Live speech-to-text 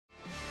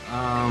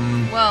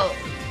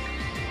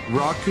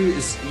Raku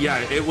is, yeah,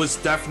 it was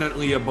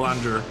definitely a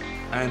blunder,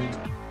 and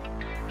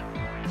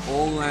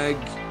Oleg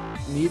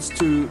needs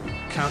to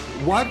count.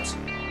 What?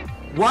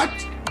 What?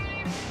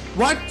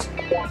 What?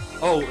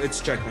 Oh,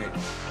 it's checkmate.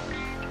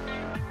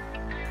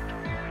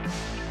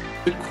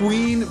 The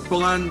queen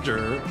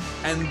blunder,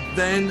 and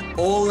then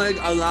Oleg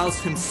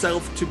allows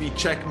himself to be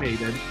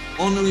checkmated,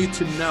 only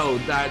to know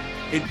that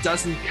it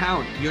doesn't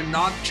count. You're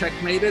not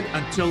checkmated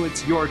until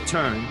it's your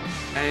turn,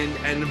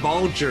 and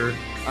Bulger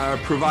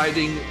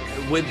providing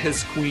with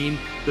his queen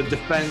the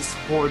defense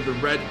for the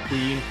red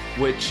queen,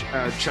 which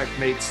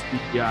checkmates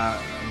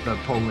the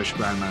Polish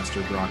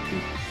Grandmaster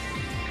Brocki.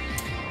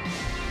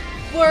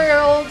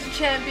 World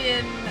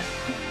Championship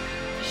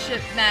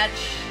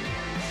match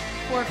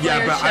for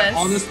player chess.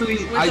 Honestly,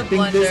 I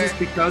think this is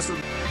because of.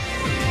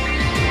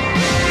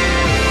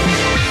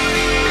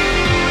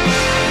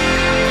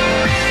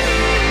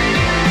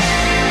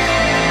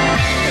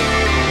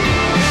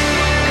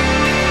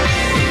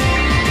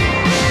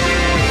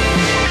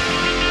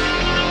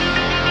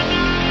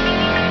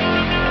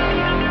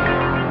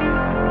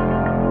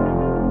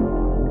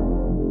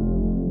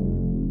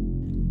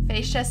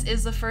 Face Chess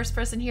is the first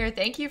person here.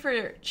 Thank you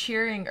for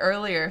cheering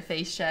earlier,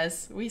 Face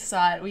Chess. We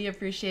saw it. We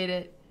appreciate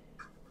it.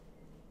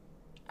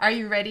 Are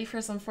you ready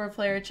for some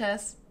 4-player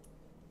chess?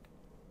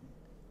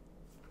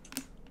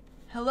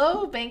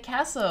 Hello,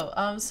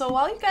 Bancasso. So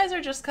while you guys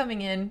are just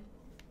coming in,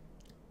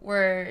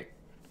 we're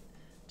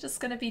just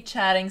going to be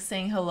chatting,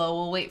 saying hello.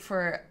 We'll wait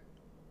for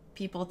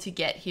people to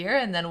get here,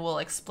 and then we'll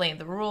explain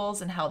the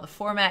rules and how the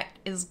format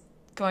is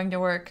going to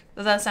work.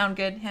 Does that sound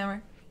good,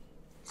 Hammer?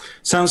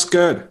 Sounds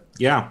good.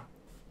 Yeah.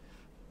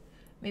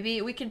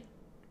 Maybe we can,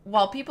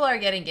 while people are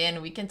getting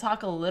in, we can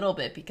talk a little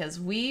bit, because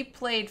we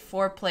played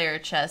 4-player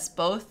chess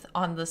both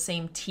on the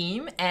same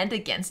team and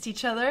against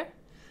each other.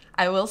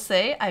 I will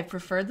say I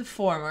prefer the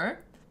former,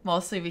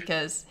 mostly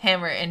because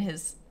Hammer and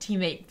his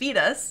teammate beat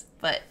us.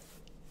 But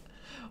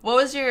what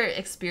was your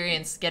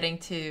experience getting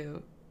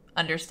to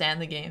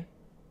understand the game?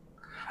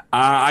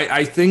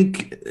 I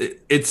think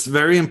it's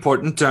very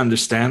important to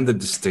understand the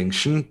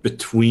distinction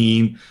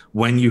between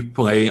when you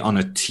play on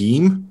a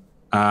team,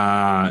 2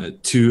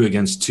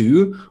 against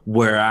 2,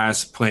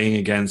 whereas playing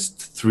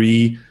against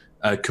 3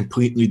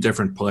 completely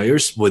different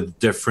players with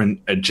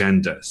different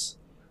agendas.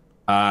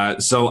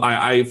 So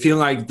I feel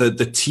like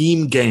the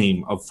team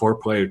game of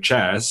 4-player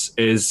chess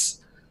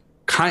is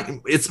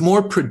it's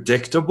more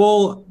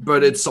predictable,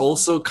 but it's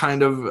also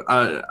kind of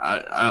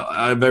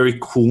a very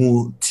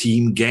cool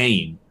team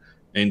game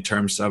in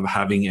terms of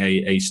having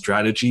a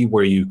strategy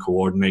where you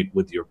coordinate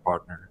with your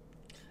partner.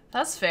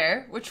 That's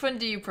fair. Which one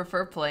do you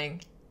prefer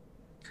playing?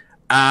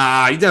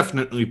 I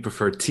definitely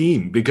prefer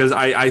team, because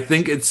I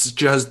think it's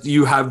just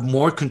you have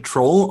more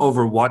control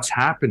over what's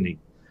happening.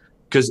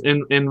 Because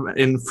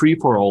in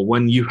free-for-all,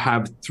 when you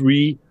have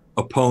 3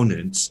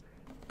 opponents,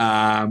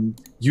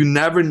 you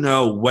never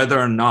know whether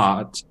or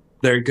not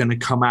they're going to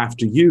come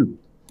after you.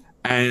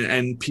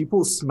 And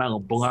people smell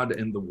blood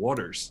in the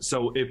waters.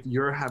 So if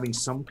you're having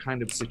some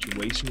kind of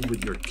situation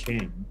with your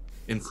king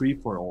in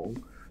free-for-all,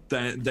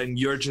 then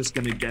you're just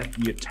going to get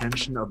the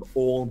attention of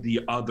all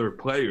the other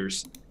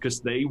players, because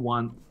they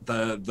want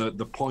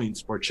the points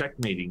for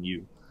checkmating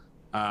you.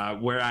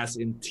 Whereas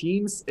in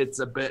teams, it's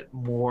a bit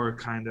more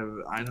kind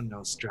of, I don't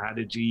know,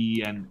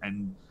 strategy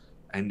and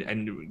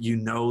you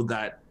know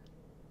that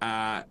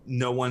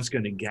no one's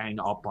going to gang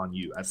up on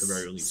you at the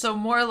very least. So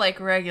more like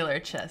regular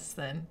chess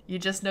then. You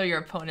just know your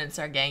opponents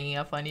are ganging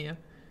up on you.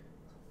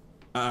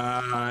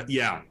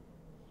 Yeah.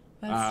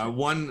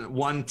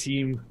 One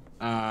team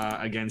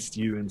against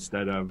you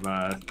instead of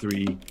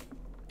 3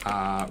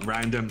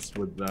 randoms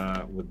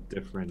with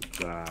different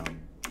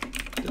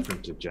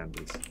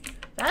agendas.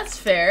 That's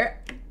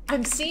fair.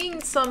 I'm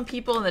seeing some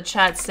people in the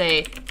chat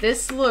say,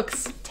 this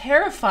looks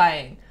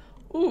terrifying.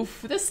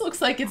 Oof, this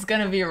looks like it's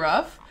gonna be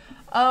rough.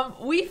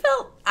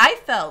 I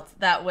felt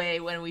that way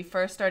when we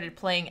first started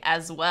playing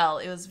as well.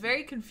 It was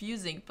very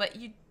confusing, but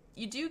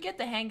you do get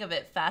the hang of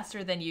it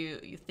faster than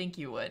you think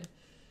you would.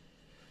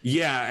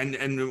 Yeah,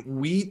 and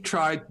we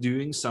tried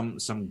doing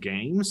some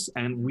games,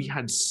 and we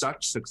had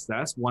such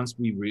success once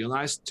we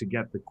realized to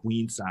get the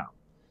queens out.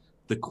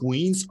 The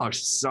queens are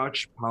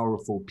such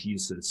powerful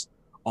pieces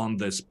on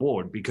this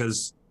board,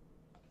 because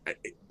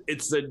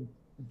it's a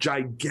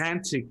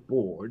gigantic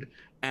board,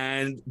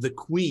 and the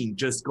queen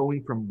just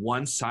going from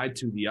one side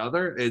to the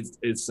other,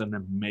 it's an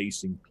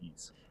amazing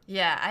piece.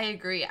 Yeah, I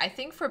agree. I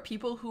think for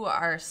people who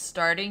are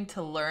starting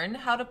to learn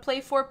how to play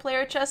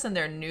 4-player chess and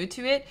they're new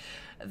to it,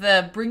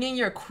 the bringing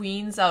your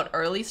queens out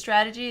early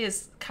strategy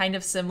is kind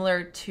of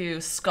similar to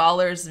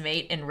Scholar's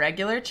Mate in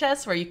regular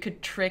chess, where you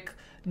could trick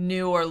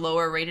new or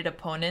lower rated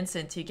opponents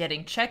into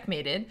getting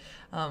checkmated.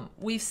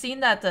 We've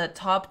seen that the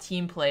top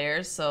team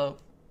players, so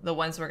the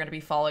ones we're going to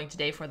be following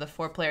today for the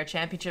 4-player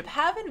championship,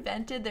 have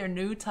invented their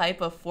new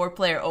type of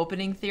 4-player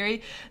opening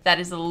theory that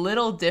is a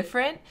little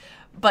different,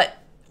 but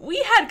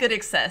we had good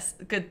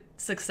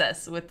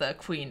success with the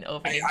queen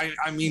opening.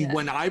 I mean, yeah.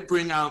 When I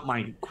bring out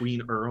my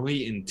queen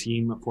early in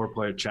team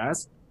 4-player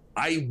chess,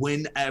 I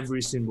win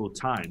every single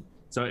time.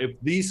 So if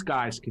these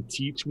guys can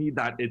teach me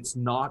that it's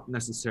not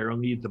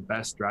necessarily the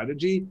best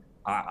strategy,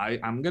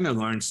 I'm gonna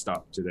learn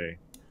stuff today.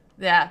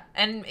 Yeah,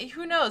 and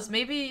who knows?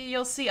 Maybe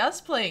you'll see us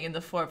playing in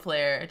the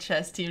four-player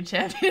chess team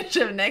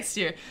championship next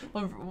year.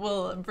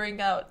 We'll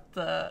bring out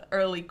the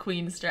early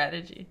queen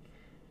strategy.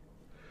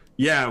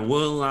 Yeah,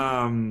 well,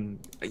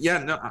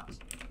 yeah, no,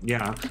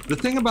 yeah. The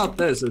thing about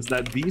this is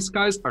that these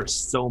guys are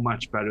so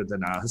much better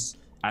than us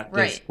at this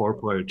Right.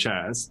 four-player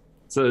chess.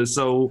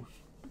 So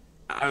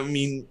I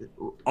mean,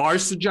 our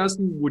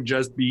suggestion would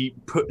just be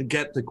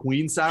get the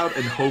queens out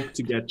and hope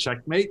to get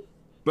checkmate.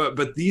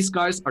 But these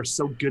guys are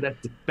so good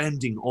at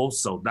defending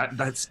also.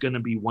 That's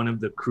gonna be one of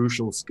the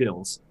crucial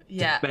skills.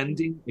 Yeah.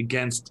 Defending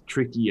against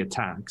tricky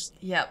attacks.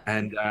 Yep.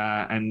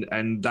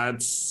 And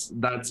that's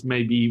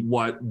maybe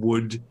what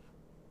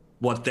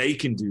they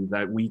can do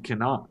that we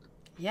cannot.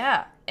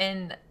 Yeah,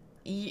 and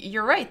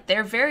you're right.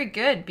 They're very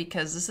good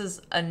because this is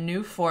a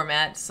new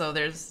format, so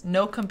there's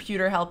no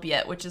computer help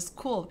yet, which is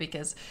cool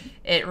because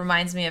it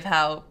reminds me of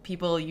how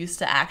people used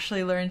to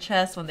actually learn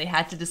chess when they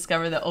had to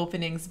discover the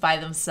openings by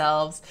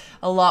themselves,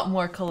 a lot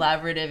more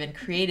collaborative and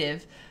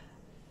creative.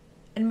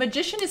 And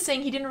Magician is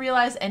saying he didn't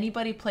realize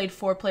anybody played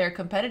four-player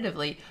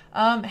competitively.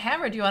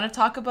 Hammer, do you want to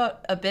talk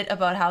about a bit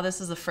about how this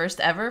is the first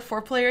ever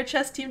four-player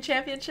chess team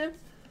championship?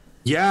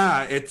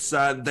 Yeah, it's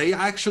they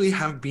actually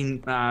have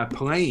been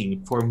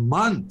playing for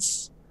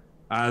months.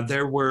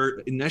 There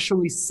were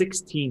initially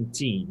 16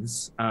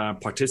 teams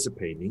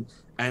participating,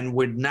 and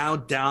we're now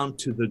down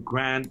to the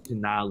grand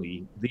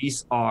finale.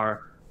 These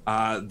are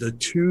the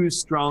two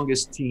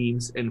strongest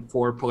teams in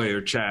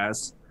four-player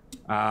chess,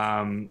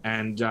 and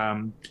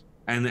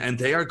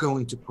they are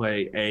going to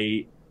play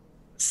a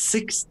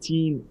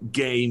 16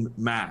 game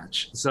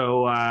match.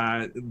 So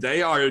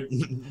they are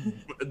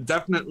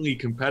definitely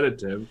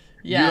competitive.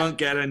 You Yeah. don't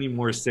get any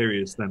more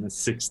serious than a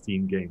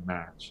 16 game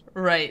match.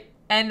 Right.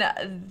 And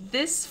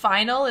this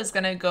final is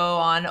going to go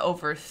on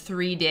over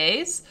 3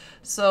 days.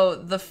 So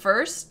the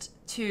first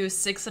to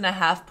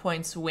 6.5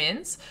 points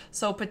wins.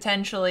 So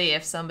potentially,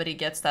 if somebody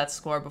gets that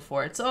score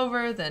before it's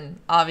over, then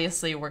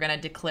obviously we're going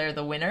to declare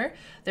the winner.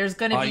 There's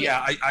going to be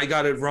Yeah, I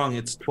got it wrong.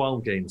 It's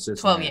 12 games, isn't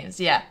 12 it? games,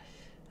 yeah.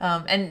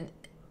 And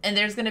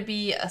there's going to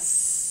be a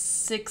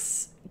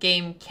 6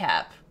 game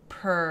cap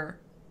per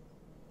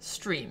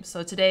stream.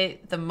 So today,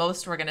 the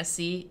most we're going to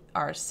see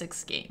are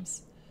 6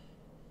 games.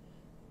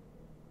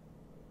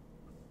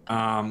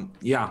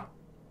 Yeah.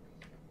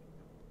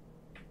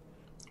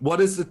 What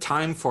is the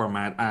time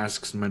format?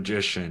 Asks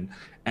Magician.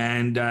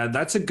 And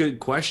that's a good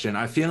question.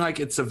 I feel like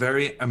it's a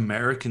very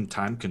American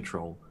time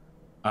control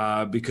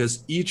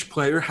because each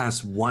player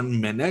has 1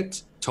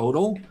 minute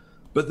total.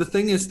 But the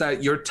thing is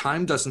that your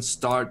time doesn't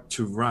start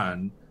to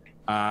run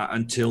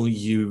until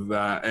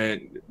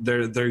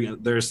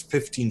there's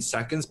 15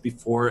 seconds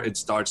before it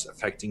starts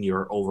affecting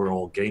your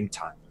overall game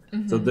time.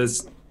 So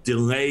this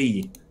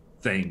delay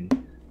thing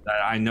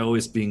that I know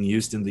is being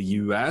used in the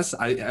US,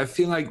 I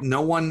feel like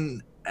no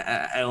one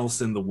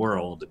else in the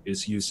world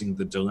is using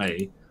the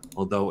delay,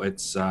 although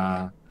it's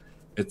an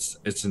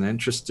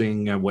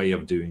interesting way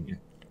of doing it.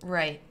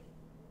 Right.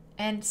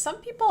 And some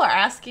people are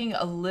asking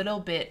a little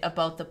bit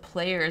about the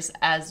players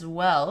as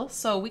well.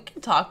 So we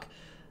can talk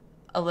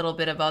a little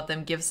bit about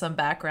them, give some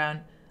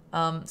background.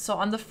 So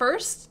on the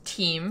first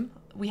team,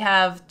 we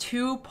have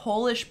 2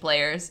 Polish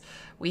players.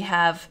 We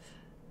have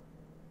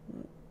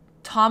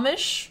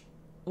Tomasz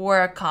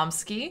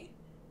Warakomski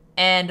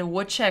and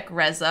Wojciech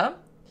Reza.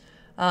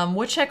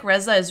 Wojciech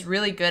Reza is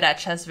really good at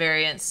chess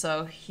variants,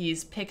 so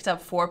he's picked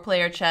up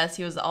 4-player chess.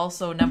 He was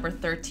also number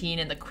 13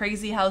 in the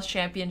Crazy House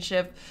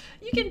Championship.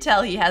 You can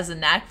tell he has a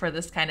knack for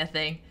this kind of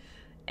thing.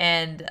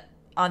 And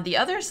on the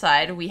other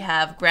side, we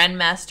have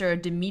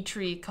Grandmaster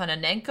Dmitry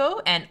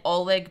Kononenko and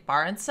Oleg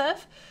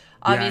Barantsev.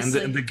 Obviously,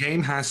 yeah, and the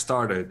game has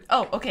started.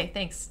 Oh, okay,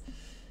 thanks.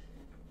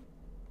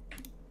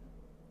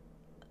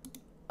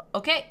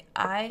 Okay,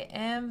 I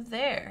am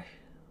there.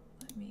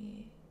 Let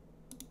me...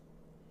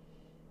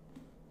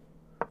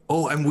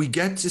 Oh, and we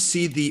get to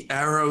see the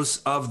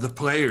arrows of the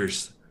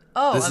players.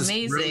 Oh, this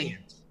amazing. Is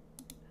brilliant.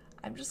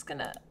 I'm just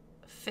gonna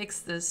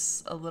fix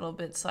this a little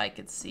bit so I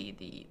could see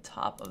the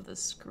top of the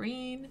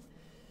screen.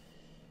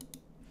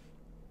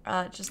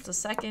 Just a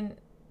second.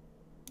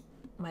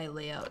 My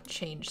layout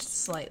changed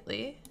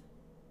slightly.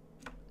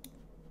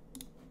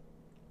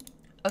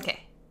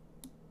 Okay.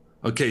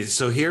 Okay,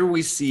 so here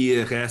we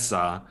see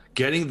Reza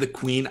getting the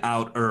queen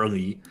out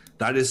early.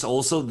 That is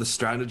also the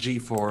strategy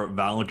for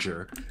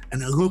Valger.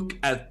 And look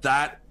at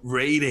that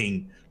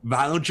rating.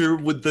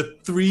 Valger with the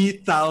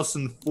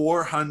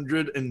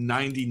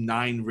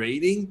 3,499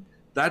 rating.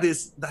 That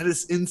is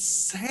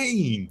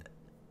insane.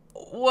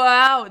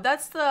 Wow,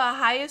 that's the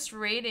highest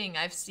rating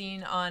I've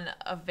seen on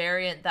a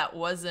variant that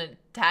wasn't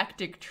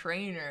Tactic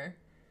Trainer.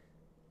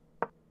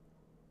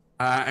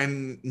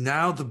 And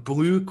now the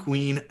blue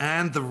queen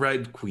and the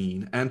red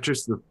queen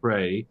enters the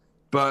fray,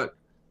 but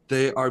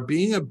they are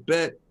being a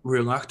bit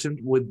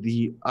reluctant with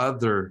the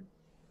other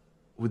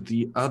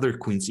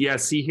queens. Yeah,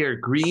 see here,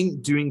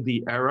 green doing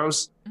the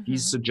arrows.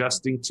 He's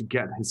suggesting to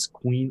get his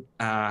queen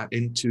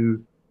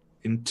into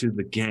into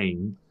the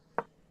game,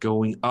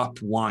 going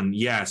up 1.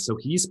 Yeah, so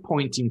he's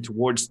pointing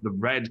towards the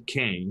red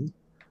king,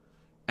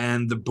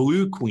 and the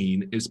blue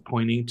queen is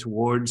pointing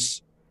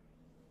towards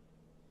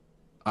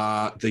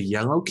the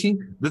yellow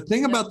king. The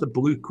thing about the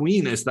blue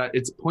queen is that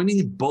it's pointing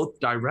in both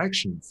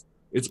directions.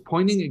 It's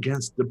pointing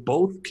against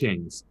both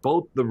kings,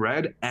 both the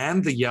red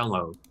and the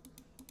yellow.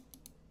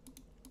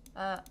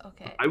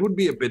 Okay. I would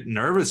be a bit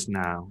nervous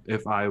now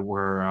if I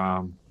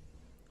were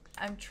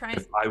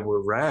if I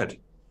were red.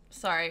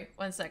 Sorry,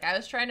 one sec. I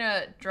was trying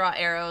to draw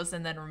arrows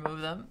and then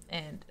remove them,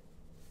 and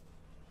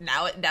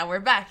now we're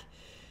back.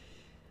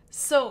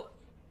 So,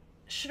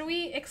 should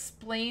we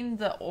explain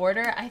the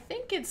order? I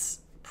think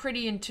it's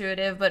pretty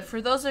intuitive, but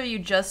for those of you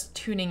just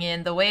tuning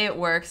in, the way it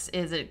works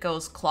is it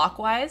goes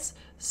clockwise.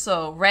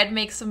 So red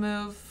makes a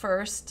move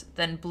first,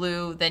 then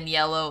blue, then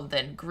yellow,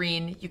 then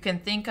green. You can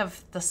think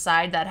of the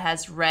side that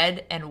has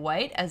red and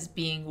white as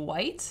being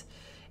white,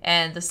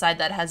 and the side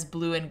that has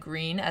blue and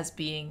green as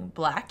being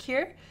black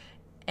here.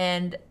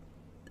 And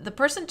the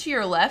person to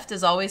your left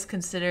is always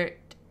considered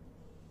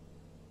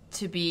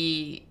to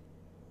be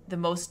the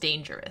most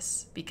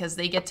dangerous because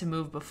they get to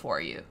move before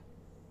you.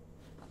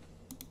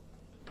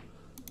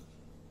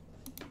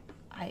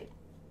 I'm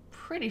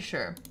pretty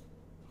sure.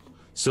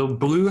 So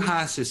blue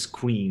has his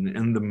queen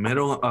in the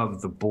middle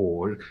of the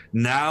board.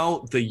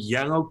 Now the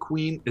yellow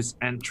queen is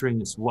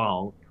entering as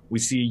well. We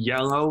see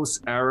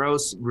yellow's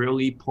arrows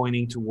really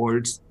pointing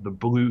towards the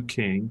blue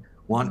king,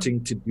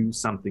 wanting to do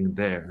something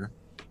there.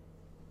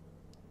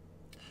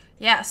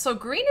 Yeah, so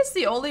green is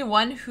the only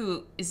one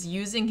who is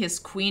using his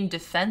queen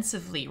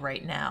defensively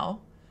right now.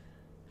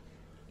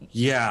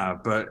 Yeah,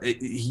 but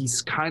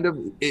he's kind of,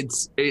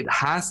 it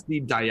has the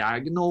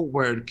diagonal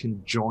where it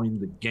can join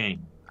the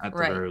game at the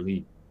very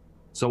least.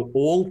 So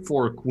all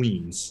 4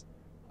 queens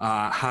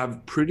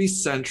have pretty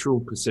central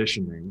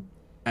positioning,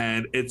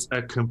 and it's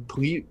a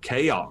complete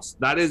chaos.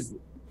 That is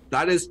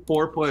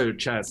 4-player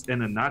chess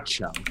in a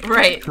nutshell.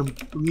 Right.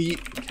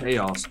 Complete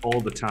chaos all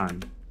the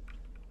time.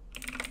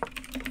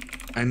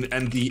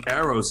 And the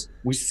arrows,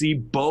 we see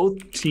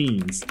both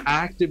teams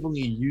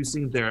actively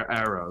using their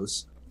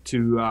arrows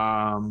to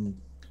kind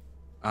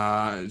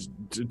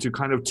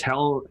of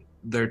tell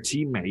their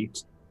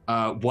teammate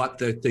what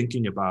they're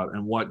thinking about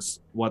and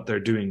what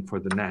they're doing for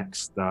the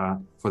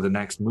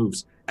next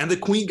moves. And the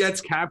queen gets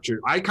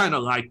captured. I kind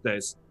of like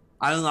this.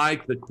 I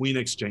like the queen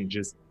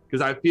exchanges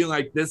because I feel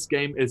like this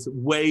game is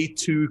way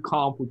too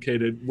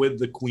complicated with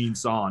the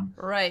queens on.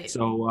 Right.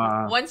 So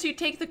once you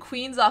take the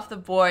queens off the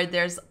board,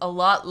 there's a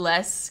lot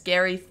less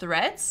scary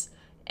threats,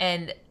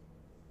 and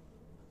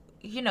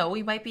you know,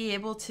 we might be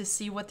able to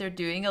see what they're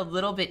doing a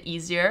little bit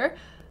easier.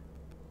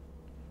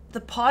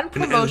 The pawn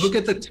promotion. And look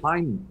at the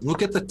time.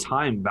 Look at the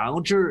time.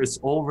 Valger is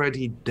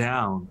already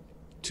down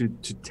to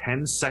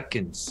 10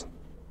 seconds.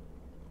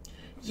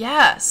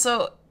 Yeah,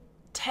 so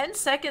 10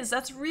 seconds,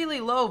 that's really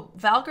low.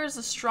 Valger's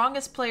the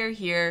strongest player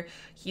here.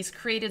 He's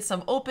created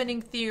some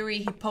opening theory.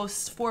 He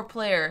posts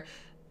 4-player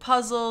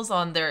puzzles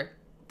on the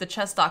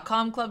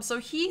Chess.com club. So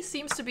he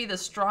seems to be the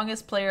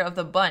strongest player of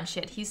the bunch,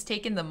 yet he's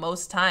taken the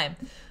most time.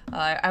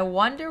 I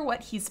wonder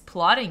what he's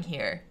plotting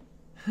here.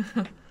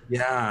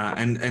 Yeah,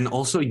 and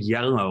also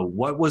yellow.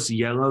 What was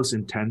yellow's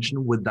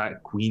intention with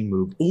that queen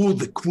move? Oh,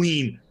 the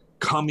queen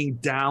coming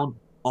down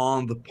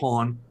on the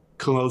pawn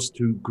close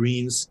to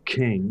green's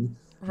king.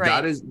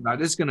 Right.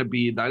 That is gonna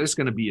be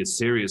a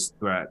serious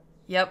threat.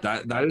 Yep.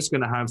 That is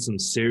gonna have some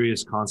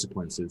serious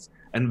consequences.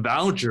 And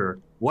Valger,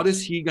 what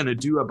is he gonna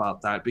do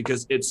about that?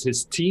 Because it's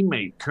his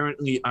teammate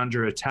currently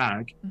under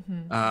attack.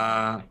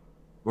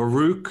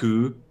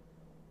 Waruku.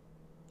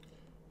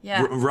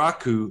 Yeah.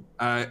 Raku,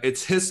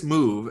 it's his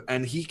move,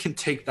 and he can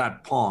take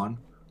that pawn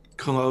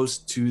close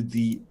to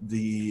the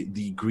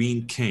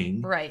green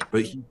king. Right.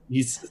 But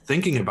he's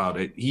thinking about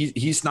it.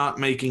 He's not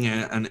making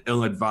an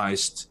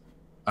ill-advised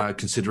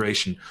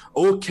consideration.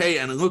 Okay,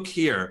 and look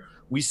here.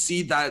 We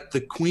see that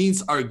the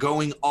queens are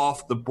going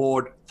off the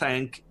board.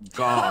 Thank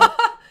God.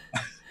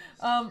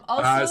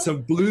 So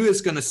blue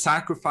is going to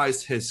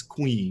sacrifice his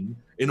queen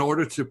in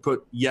order to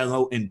put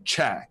yellow in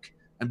check.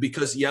 And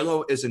because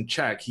yellow is in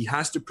check, he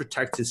has to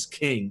protect his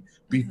king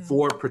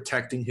before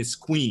protecting his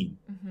queen.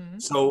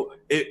 So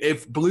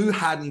if blue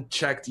hadn't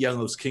checked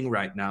yellow's king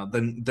right now,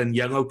 then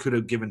yellow could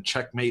have given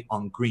checkmate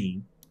on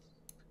green.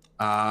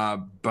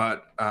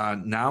 But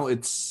now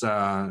it's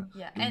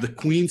the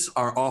queens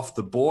are off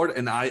the board,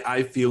 and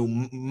I feel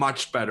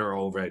much better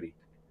already.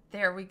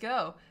 There we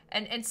go.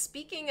 And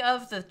speaking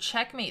of the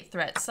checkmate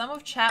threat, some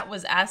of chat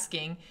was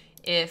asking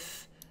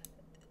if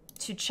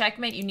to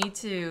checkmate you need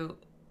to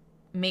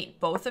mate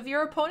both of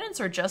your opponents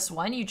or just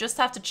one. You just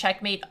have to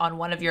checkmate on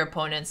one of your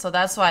opponents. So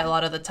that's why a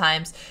lot of the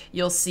times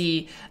you'll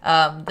see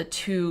the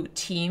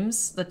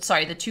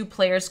two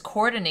players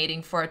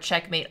coordinating for a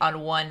checkmate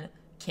on one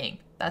king.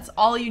 That's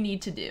all you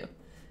need to do.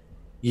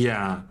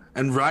 Yeah,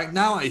 and right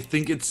now I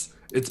think it's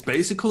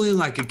basically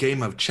like a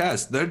game of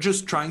chess. They're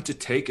just trying to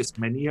take as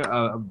many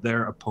of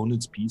their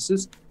opponent's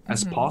pieces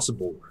as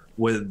possible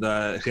with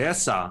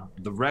Reza,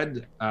 the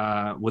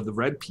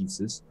red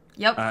pieces.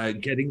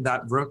 Yep. Getting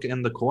that rook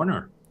in the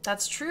corner.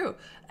 That's true.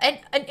 And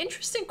an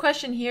interesting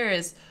question here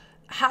is,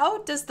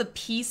 how does the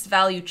piece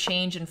value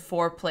change in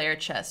four-player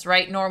chess,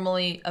 right?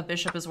 Normally, a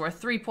bishop is worth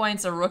 3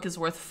 points, a rook is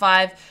worth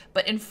 5,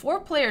 but in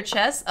four-player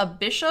chess, a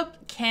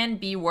bishop can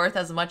be worth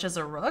as much as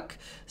a rook,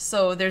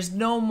 so there's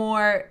no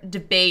more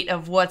debate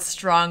of what's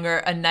stronger,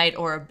 a knight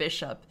or a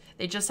bishop.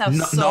 They just have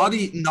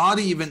not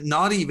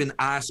even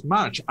as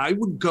much. I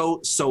would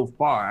go so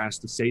far as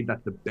to say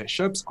that the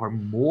bishops are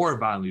more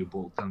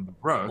valuable than the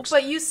rooks.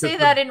 But you say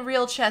that in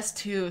real chess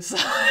too, so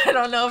I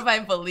don't know if I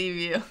believe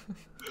you.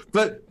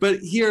 But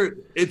here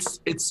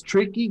it's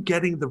tricky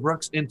getting the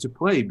rooks into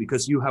play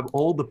because you have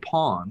all the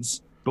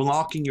pawns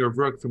blocking your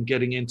rook from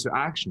getting into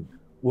action,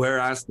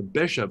 whereas the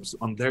bishops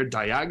on their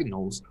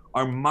diagonals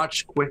are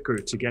much quicker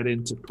to get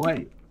into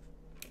play.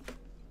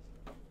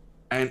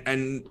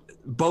 And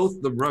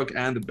both the rook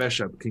and the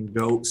bishop can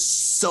go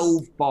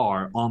so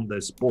far on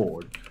this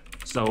board.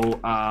 So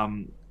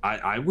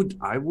I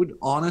would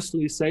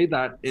honestly say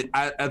that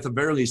at the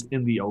very least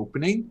in the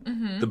opening,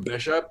 the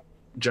bishop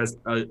just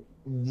a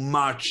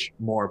much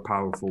more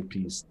powerful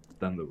piece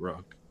than the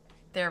rook.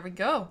 There we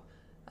go.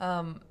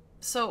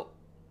 So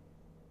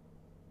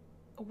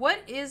what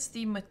is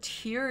the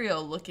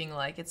material looking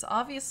like? It's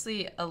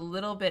obviously a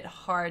little bit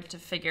hard to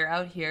figure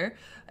out here,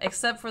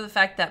 except for the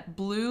fact that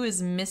blue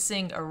is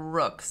missing a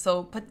rook.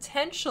 So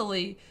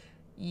potentially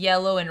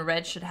yellow and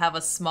red should have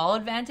a small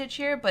advantage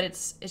here, but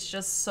it's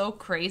just so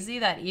crazy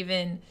that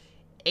even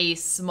a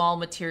small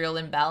material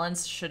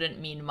imbalance shouldn't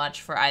mean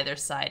much for either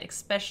side,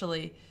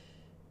 especially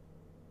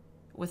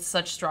with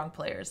such strong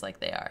players like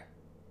they are.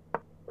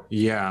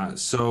 Yeah,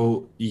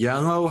 so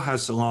yellow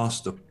has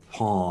lost a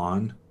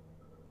pawn.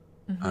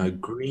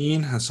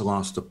 Green has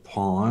lost a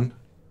pawn.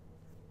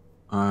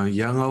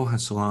 Yellow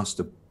has lost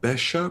a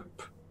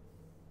bishop.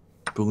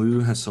 Blue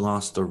has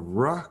lost a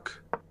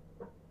rook.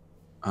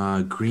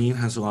 Green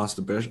has lost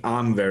a bishop.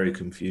 I'm very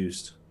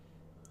confused.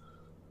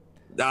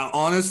 Now,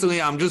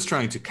 honestly, I'm just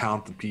trying to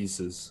count the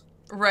pieces.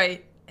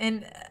 Right.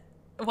 And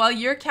while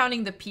you're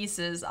counting the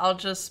pieces, I'll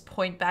just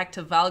point back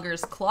to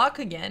Valger's clock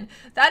again.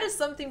 That is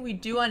something we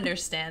do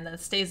understand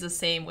that stays the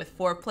same with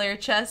four-player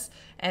chess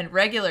and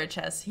regular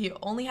chess. He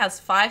only has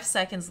 5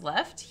 seconds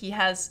left. He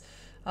has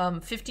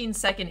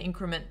 15-second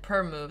increment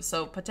per move,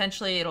 so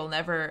potentially it'll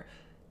never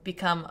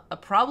become a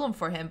problem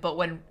for him. But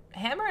when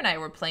Hammer and I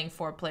were playing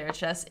four-player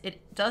chess,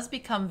 it does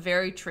become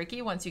very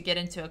tricky once you get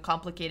into a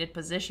complicated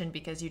position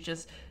because you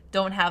just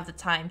don't have the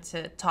time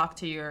to talk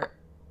to your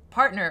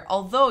partner,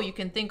 although you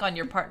can think on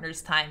your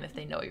partner's time if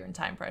they know you're in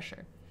time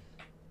pressure.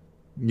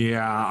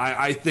 Yeah,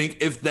 I think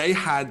if they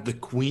had the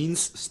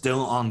queens still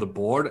on the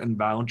board and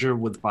Ballinger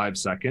with 5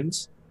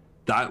 seconds,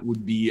 that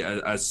would be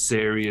a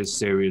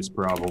serious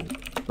problem.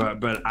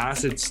 But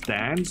as it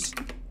stands,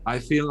 I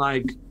feel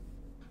like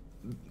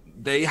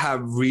they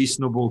have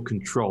reasonable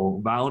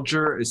control.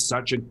 Ballinger is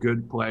such a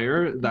good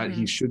player that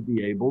he should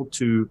be able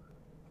to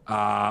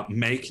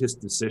make his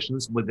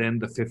decisions within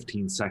the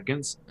 15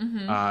 seconds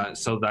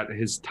so that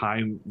his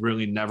time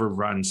really never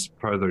runs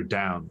further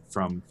down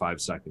from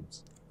 5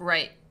 seconds.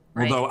 Right.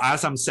 Although,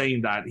 as I'm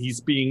saying that,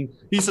 he's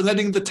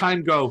letting the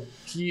time go.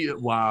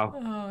 Wow. Oh,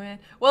 man.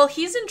 Well,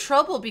 he's in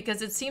trouble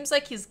because it seems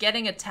like he's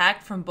getting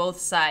attacked from both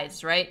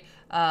sides, right?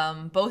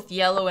 Both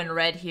yellow and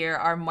red here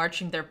are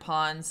marching their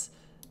pawns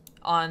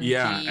on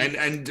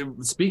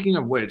and speaking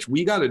of which,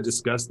 we got to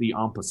discuss the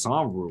en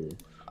passant rule.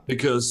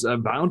 Because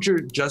Ballinger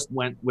just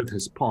went with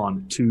his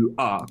pawn 2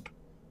 up,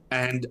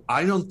 and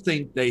I don't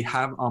think they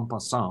have en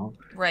passant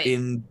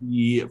in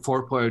the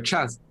four-player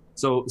chess.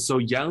 So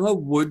yellow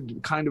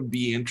would kind of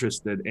be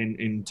interested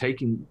in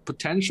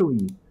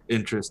potentially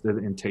interested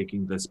in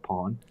taking this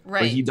pawn,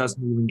 but he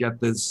doesn't even get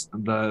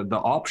the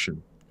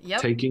option,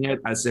 taking it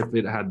as if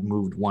it had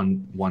moved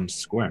one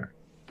square.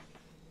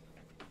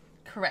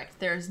 Correct.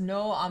 There's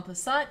no en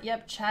passant.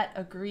 Yep, chat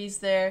agrees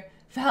there.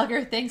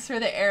 Valger, thanks for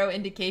the arrow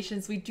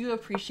indications. We do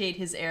appreciate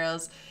his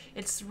arrows.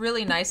 It's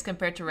really nice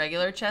compared to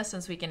regular chess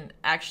since we can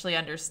actually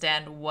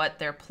understand what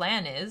their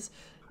plan is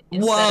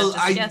instead of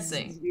just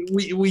guessing.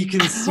 We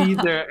can see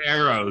their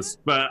arrows,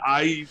 but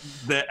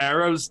the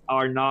arrows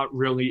are not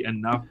really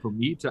enough for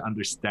me to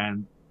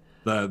understand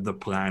the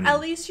planning. At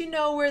least you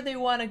know where they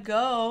want to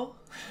go.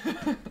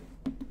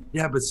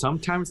 Yeah, but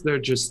sometimes they're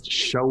just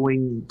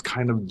showing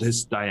kind of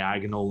this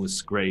diagonal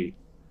is great.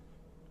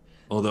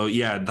 Although,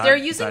 they're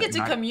using it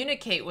to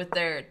communicate with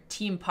their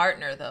team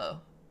partner, though.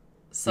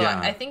 So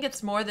I think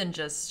it's more than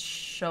just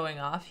showing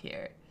off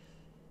here.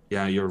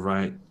 Yeah, you're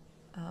right.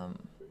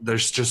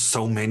 There's just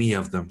so many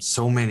of them,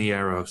 so many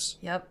arrows.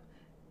 Yep.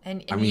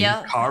 And I mean,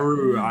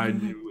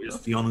 Hikaru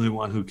is the only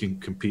one who can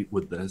compete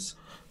with this.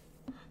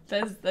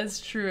 That's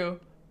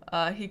true.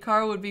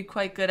 Hikaru would be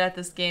quite good at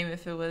this game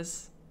if it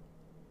was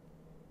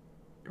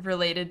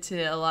related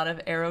to a lot of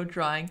arrow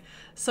drawing.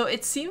 So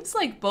it seems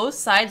like both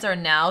sides are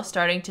now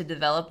starting to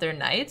develop their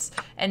knights,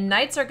 and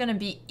knights are going to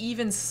be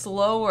even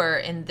slower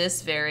in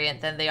this variant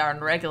than they are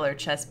in regular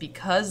chess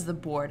because the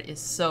board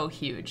is so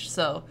huge.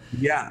 So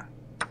yeah,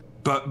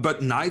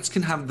 but knights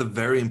can have the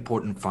very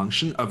important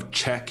function of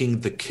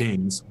checking the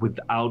kings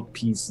without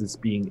pieces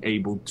being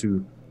able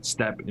to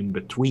step in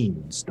between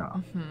and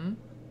stuff.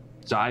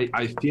 So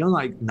I feel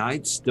like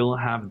knights still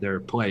have their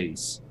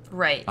place.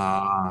 Right.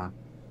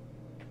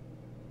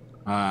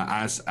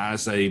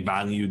 As a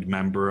valued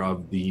member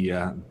of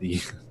the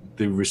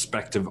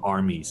respective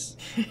armies.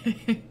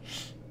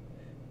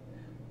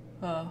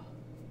 Oh.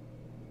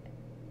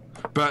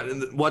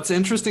 But what's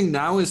interesting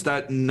now is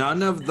that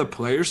none of the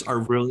players are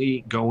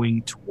really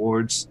going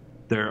towards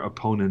their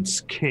opponent's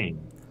king.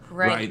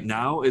 Right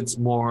now, it's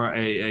more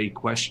a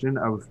question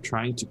of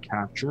trying to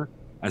capture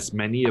as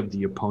many of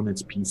the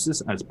opponent's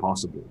pieces as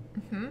possible.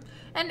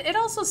 And it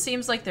also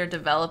seems like they're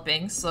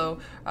developing. So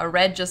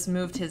Red just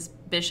moved his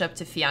bishop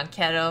to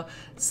fianchetto.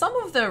 Some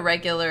of the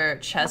regular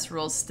chess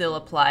rules still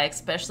apply,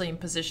 especially in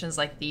positions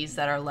like these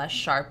that are less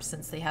sharp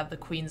since they have the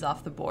queens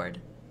off the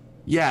board.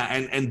 Yeah,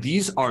 and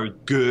these are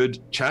good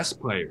chess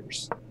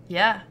players.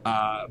 Yeah.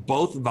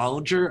 Both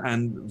Valger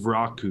and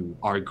Vraku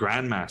are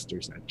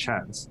grandmasters at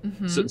chess.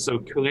 So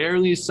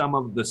clearly some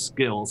of the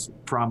skills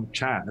from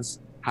chess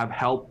have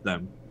helped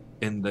them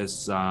in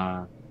this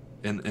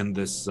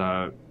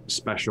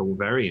special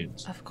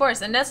variant. Of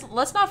course, and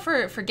let's not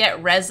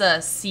forget Reza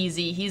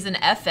CZ. He's an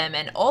FM,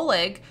 and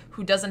Oleg,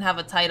 who doesn't have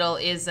a title,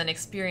 is an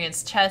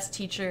experienced chess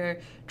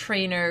teacher,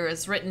 trainer,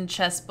 has written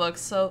chess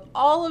books. So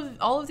all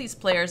of these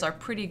players are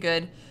pretty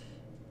good.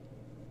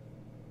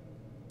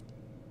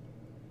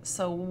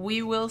 So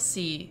we will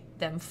see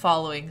them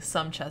following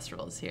some chess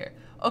rules here.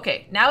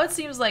 Okay, now it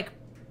seems like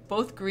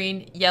both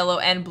green, yellow,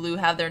 and blue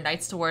have their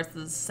knights towards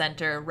the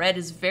center. Red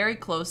is very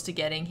close to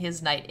getting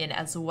his knight in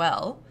as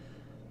well.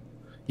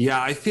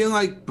 Yeah, I feel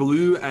like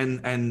blue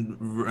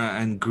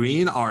and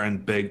green are in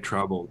big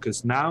trouble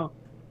because now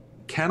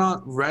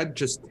cannot red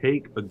just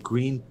take a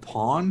green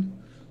pawn?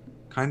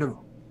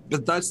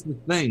 But that's the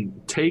thing.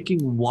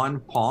 Taking one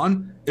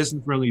pawn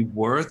isn't really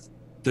worth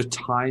the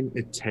time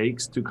it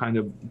takes to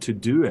to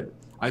do it.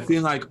 I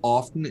feel like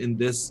often in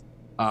this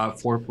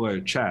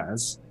four-player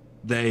chess,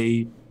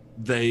 they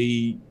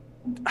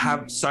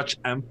have such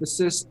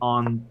emphasis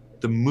on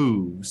the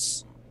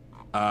moves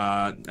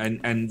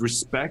and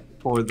respect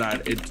for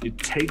that. It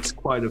takes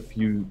quite a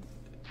few.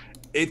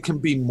 It can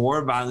be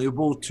more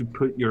valuable to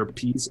put your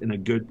piece in a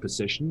good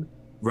position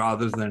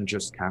rather than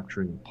just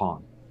capturing a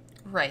pawn.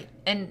 Right,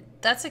 and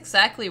that's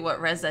exactly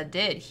what Reza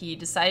did. He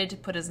decided to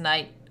put his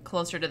knight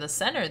closer to the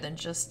center than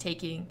just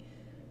taking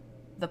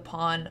the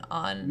pawn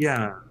on.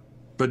 Yeah,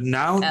 but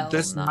now L9.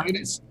 This knight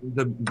is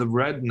the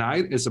red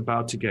knight is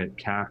about to get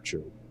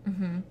captured.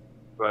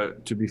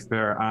 But to be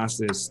fair,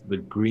 as is the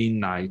green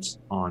knight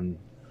on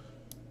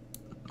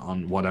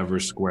whatever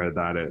square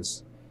that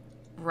is.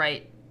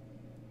 Right.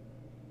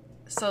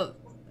 So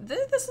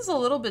this is a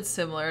little bit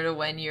similar to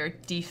when you're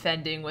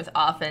defending with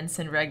offense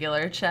in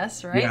regular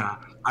chess, right? Yeah,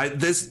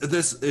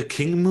 this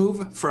king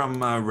move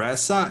from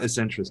Reza is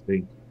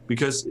interesting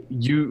because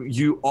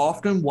you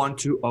often want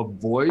to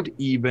avoid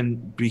even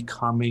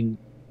becoming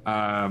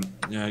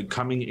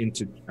coming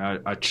into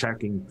a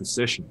checking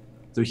position.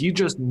 So he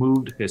just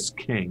moved his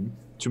king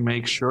to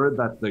make sure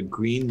that the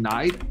green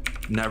knight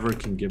never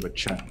can give a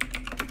check.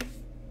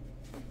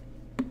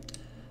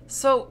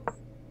 So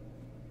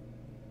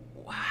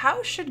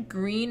how should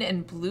green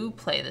and blue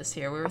play this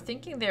here? We were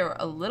thinking they were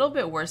a little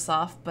bit worse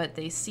off, but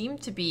they seem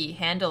to be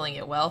handling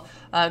it well.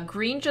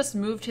 Green just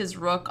moved his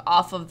rook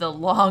off of the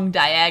long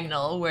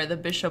diagonal where the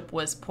bishop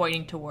was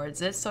pointing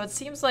towards it. So it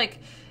seems like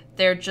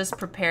they're just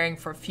preparing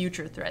for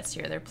future threats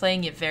here. They're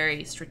playing it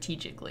very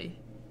strategically.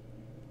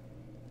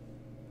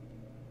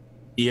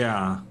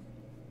 Yeah.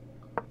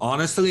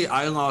 Honestly,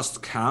 I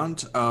lost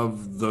count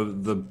of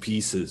the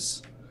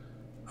pieces.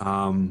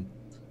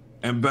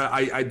 But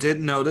I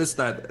did notice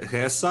that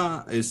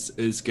Reza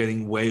is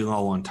getting way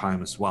low on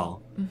time as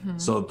well.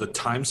 So the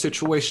time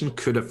situation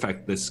could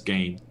affect this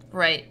game.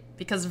 Right,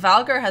 because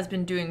Valger has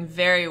been doing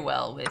very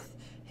well with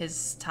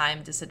his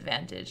time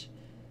disadvantage.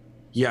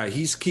 Yeah,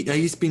 he's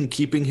been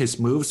keeping his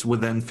moves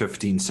within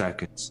 15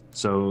 seconds.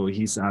 So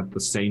he's at the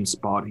same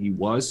spot he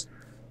was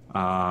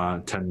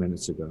 10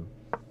 minutes ago.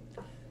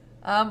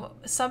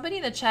 Somebody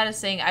in the chat is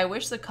saying, I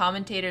wish the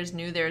commentators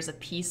knew there's a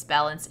piece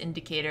balance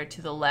indicator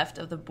to the left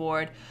of the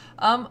board.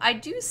 I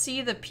do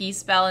see the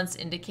piece balance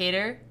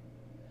indicator.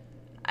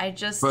 I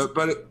just...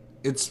 But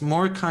it's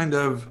more kind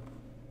of...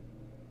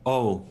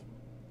 Oh.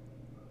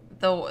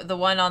 The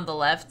one on the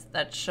left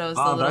that shows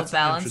the little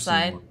balance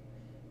side. One.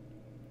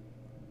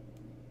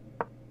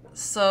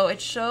 So it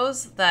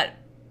shows that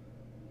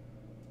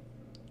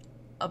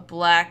a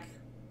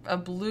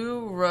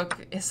blue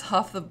rook is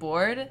off the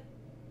board.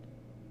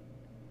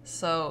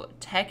 So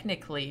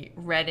technically,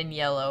 red and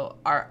yellow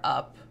are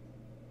up.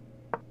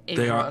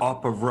 They are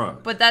up a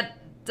rook. But that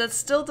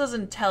still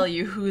doesn't tell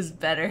you who's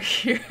better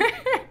here.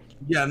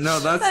 Yeah, no,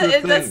 that's the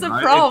thing. That's the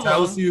right? problem. It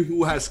tells you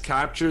who has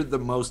captured the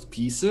most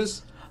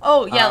pieces.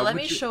 Oh, yeah, let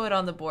me show it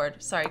on the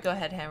board. Sorry, go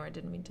ahead, Hammer.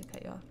 Didn't mean to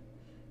cut you off.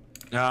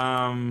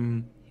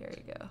 Here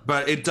you go.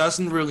 But it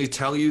doesn't really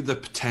tell you the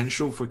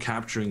potential for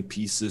capturing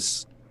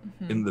pieces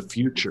in the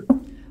future.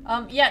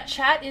 Yeah,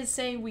 chat is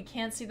saying we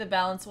can't see the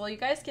balance. Well, you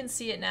guys can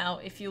see it now.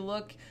 If you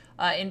look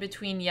in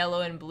between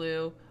yellow and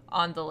blue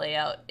on the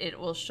layout, it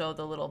will show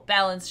the little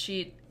balance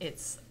sheet.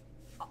 It's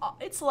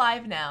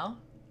live now.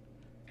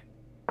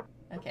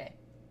 Okay.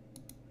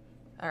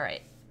 All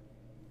right.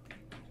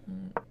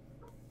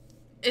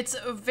 It's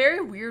a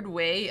very weird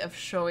way of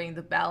showing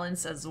the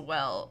balance as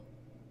well.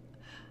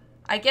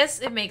 I guess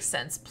it makes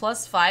sense.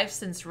 +5,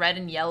 since red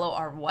and yellow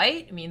are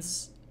white,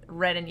 means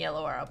red and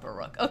yellow are up a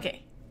rook.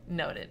 Okay,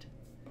 noted.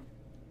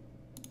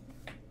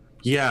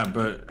 Yeah,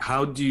 but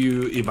how do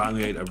you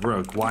evaluate a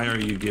rook? Why are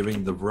you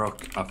giving the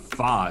rook a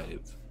 5?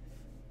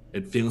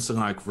 It feels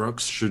like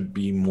rooks should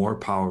be more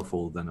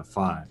powerful than a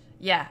 5.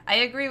 Yeah, I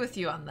agree with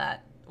you on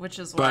that, which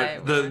is why.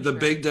 But the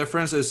big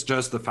difference is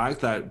just the fact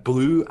that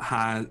blue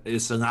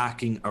is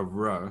lacking a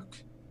rook.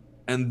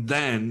 And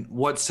then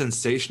what's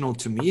sensational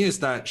to me is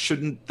that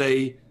shouldn't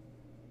they...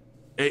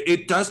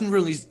 It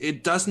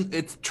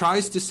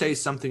tries to say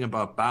something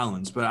about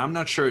balance, but I'm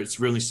not sure it's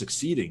really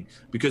succeeding,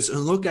 because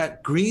look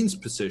at green's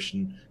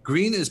position.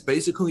 Green is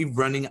basically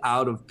running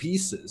out of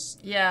pieces.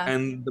 Yeah.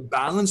 And the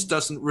balance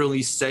doesn't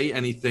really say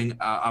anything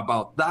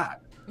about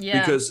that. Yeah.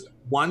 Because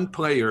one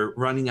player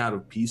running out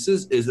of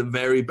pieces is a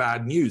very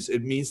bad news.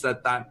 It means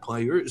that that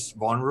player is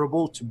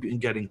vulnerable to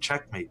getting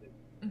checkmated.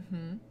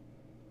 Mm-hmm.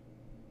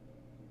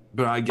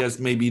 But I guess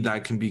maybe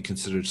that can be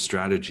considered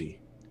strategy.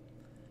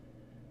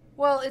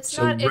 Well, it's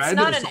not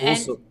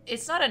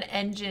an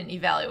engine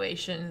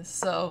evaluation.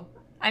 So,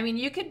 I mean,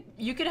 you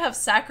could have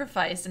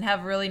sacrificed and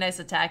have really nice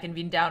attack and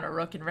been down a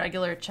rook in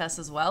regular chess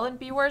as well and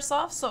be worse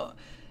off. So,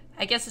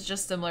 I guess it's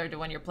just similar to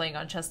when you're playing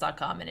on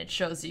Chess.com and it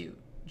shows you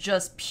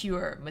just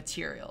pure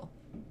material.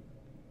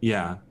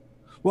 Yeah.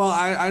 Well,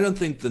 I don't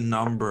think the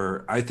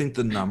number... I think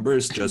the number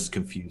is just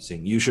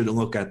confusing. You should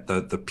look at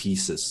the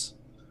pieces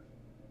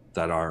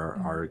that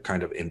are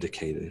kind of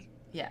indicated.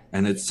 Yeah.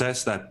 And it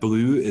says that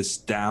blue is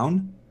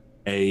down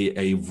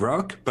a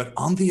rook, but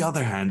on the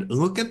other hand,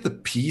 look at the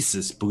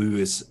pieces blue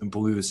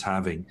is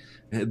having.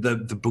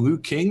 The blue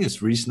king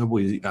is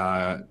reasonably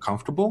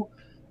comfortable,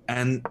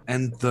 and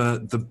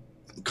the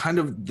kind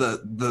of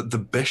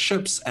the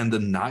bishops and the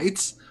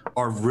knights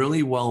are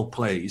really well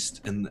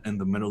placed in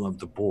the middle of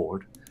the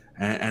board,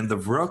 and the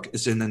rook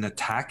is in an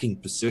attacking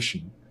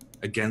position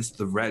against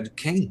the red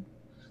king.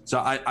 So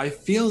I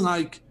feel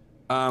like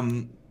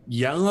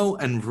yellow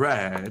and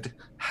red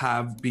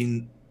have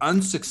been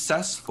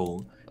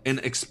unsuccessful in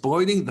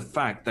exploiting the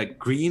fact that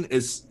green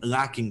is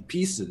lacking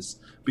pieces,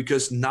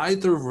 because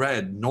neither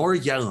red nor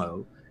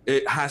yellow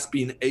has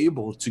been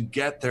able to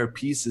get their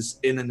pieces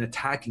in an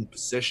attacking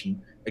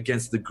position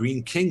against the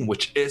green king,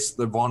 which is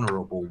the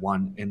vulnerable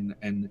one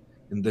in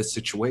this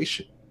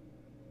situation.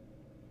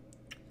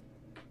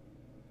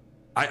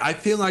 I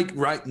feel like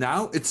right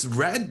now it's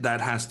red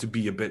that has to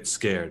be a bit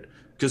scared,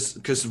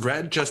 because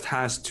red just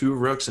has 2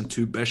 rooks and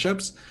 2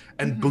 bishops,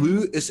 and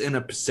blue is in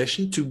a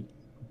position to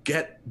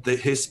get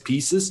his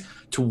pieces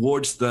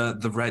towards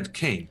the red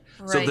king.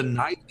 Right. So the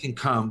knight can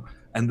come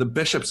and the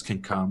bishops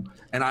can come,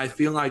 and I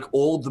feel like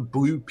all the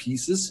blue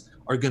pieces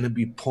are going to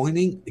be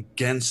pointing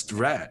against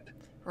red.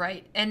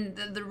 Right, and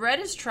the red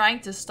is trying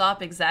to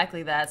stop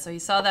exactly that. So he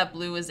saw that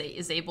blue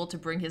is able to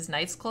bring his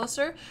knights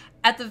closer.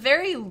 At the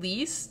very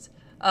least,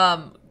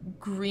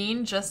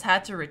 green just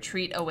had to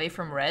retreat away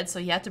from red, so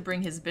he had to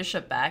bring his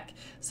bishop back.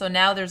 So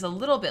now there's a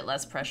little bit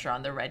less pressure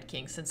on the red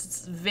king, since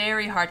it's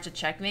very hard to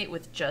checkmate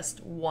with just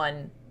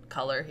one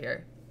color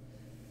here.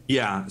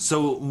 Yeah,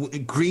 so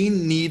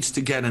green needs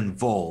to get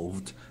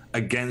involved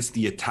against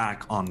the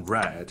attack on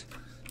red,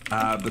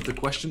 but the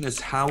question is,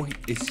 how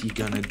is he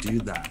gonna do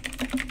that?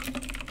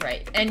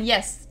 Right, and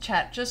yes,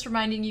 chat, just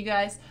reminding you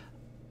guys,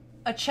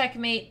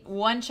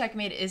 one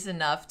checkmate is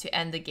enough to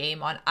end the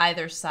game on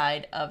either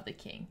side of the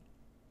king.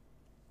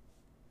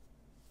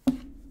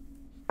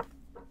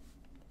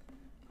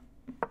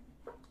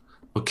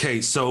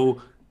 Okay,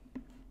 so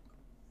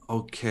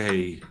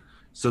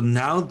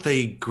now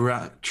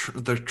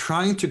they're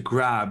trying to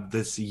grab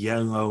this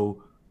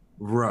yellow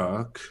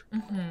rook.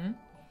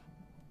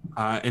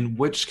 In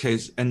which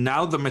case, and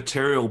now the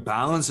material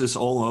balance is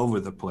all over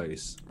the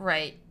place.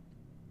 Right.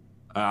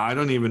 I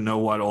don't even know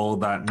what all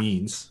that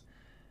means.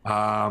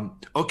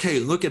 Okay,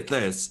 look at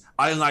this.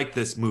 I like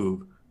this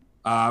move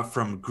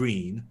from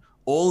green.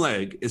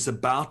 Oleg is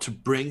about to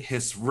bring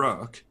his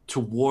rook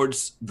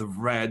towards the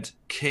red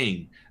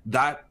king.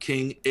 That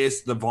king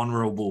is the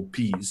vulnerable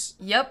piece.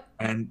 Yep.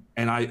 And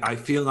I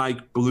feel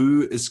like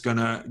blue is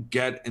gonna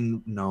get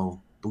in.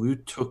 No, blue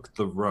took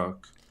the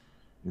rook.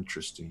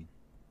 Interesting.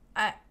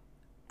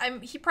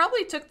 He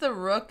probably took the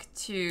rook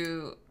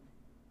to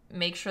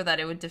make sure that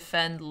it would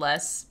defend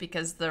less,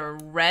 because the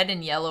red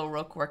and yellow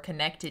rook were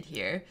connected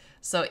here.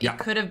 So it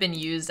could have been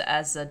used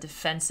as a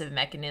defensive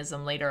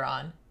mechanism later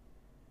on.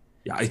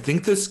 Yeah, I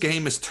think this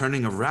game is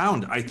turning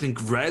around. I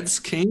think red's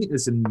king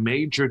is in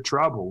major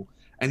trouble,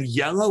 and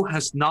yellow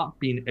has not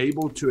been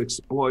able to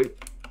exploit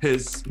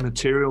his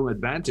material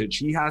advantage.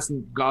 He has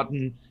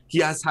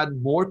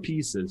had more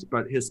pieces,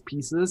 but his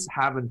pieces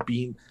haven't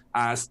been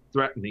as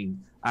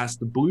threatening as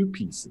the blue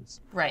pieces.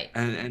 Right.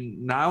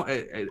 And now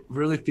it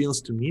really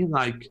feels to me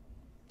like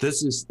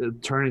this is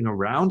turning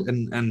around,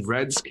 and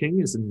red's king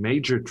is in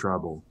major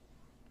trouble.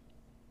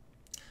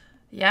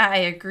 Yeah, I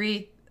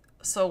agree.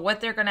 So what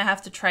they're going to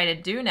have to try to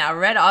do now,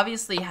 red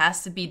obviously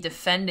has to be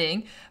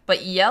defending,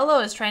 but yellow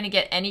is trying to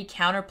get any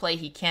counterplay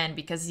he can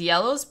because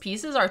yellow's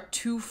pieces are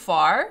too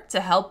far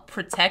to help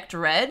protect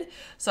red.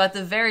 So at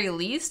the very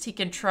least, he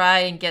can try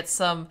and get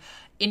some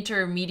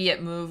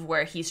intermediate move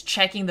where he's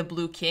checking the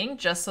blue king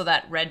just so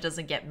that red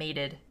doesn't get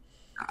mated.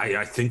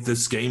 I think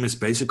this game is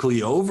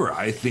basically over.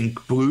 I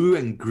think blue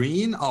and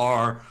green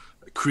are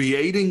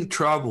creating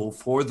trouble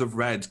for the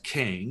red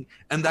king,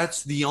 and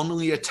that's the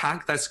only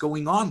attack that's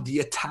going on. The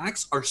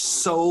attacks are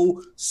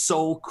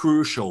so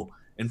crucial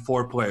in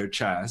four-player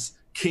chess.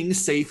 King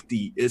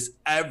safety is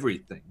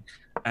everything,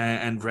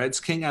 and red's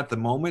king at the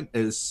moment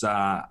is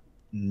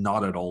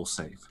not at all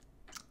safe.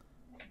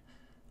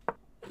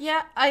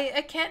 Yeah,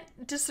 I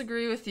can't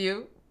disagree with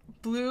you.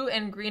 Blue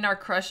and green are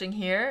crushing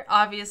here.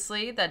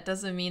 Obviously, that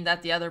doesn't mean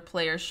that the other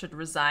players should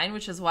resign,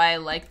 which is why I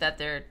like that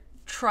they're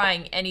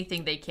trying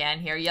anything they can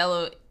here.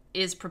 Yellow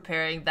is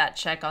preparing that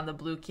check on the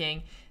blue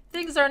king.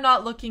 Things are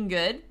not looking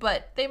good,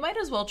 but they might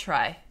as well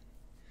try.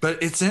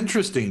 But it's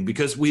interesting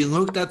because we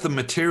looked at the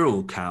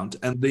material count,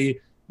 and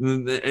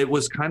it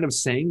was kind of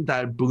saying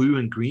that blue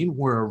and green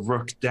were a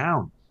rook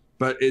down.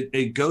 But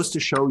it goes to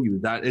show you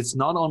that it's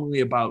not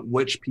only about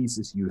which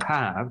pieces you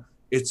have,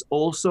 it's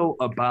also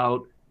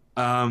about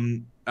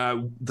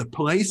the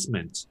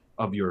placement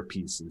of your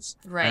pieces.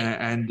 Right.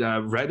 And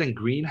red and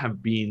green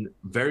have been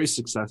very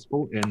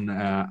successful in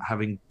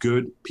having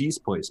good piece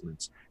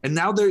placements. And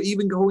now they're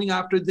even going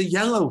after the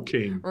yellow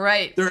king.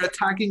 Right. They're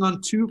attacking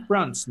on two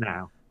fronts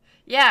now.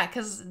 Yeah,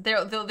 because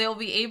they'll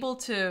be able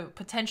to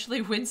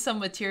potentially win some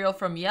material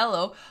from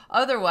yellow.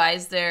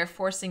 Otherwise, they're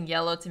forcing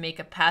yellow to make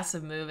a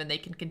passive move, and they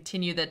can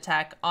continue the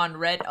attack on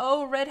red.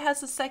 Oh, red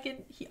has a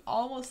second. He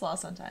almost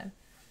lost on time.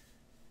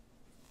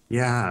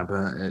 Yeah,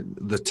 but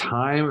the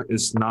time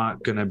is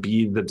not going to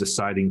be the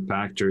deciding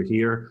factor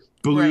here.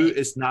 Blue Right.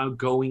 is now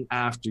going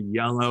after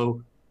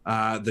yellow,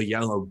 the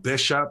yellow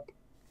bishop.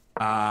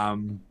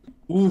 And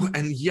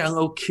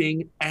yellow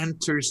king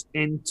enters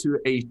into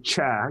a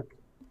check.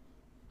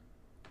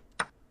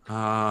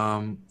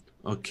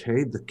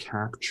 Okay, the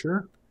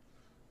capture.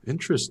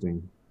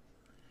 Interesting.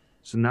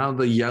 So now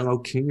the yellow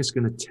king is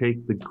going to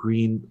take the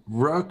green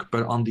rook,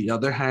 but on the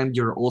other hand,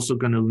 you're also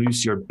going to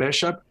lose your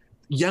bishop.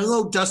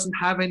 Yellow doesn't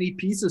have any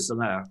pieces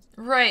left.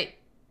 Right.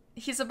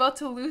 He's about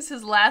to lose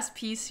his last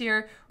piece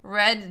here.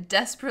 Red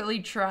desperately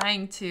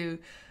trying to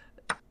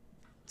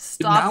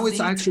stop. Now it's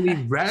actually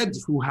red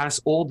who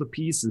has all the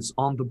pieces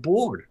on the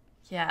board.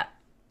 Yeah.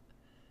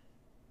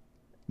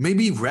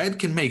 Maybe red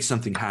can make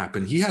something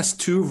happen. He has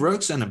two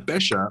rooks and a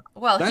bishop.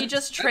 Well, he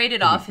just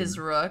traded off his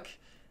rook.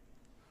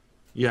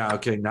 Yeah,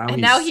 okay,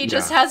 now he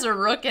just has a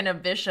rook and a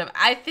bishop.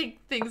 I think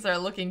things are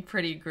looking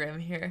pretty grim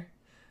here.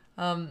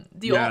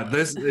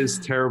 This is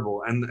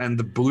terrible. And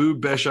the blue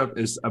bishop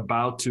is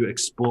about to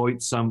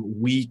exploit some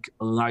weak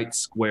light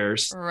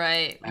squares.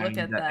 Right, look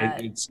at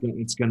that.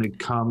 It's going to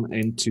come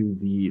into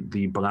the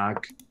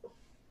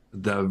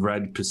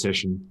red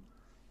position.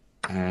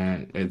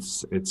 And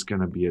it's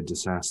going to be a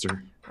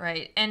disaster.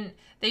 Right, and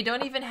they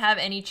don't even have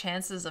any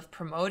chances of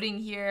promoting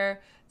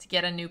here to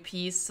get a new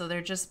piece, so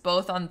they're just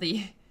both on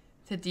the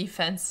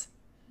defense.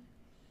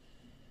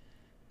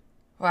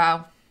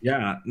 Wow.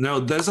 Yeah, no,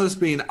 this has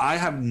been, I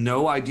have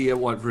no idea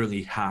what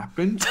really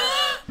happened,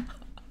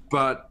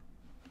 but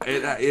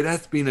it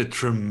has been a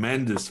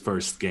tremendous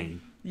first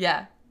game.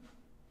 Yeah.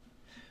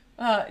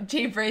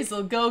 Jay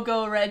Brazel,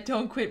 go red,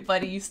 don't quit,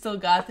 buddy, you still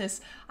got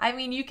this. I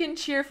mean, you can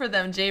cheer for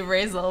them, Jay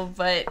Brazel,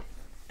 but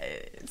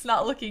it's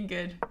not looking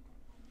good.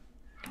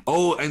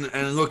 Oh,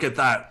 and look at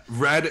that.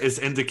 Red is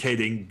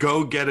indicating,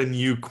 go get a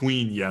new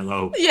queen,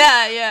 yellow.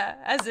 Yeah,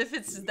 as if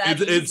it's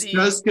that easy. It's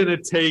just going to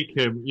take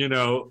him,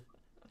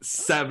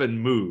 7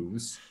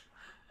 moves.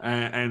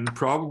 And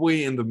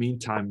probably in the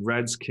meantime,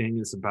 red's king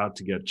is about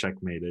to get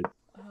checkmated.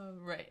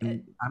 Right.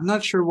 I'm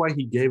not sure why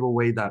he gave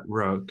away that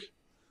rook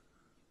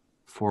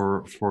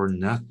for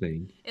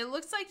nothing. It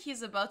looks like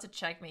he's about to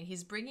checkmate.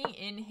 He's bringing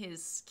in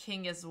his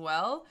king as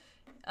well.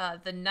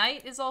 The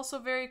knight is also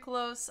very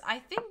close. I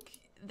think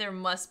there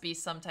must be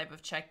some type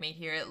of checkmate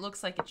here. It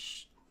looks like it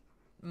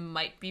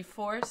might be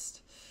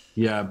forced.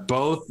 Yeah,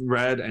 both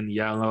red and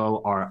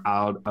yellow are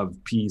out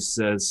of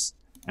pieces,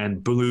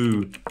 and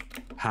blue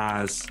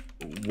has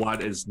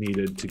what is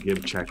needed to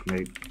give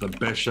checkmate. The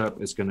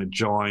bishop is going to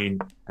join,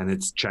 and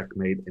it's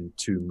checkmate in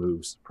 2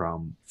 moves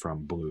from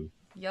blue.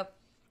 Yep.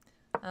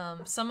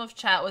 Some of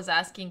chat was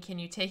asking, can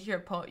you take your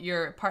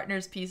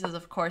partner's pieces?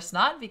 Of course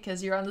not,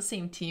 because you're on the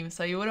same team,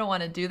 so you wouldn't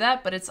want to do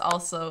that, but it's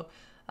also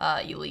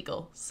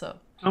illegal. So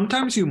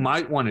sometimes you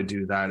might want to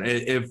do that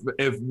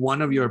if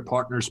one of your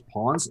partner's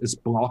pawns is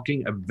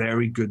blocking a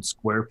very good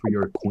square for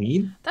your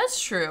queen.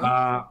 That's true.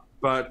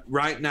 But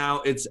right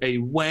now it's a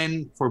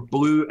win for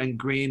blue and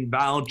green.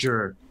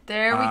 Valger.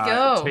 There we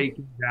go.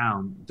 Taking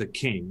down the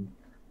king.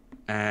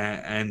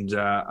 And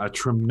a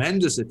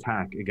tremendous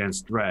attack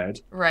against red.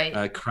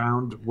 Right.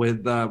 Crowned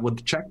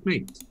with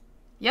checkmate.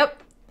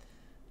 Yep.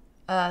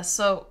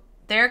 So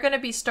they're going to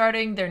be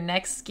starting their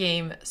next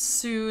game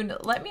soon.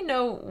 Let me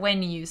know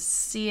when you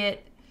see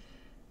it.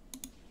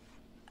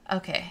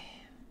 Okay.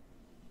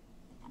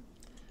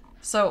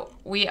 So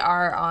we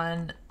are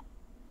on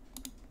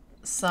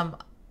some...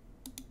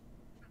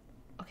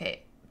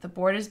 Okay, the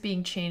board is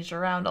being changed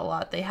around a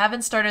lot. They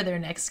haven't started their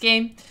next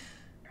game.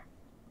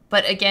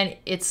 But again,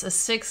 it's a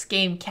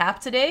 6-game cap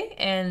today,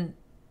 and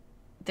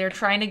they're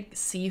trying to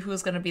see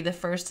who's going to be the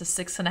first to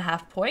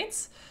 6.5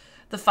 points.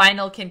 The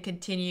final can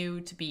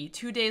continue to be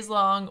 2 days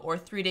long or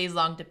 3 days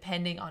long,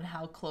 depending on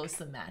how close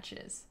the match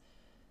is.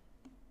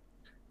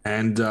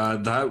 And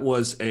that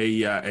was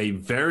a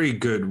very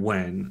good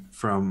win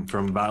from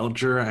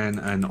Valger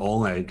and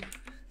Oleg.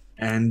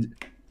 And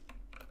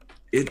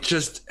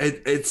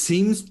it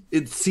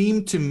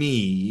seemed to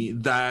me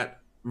that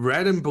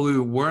red and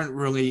blue weren't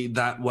really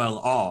that well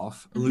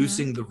off,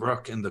 losing the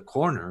rook in the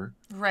corner.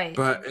 Right.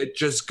 But it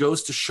just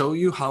goes to show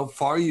you how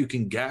far you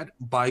can get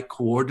by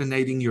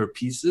coordinating your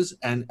pieces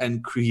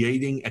and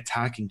creating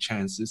attacking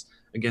chances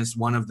against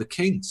one of the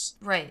kings.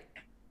 Right.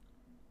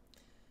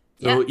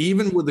 So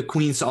even with the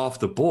queens off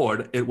the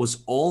board, it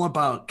was all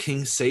about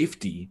king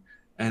safety.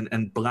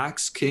 And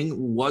black's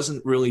king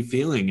wasn't really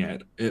feeling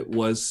it. It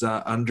was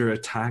under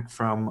attack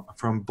from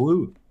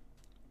blue.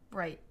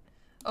 Right.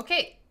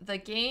 Okay, the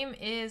game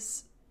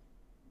is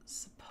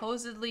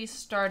supposedly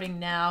starting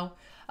now.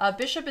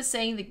 Bishop is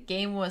saying the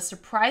game was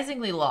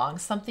surprisingly long,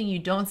 something you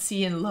don't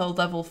see in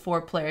low-level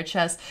 4-player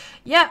chess.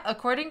 Yeah,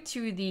 according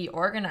to the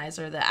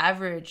organizer, the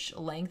average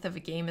length of a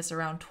game is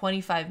around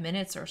 25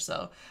 minutes or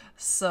so.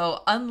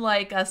 So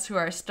unlike us who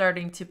are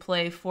starting to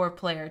play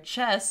 4-player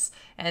chess,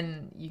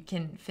 and you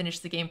can finish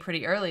the game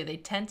pretty early, they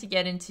tend to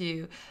get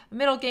into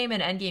middle game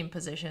and end game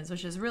positions,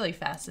 which is really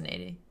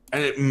fascinating.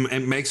 And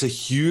it makes a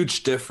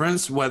huge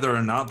difference whether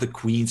or not the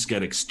queens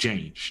get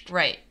exchanged.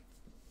 Right.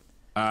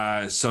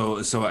 So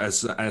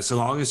as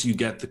long as you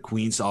get the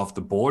queens off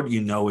the board,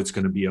 you know it's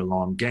going to be a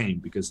long game,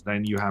 because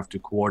then you have to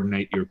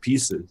coordinate your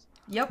pieces.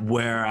 Yep.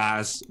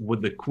 Whereas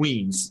with the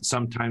queens,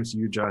 sometimes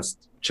you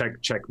just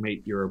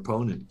checkmate your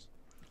opponent.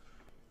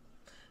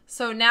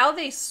 So now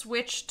they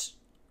switched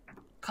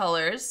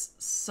colors.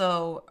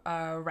 So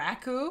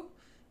Raku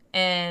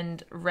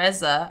and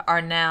Reza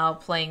are now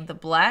playing the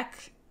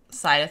black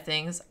side of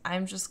things.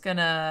 I'm just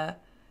gonna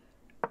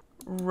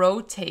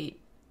rotate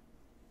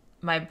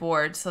my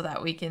board so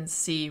that we can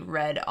see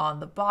red on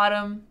the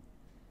bottom.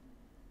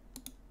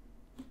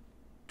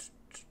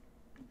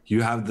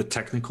 You have the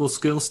technical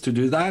skills to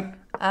do that?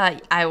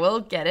 I will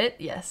get it,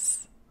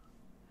 yes.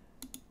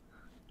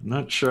 I'm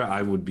not sure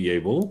I would be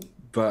able,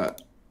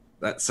 but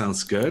that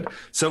sounds good.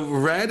 So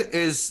red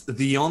is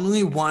the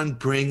only one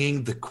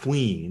bringing the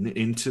queen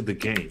into the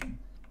game.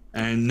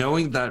 And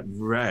knowing that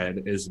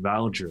red is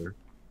Valger,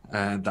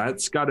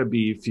 that's got to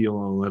be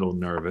feeling a little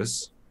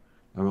nervous,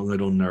 a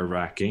little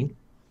nerve-wracking.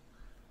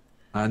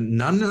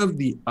 None of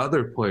the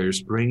other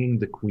players bringing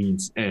the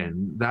queens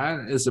in.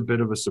 That is a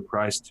bit of a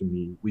surprise to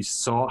me. We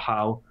saw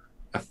how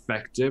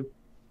effective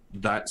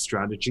that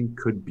strategy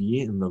could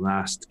be in the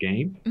last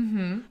game.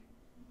 Mm-hmm.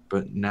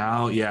 But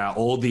now, yeah,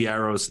 all the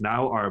arrows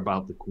now are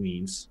about the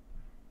queens.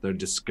 They're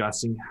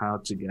discussing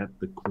how to get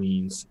the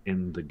queens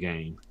in the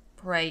game.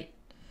 Right.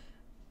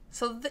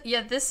 So,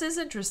 yeah, this is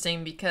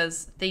interesting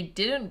because they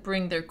didn't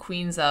bring their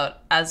queens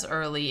out as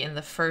early in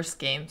the first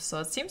game. So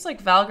it seems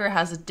like Valger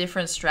has a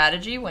different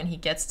strategy when he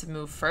gets to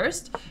move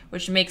first,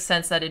 which makes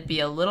sense that it'd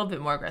be a little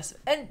bit more aggressive.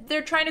 And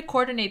they're trying to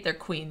coordinate their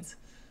queens.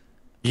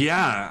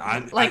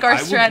 Yeah. Our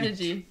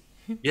strategy.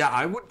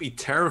 I would be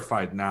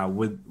terrified now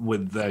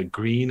with the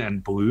green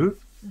and blue,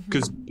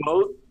 because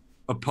both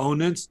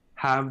opponents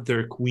have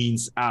their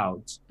queens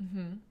out.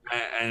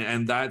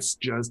 And that's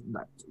just,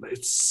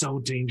 it's so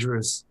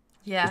dangerous.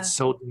 Yeah. It's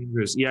so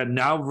dangerous. Yeah,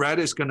 now red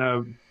is going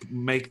to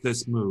make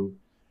this move.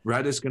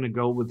 Red is going to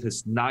go with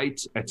his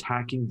knight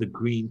attacking the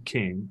green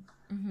king.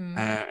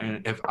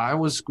 And if I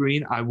was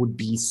green, I would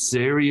be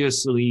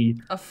seriously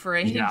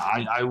afraid. Yeah,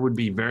 I would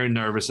be very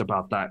nervous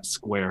about that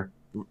square.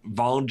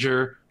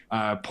 Valger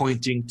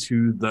pointing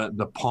to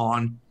the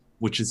pawn,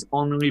 which is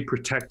only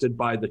protected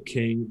by the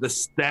king. The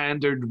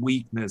standard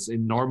weakness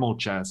in normal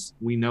chess.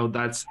 We know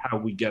that's how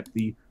we get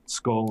the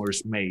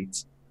scholar's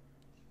mate.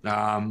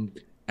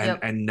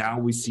 And now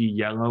we see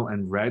yellow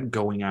and red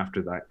going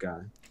after that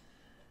guy.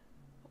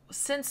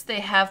 Since they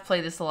have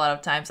played this a lot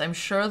of times, I'm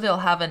sure they'll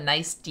have a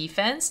nice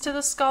defense to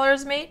the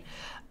scholar's mate.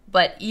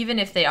 But even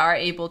if they are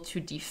able to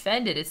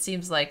defend it, it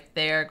seems like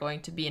they're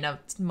going to be in a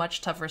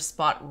much tougher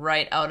spot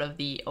right out of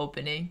the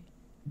opening.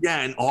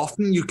 Yeah, and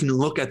often you can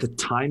look at the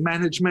time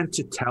management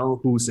to tell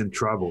who's in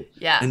trouble.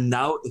 Yeah. And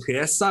now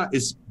Reza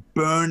is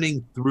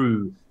burning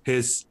through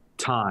his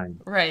time,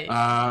 right?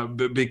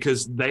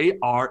 Because they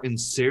are in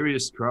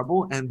serious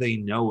trouble and they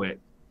know it.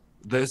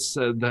 This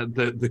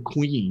the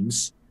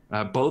queens,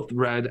 both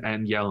red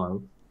and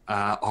yellow,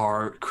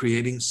 are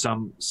creating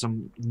some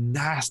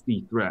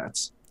nasty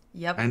threats.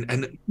 Yep.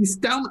 And he's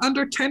down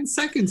under 10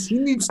 seconds. He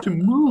needs to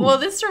move. Well,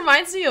 this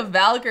reminds me of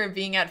Valger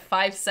being at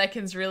 5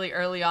 seconds really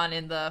early on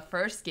in the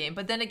first game.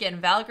 But then again,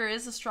 Valger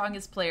is the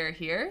strongest player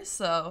here,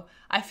 so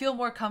I feel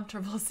more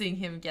comfortable seeing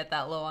him get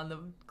that low on the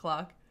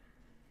clock.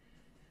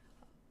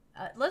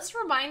 Let's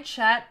remind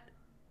chat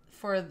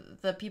for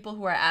the people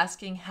who are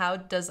asking, how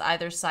does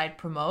either side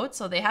promote?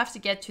 So they have to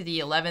get to the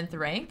 11th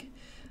rank.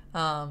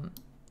 So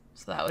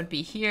that would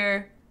be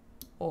here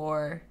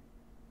or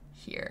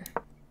here.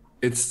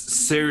 It's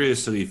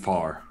seriously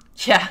far.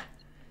 Yeah,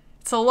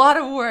 it's a lot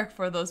of work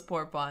for those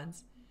poor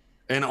pawns.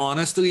 And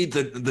honestly,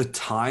 the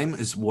time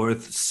is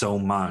worth so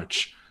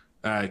much.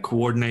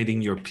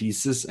 Coordinating your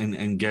pieces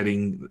and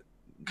getting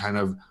kind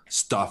of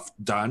stuff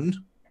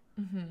done.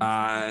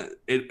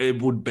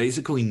 It would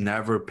basically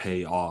never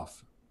pay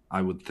off,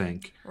 I would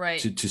think. Right.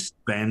 To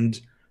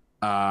spend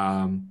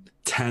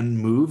 10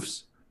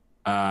 moves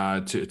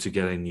to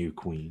get a new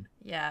queen.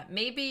 Yeah,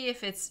 maybe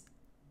if it's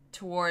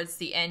towards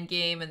the end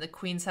game and the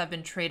queens have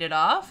been traded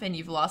off and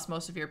you've lost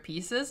most of your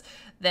pieces,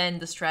 then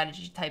the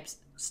strategy types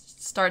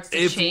starts to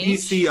change. If we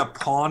see a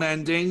pawn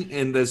ending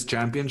in this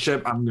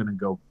championship, I'm gonna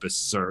go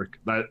berserk.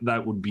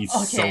 That would be so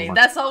much. Okay,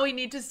 that's all we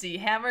need to see.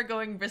 Hammer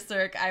going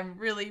berserk. I'm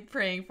really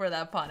praying for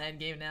that pawn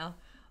endgame now.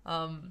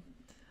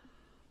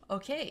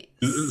 Okay.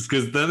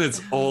 Because then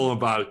it's all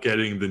about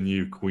getting the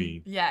new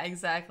queen. Yeah,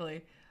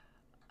 exactly.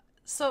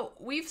 So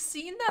we've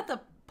seen that the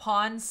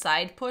pawn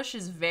side push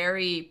is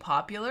very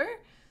popular.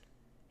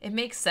 It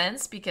makes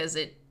sense because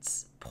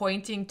it's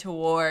pointing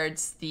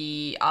towards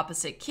the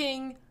opposite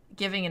king,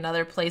 giving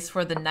another place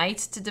for the knight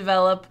to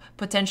develop,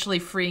 potentially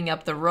freeing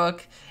up the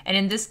rook. And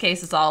in this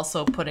case, it's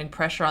also putting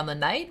pressure on the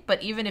knight.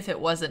 But even if it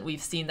wasn't,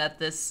 we've seen that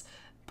this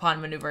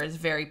pawn maneuver is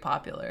very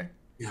popular.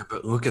 Yeah,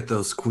 but look at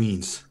those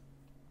queens.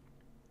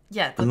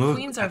 Yeah, the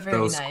queens are very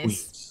nice.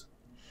 Queens.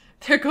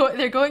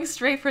 They're going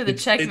straight for the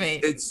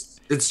checkmate.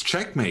 It's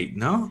checkmate,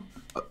 no?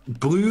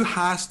 Blue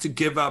has to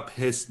give up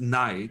his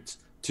knight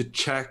to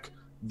check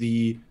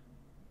the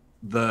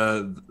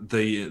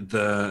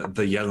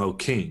yellow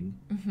king.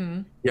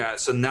 Yeah,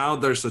 so now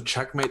there's a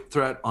checkmate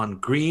threat on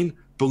green.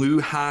 Blue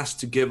has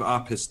to give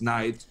up his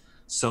knight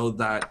so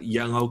that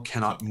yellow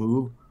cannot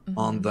move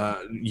on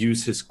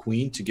use his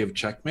queen to give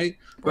checkmate.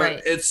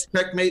 But it's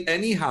checkmate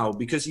anyhow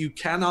because you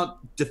cannot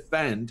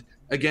defend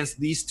against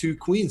these two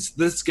queens.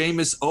 This game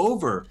is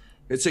over.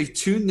 It's a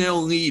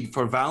 2-0 lead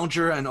for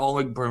Valger and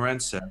Oleg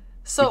Barantsev.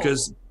 So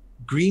because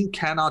green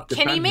cannot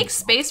defend. Can he make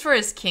space for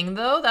his king,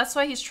 though? That's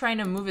why he's trying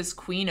to move his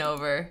queen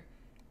over.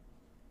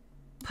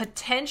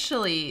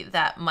 Potentially,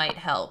 that might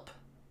help.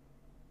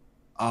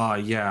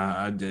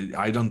 Yeah.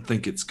 I don't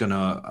think it's going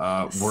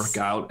to work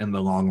out in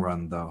the long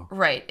run, though.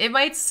 Right. It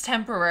might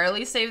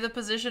temporarily save the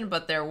position,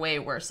 but they're way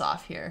worse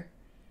off here.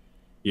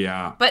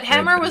 Yeah. But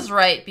Hammer was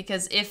right,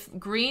 because if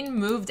green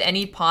moved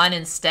any pawn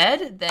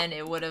instead, then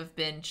it would have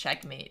been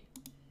checkmate.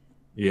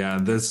 Yeah,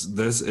 this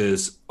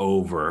is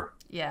over.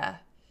 Yeah.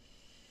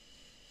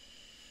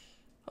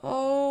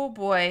 Oh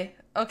boy.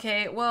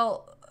 Okay,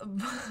 well,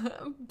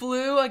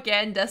 Blue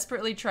again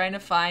desperately trying to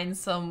find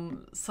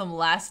some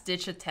last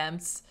ditch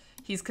attempts.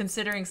 He's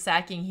considering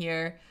sacking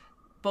here,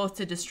 both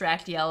to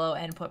distract yellow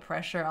and put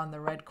pressure on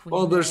the red queen.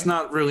 Well, there's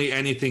not really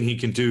anything he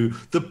can do.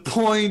 The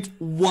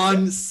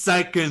 0.1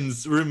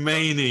 seconds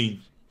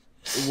remaining.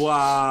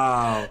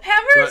 Wow.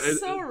 Hammer is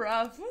so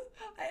rough.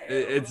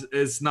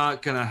 It's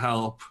not gonna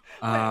help.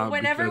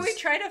 Whenever we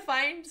try to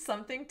find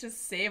something to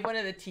save one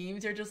of the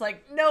teams, you're just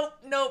like, nope,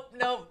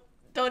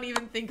 don't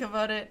even think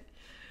about it.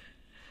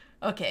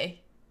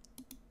 Okay.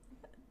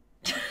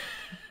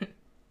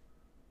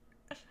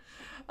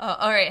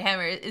 All right,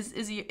 Hammer.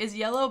 Is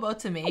yellow about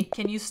to mate?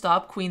 Can you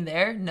stop queen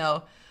there?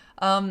 No.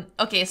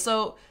 Okay,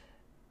 so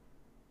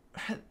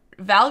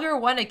Valger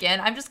won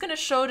again. I'm just gonna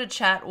show to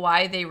chat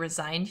why they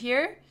resigned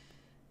here.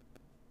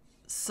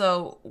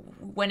 So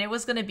when it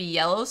was going to be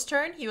yellow's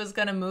turn, he was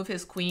going to move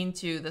his queen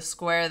to the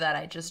square that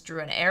I just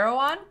drew an arrow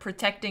on,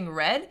 protecting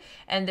red,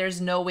 and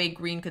there's no way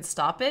green could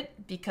stop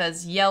it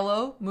because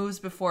yellow moves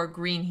before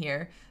green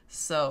here,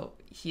 so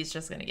he's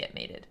just going to get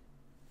mated.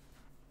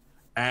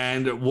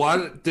 And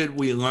what did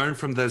we learn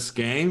from this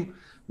game?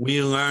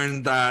 We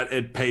learned that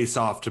it pays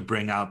off to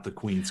bring out the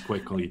queens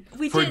quickly.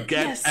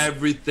 Forget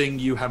everything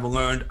you have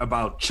learned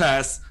about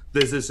chess.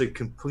 This is a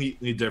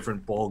completely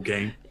different ball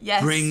game.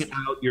 Yes. Bring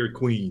out your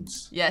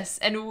queens. Yes,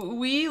 and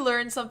we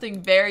learned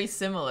something very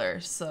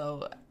similar,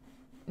 so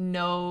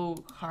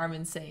no harm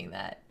in saying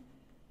that.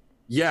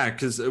 Yeah,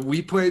 because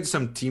we played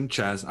some team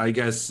chess. I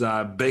guess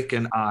Bick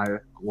and I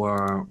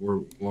were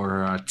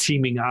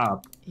teaming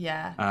up.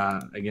 Yeah.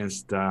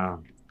 Against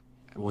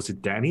was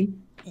it Danny?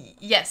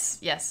 Yes.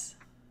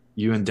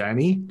 You and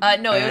Danny?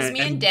 No, it was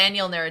me and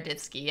Daniel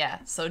Naroditsky. Yeah,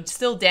 so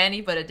still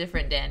Danny, but a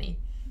different Danny.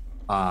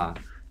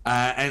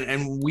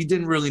 And we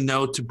didn't really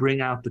know to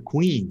bring out the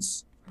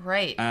queens.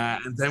 Right.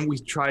 And then we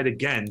tried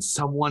again.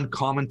 Someone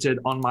commented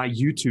on my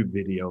YouTube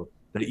video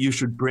that you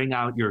should bring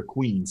out your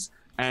queens.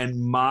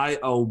 And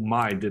oh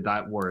my, did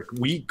that work.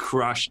 We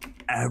crushed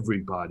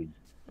everybody.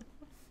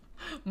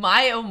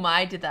 Oh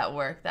my, did that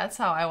work. That's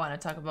how I want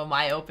to talk about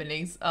my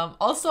openings.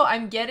 Also,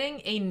 I'm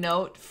getting a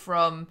note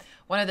from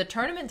one of the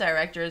tournament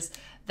directors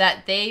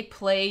that they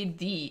played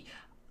the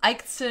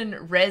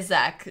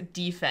Reza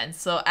defense.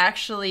 So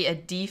actually a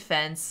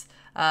defense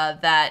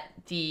that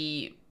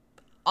the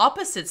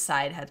opposite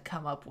side had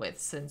come up with,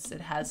 since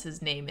it has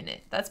his name in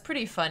it. That's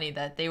pretty funny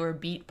that they were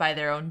beat by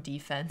their own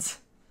defense.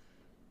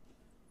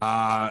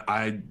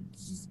 I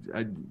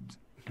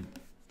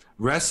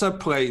Reza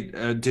played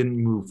didn't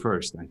move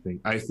first.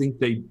 I think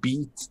they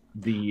beat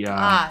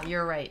the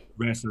You're right.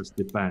 Reza's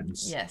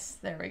defense. Yes,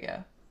 there we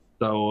go.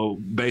 So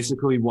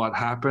basically, what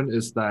happened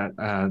is that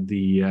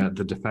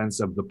the defense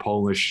of the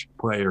Polish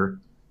player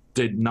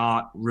did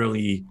not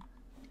really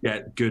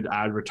get good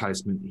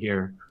advertisement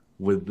here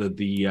with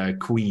the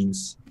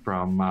queens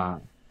from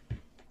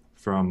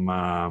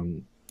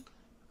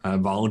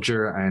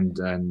Valger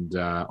and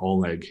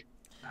Oleg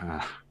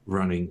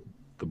running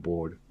the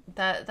board.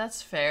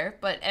 That's fair,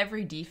 but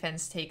every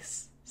defense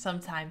takes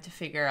some time to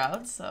figure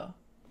out, so.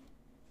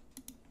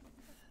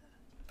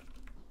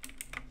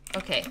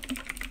 Okay.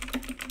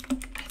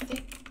 I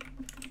think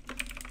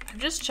I'm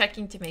just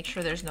checking to make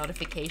sure there's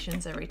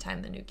notifications every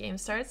time the new game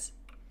starts.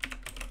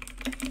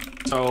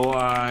 So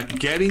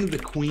getting the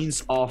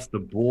queens off the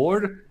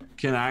board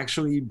can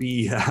actually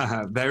be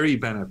very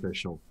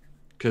beneficial,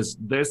 because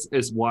this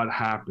is what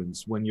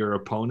happens when your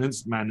opponent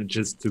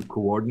manages to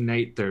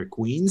coordinate their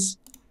queens.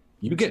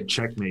 You get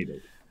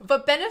checkmated.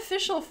 But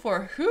beneficial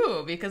for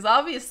who? Because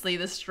obviously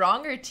the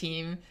stronger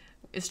team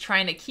is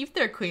trying to keep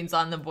their queens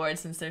on the board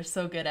since they're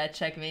so good at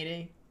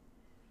checkmating.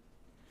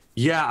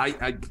 Yeah,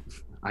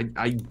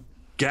 I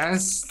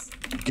guess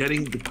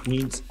getting the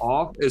queens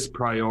off is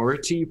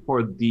priority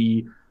for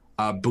the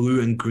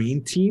blue and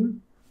green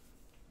team,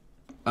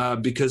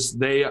 because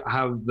they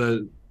have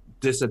the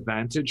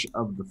disadvantage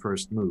of the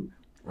first move.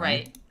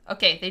 Right.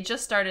 Okay, they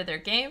just started their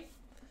game.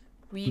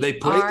 They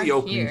played the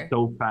opening here.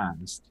 so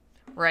fast.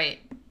 Right.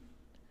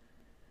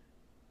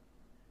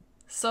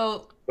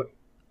 So,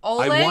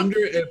 Oleg...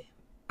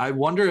 I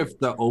wonder if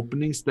the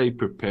openings they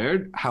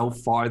prepared, how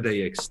far they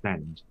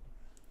extend.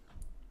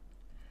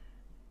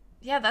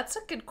 Yeah, that's a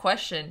good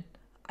question.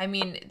 I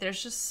mean,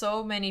 there's just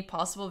so many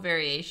possible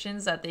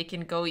variations that they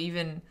can go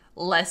even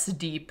less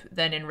deep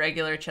than in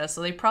regular chess.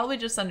 So they probably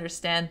just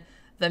understand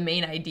the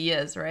main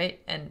ideas,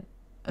 right? And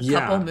a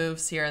couple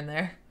moves here and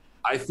there.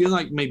 I feel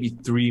like maybe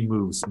 3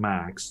 moves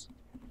max.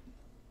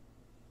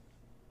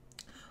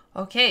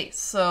 Okay,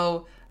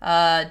 so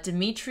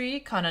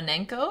Dmitry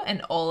Kononenko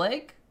and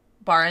Oleg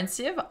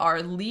Barantsev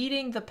are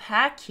leading the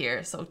pack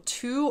here. So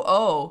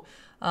 2-0.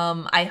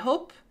 I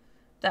hope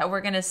that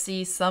we're going to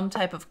see some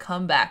type of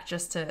comeback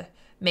just to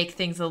make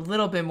things a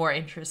little bit more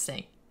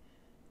interesting.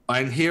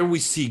 And here we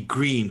see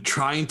green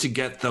trying to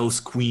get those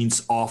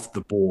queens off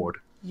the board.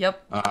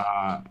 Yep.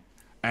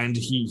 And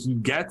he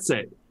gets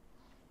it.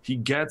 He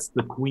gets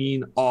the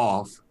queen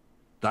off.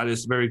 That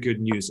is very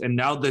good news. And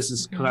now this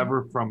is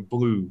clever from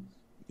blue.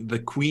 The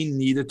queen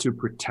needed to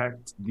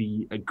protect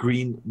the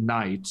green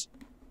knight,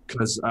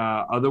 because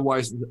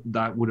otherwise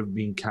that would have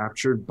been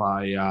captured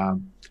by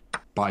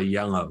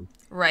yellow.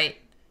 Right.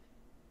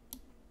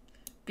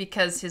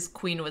 Because his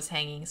queen was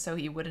hanging, so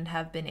he wouldn't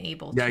have been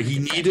able to. Yeah, he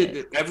needed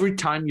it. Every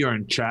time you're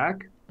in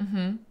check,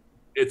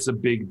 it's a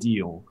big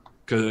deal,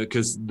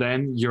 because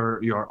then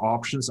your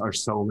options are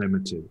so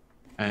limited.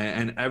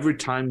 And every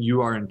time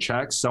you are in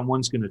check,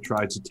 someone's going to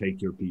try to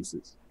take your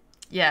pieces.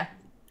 Yeah.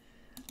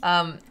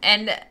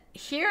 And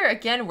here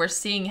again, we're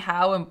seeing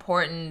how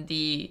important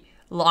the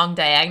long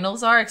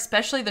diagonals are,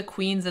 especially the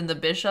queens and the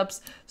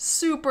bishops.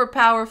 Super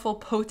powerful,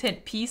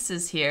 potent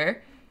pieces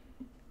here.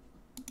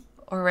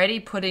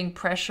 Already putting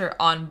pressure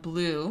on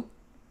blue.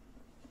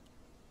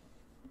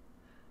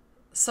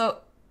 So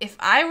if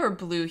I were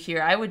blue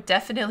here, I would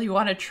definitely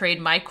want to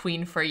trade my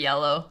queen for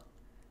yellow.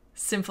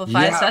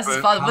 Simplify as fast as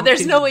possible. But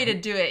there's no way to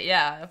do it.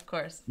 Yeah, of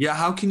course. Yeah,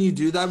 how can you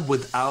do that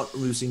without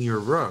losing your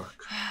rook?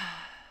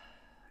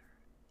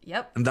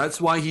 Yep. And that's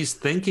why he's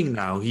thinking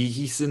now.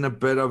 He's in a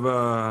bit of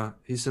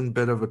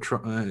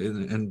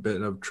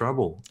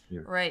trouble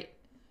here. Right.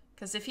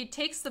 Because if he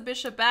takes the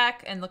bishop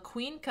back and the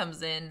queen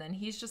comes in, then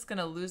he's just going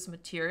to lose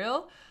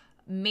material.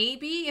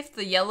 Maybe if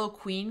the yellow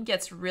queen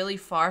gets really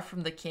far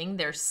from the king,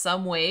 there's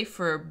some way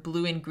for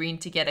blue and green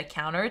to get a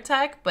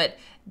counterattack, but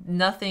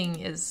nothing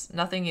is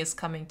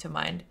coming to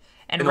mind.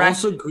 And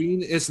also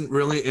green isn't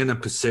really in a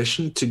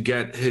position to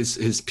get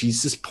his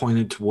pieces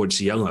pointed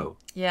towards yellow.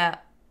 Yeah.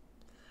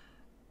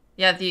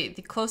 Yeah, the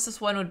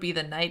closest one would be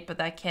the knight, but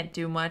that can't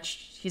do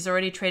much. He's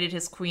already traded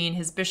his queen.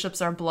 His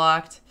bishops are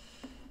blocked.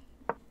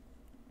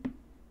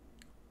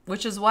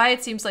 Which is why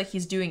it seems like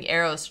he's doing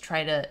arrows to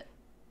try to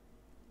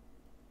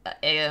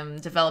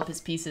develop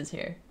his pieces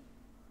here.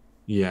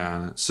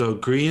 Yeah, so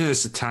green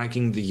is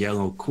attacking the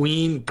yellow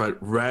queen, but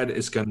red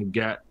is going to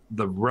get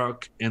the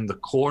rook in the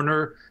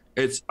corner.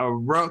 It's a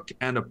rook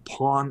and a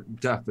pawn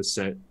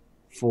deficit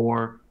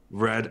for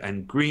red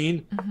and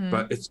green,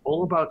 but it's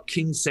all about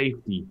king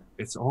safety.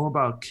 It's all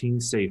about king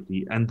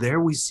safety. And there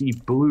we see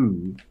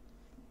blue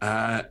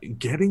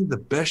getting the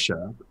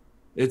bishop.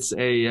 It's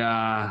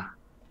a...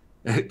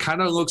 it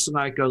kind of looks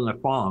like a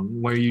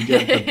Lefong, where you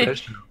get the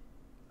bishop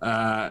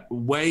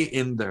way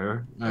in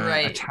there,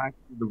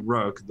 attacking the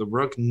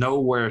rook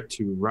nowhere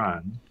to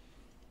run.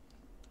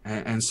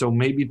 And so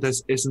maybe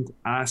this isn't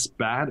as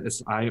bad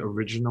as I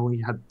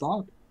originally had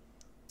thought.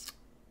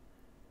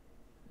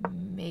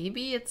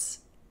 maybe it's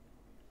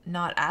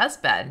not as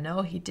bad.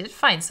 No, he did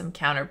find some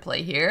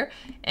counterplay here.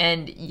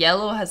 And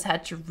yellow has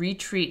had to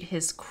retreat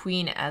his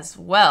queen as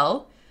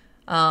well.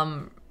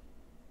 Now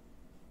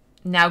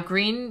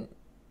green,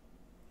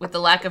 with the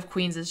lack of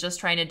queens, is just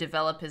trying to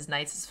develop his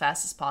knights as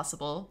fast as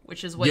possible,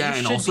 which is what you and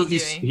should also be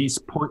doing. he's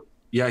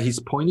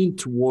pointing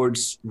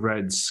towards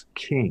red's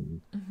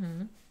king.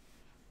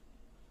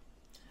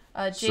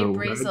 Jay So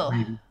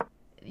Brazel,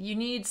 you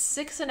need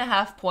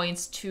 6.5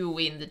 points to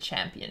win the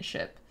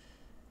championship.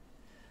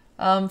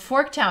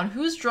 Forktown,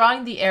 who's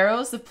drawing the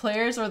arrows, the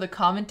players or the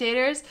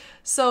commentators?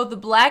 So the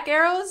black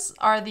arrows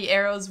are the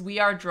arrows we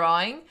are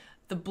drawing.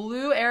 The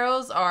blue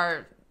arrows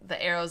are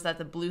the arrows that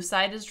the blue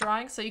side is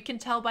drawing. So you can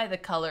tell by the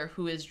color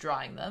who is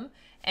drawing them.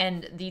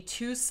 And the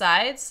two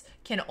sides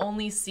can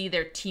only see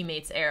their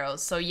teammates'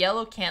 arrows. So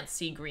yellow can't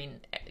see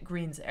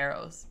green's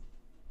arrows.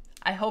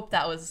 I hope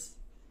that was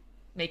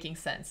making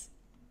sense.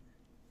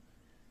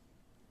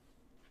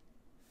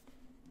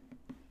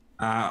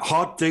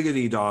 Hot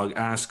Diggity Dog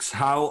asks,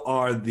 how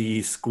are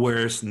the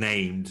squares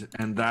named?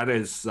 And that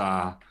is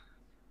a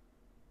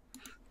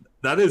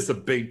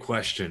big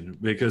question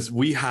because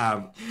we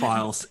have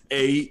files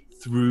A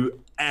through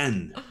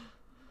N.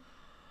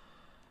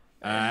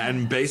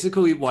 And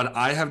basically what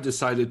I have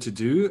decided to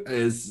do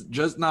is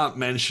just not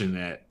mention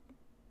it.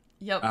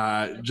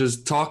 Yep.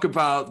 Just talk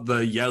about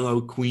the yellow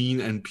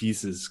queen and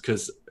pieces,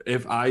 because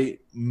if I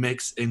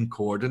mix in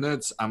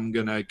coordinates, I'm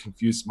gonna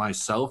confuse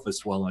myself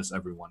as well as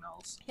everyone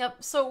else.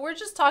 Yep. So we're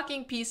just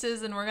talking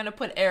pieces and we're going to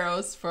put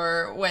arrows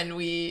for when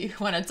we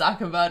want to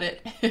talk about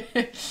it.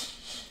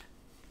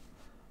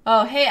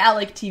 Oh, hey,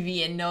 Alec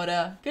TV and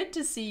Noda. Good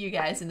to see you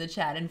guys in the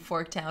chat in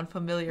Forktown.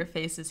 Familiar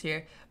faces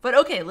here. But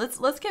okay,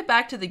 let's get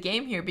back to the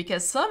game here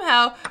because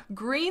somehow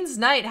green's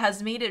knight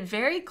has made it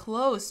very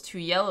close to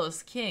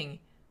yellow's king.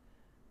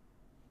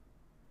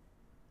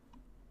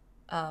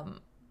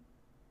 But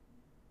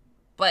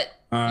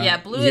yeah,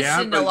 blue is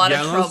in a lot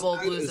of trouble.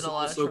 Blue's in a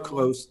lot of trouble. Also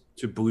close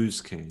to blue's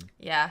king.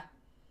 Yeah.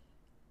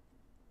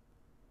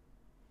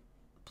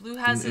 Blue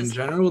has in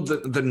general,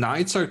 the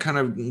knights are kind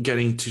of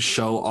getting to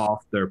show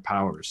off their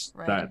powers.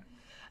 Right. That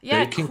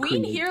yeah,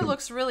 queen here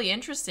looks really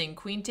interesting.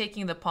 Queen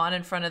taking the pawn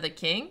in front of the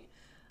king.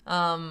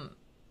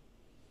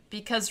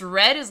 Because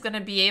red is going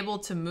to be able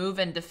to move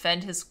and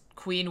defend his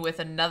queen with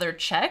another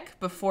check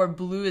before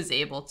blue is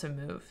able to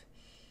move.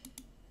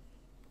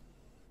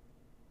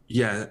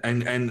 Yeah,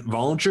 and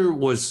Volger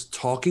was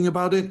talking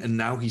about it, and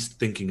now he's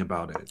thinking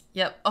about it.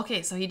 Yep.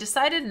 Okay, so he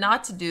decided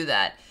not to do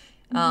that.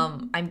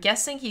 I'm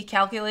guessing he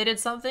calculated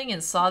something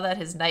and saw that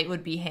his knight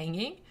would be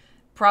hanging.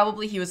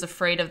 Probably he was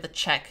afraid of the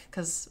check,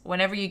 because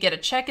whenever you get a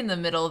check in the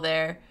middle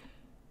there,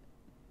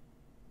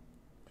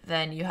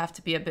 then you have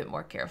to be a bit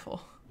more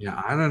careful.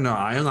 Yeah, I don't know.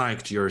 I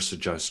liked your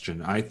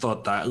suggestion. I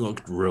thought that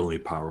looked really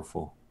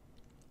powerful.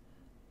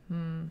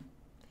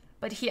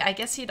 But I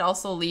guess he'd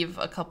also leave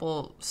a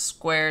couple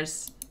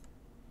squares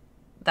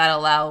that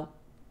allow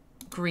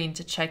green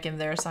to check him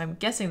there, so I'm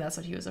guessing that's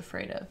what he was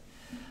afraid of.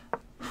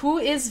 Who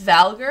is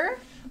Valgar?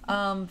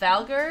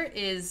 Valgar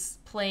is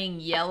playing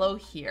yellow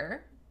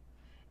here,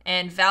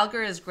 and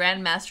Valgar is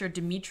Grandmaster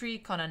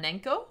Dmitry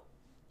Kononenko.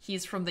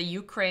 He's from the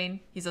Ukraine.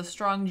 He's a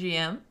strong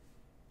GM.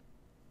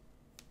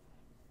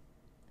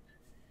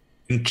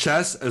 In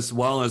chess as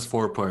well as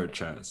four-player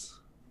chess.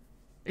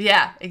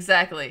 Yeah,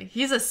 exactly.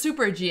 He's a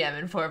super GM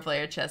in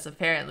four-player chess,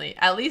 apparently,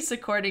 at least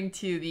according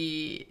to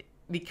the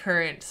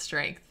current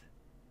strength.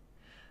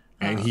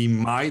 And he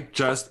might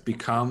just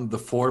become the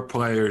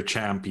four-player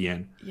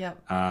champion.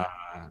 Yep.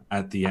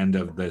 At the end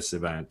of this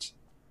event.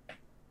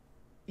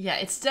 Yeah,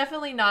 it's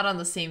definitely not on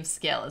the same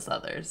scale as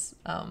others.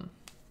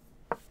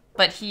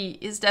 But he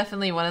is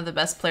definitely one of the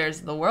best players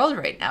in the world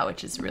right now,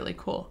 which is really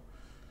cool.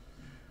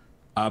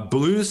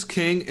 Blue's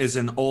king is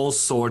in all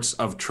sorts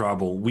of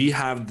trouble. We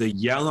have the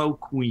yellow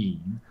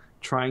queen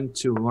trying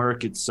to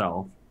lurk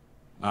itself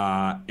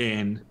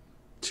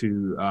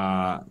into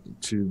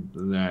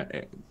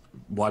the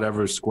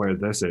whatever square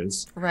this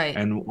is, right?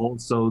 And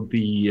also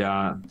the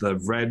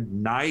red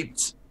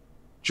knight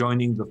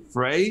joining the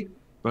fray.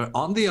 But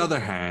on the other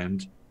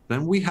hand,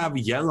 then we have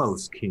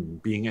yellow's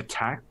king being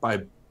attacked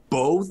by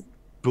both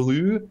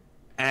blue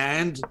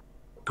and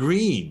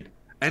green.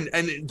 And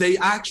they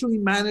actually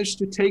managed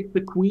to take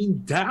the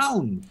queen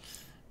down.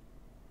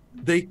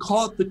 They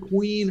caught the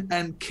queen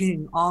and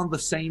king on the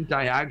same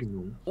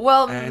diagonal.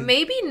 Well,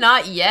 maybe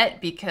not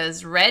yet,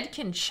 because red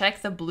can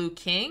check the blue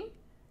king,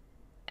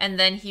 and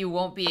then he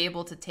won't be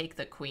able to take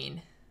the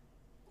queen.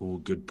 Oh,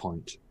 good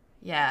point.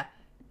 Yeah,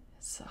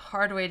 it's a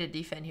hard way to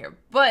defend here,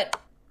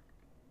 but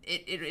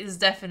it is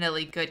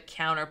definitely good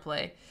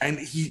counterplay. And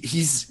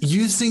he's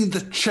using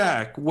the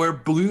check where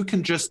blue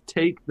can just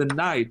take the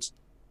knight.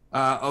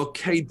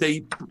 Okay,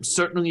 they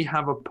certainly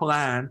have a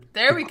plan.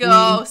 There we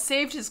go.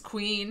 Saved his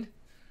queen.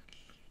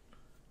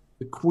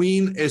 The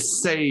queen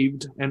is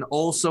saved and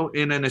also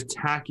in an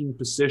attacking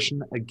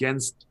position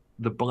against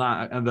the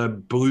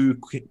blue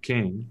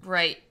king.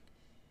 Right.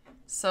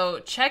 So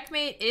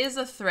checkmate is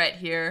a threat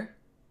here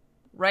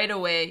right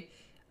away.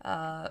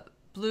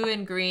 blue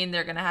and green,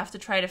 they're going to have to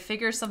try to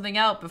figure something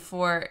out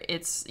before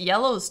it's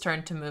yellow's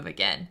turn to move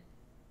again.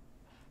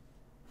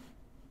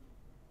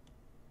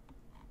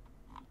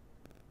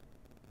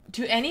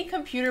 Do any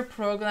computer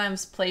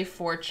programs play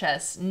for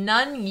chess?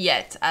 None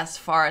yet, as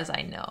far as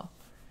I know.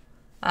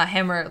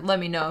 Hammer, let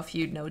me know if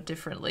you know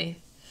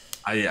differently.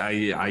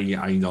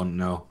 I don't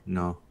know.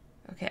 No.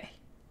 Okay.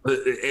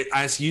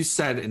 As you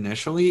said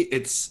initially,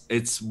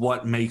 it's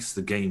what makes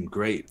the game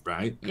great,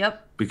 right?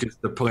 Yep. Because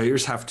the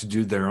players have to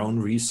do their own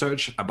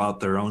research about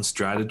their own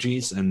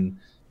strategies and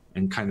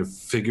kind of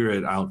figure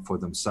it out for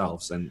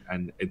themselves.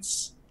 And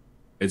it's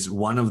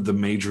one of the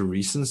major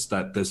reasons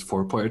that this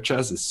 4-player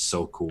chess is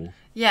so cool.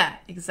 Yeah,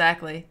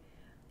 exactly.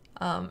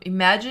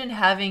 Imagine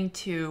having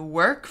to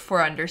work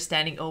for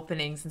understanding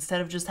openings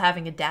instead of just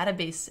having a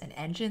database and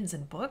engines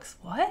and books.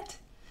 What?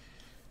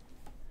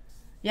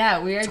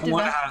 Yeah, we are.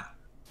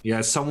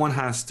 Someone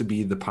has to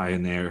be the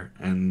pioneer,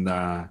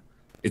 and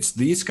it's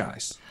these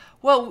guys.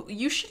 Well,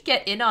 you should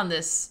get in on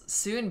this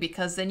soon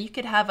because then you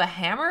could have a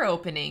hammer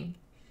opening.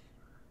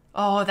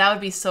 Oh, that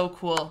would be so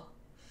cool.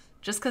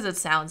 Just because it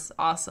sounds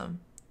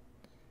awesome.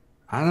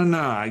 I don't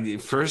know.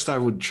 First I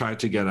would try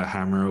to get a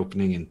hammer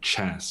opening in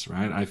chess,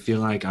 right? I feel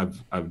like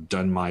I've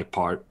done my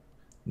part.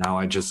 Now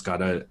I just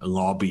gotta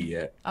lobby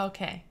it.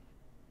 Okay.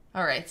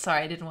 All right.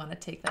 Sorry, I didn't want to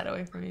take that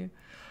away from you.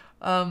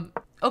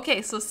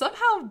 Okay, so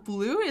somehow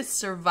blue is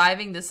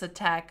surviving this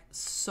attack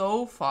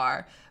so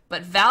far,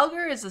 but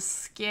Valgar is a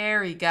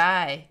scary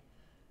guy.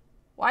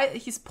 Why?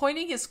 He's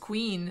pointing his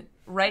queen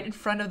right in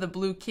front of the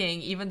blue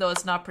king, even though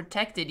it's not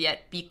protected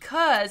yet,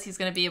 because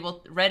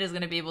red is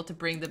gonna be able to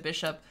bring the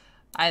bishop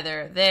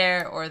either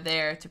there or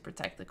there to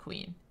protect the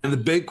queen. And the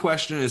big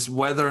question is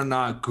whether or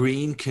not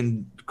green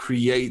can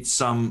create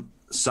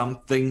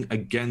something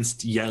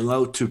against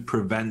yellow to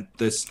prevent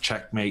this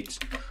checkmate.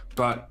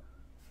 But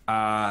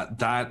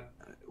that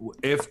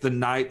if the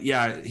knight,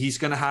 he's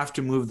gonna have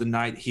to move the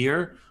knight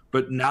here.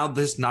 But now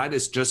this knight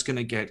is just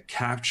gonna get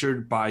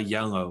captured by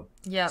yellow.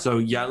 Yeah. So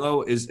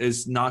yellow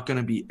is not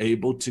gonna be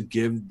able to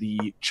give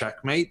the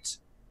checkmate.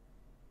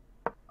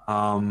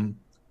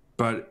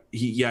 But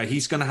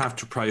he's going to have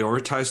to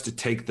prioritize to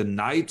take the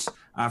knight,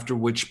 after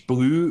which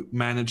blue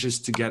manages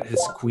to get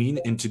his queen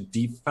into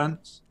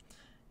defense.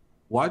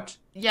 What?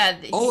 Yeah,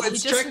 he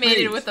just checkmate. made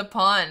it with the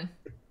pawn.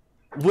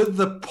 With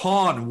the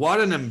pawn.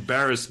 What an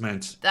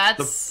embarrassment. That's...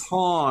 The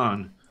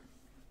pawn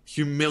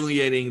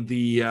humiliating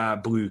the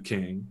blue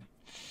king.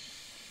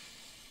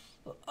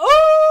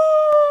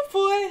 Oh,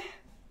 boy.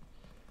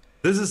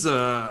 This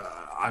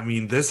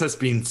has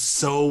been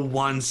so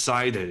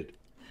one-sided.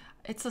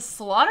 It's a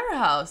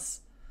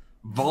slaughterhouse.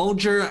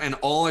 Volger and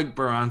Oleg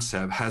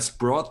Barantsev has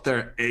brought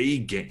their A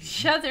game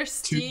Yeah, they're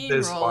to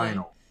this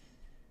final.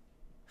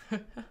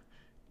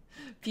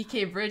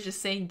 PK Bridge is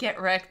saying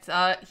get wrecked.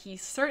 He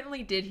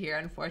certainly did here,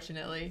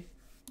 unfortunately.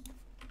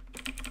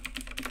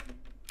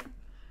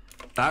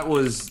 That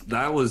was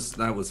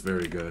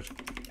very good.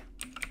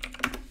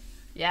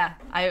 Yeah,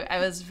 I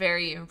was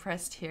very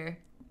impressed here.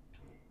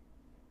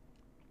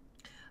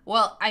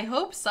 Well, I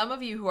hope some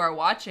of you who are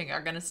watching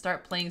are going to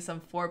start playing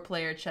some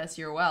 4-player chess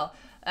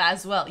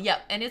as well. Yeah,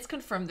 and it's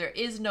confirmed there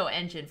is no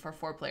engine for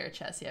 4-player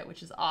chess yet,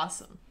 which is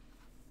awesome.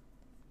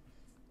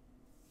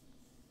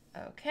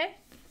 Okay.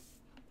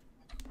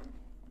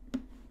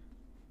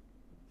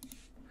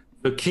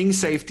 The king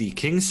safety.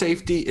 King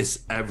safety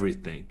is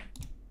everything.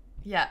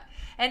 Yeah.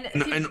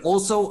 And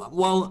also,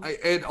 well,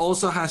 it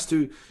also has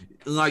to,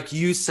 like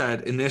you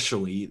said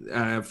initially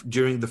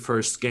during the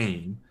first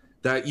game,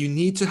 that you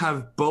need to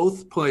have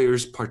both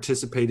players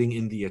participating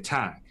in the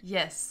attack.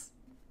 Yes.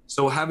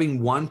 So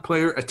having one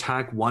player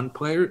attack one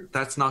player,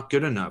 that's not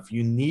good enough.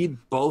 You need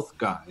both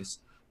guys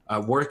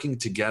working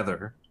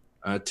together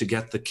to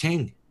get the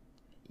king.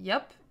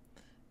 Yep.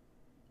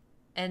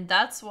 And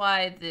that's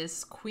why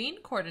this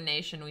queen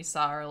coordination we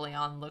saw early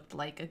on looked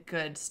like a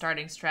good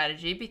starting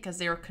strategy, because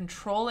they were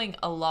controlling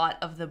a lot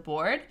of the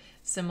board,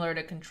 similar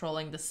to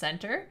controlling the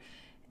center,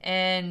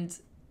 and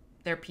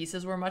their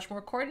pieces were much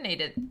more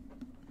coordinated.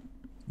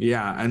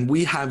 Yeah, and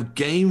we have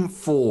game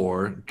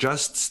 4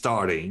 just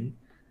starting.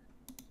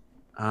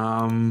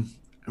 And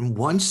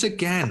once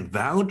again,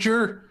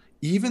 Valger,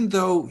 even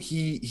though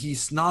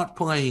he's not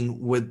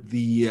playing with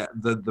the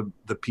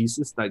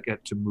pieces that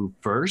get to move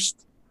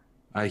first,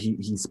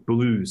 he's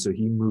blue, so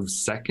he moves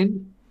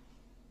second.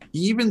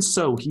 Even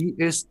so, he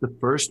is the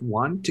first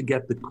one to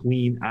get the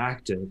queen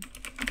active.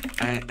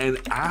 And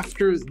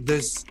after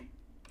this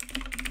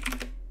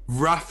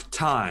rough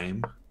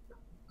time,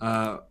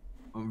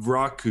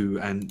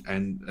 Raku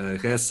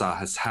and Reza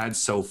has had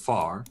so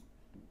far,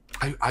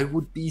 I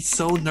would be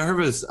so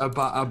nervous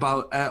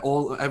about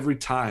every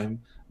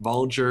time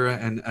Volger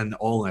and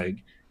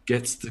Oleg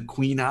gets the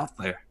queen out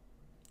there.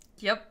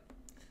 Yep.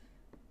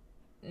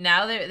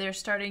 Now they're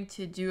starting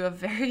to do a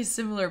very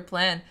similar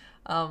plan.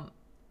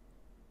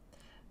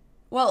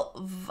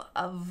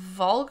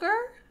 Volger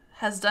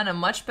has done a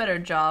much better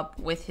job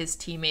with his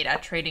teammate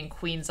at trading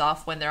queens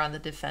off when they're on the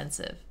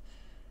defensive.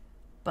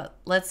 But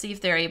let's see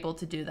if they're able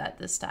to do that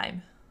this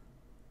time.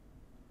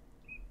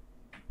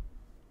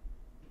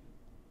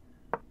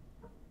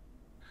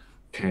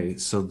 Okay,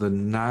 so the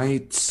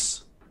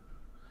knights.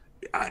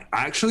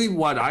 Actually,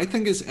 what I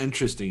think is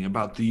interesting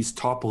about these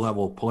top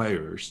level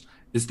players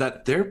is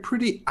that they're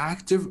pretty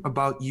active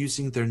about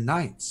using their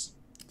knights.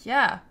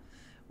 Yeah,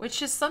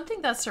 which is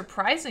something that's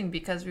surprising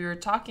because we were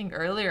talking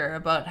earlier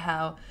about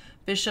how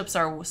bishops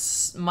are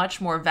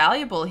much more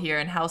valuable here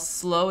and how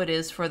slow it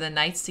is for the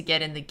knights to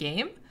get in the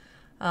game.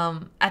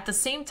 At the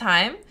same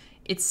time,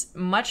 it's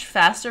much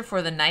faster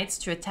for the knights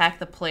to attack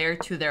the player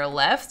to their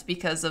left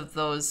because of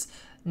those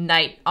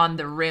knight on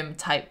the rim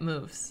type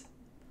moves.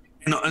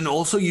 And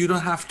also, you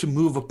don't have to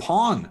move a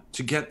pawn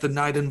to get the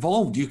knight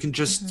involved. You can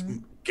just Hmm.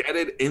 get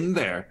it in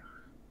there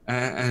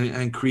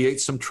and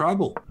create some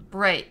trouble.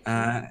 Right.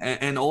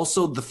 And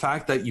also the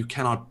fact that you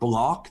cannot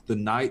block the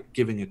knight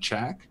giving a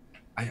check,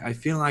 I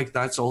feel like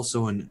that's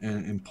also an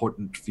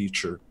important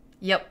feature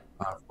Yep.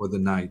 for the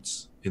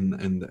knights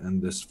in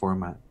this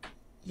format.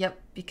 Yep,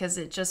 because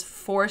it just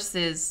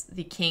forces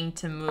the king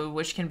to move,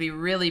 which can be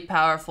really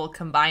powerful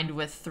combined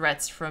with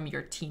threats from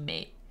your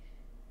teammate.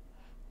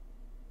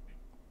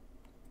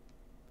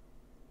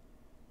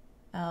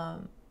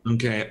 Um,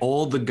 Okay,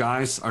 all the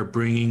guys are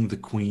bringing the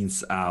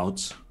queens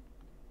out.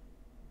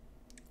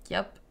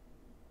 yep.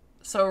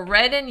 So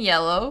red and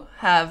yellow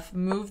have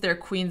moved their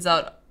queens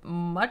out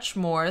much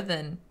more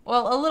than,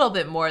 well, a little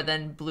bit more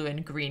than blue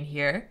and green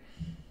here.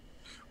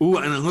 Ooh,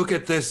 and look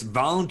at this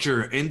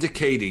Voucher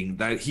indicating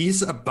that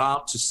he's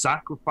about to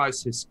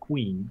sacrifice his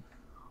queen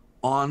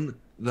on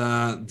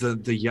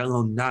the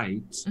yellow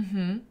knight,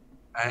 Mm-hmm.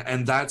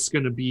 and that's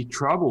going to be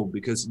trouble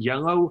because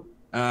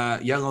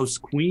yellow's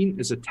queen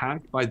is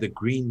attacked by the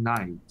green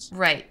knight,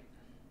 Right.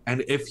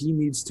 and if he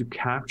needs to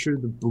capture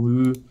the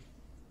blue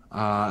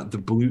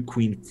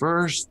queen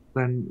first,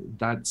 then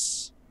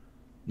that's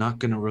not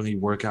going to really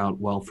work out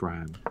well for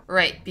him.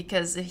 Right,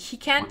 because he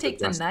can't One of the take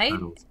the best knight,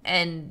 battles.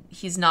 and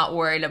he's not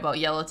worried about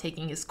yellow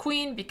taking his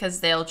queen because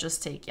they'll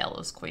just take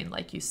yellow's queen,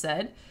 like you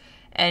said.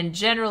 And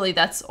generally,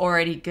 that's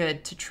already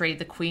good to trade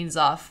the queens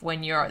off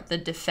when you're the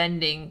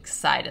defending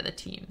side of the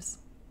teams.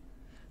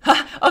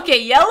 Okay,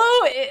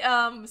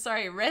 yellow.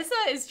 Sorry, Reza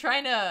is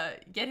trying to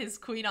get his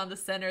queen on the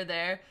center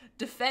there,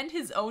 defend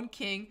his own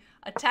king,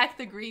 attack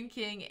the green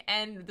king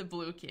and the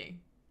blue king.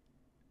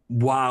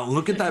 Wow,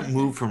 look at that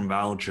move from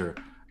Voucher.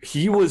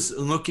 He was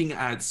looking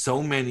at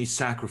so many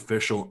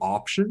sacrificial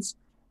options,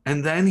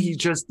 and then he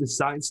just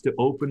decides to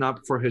open up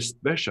for his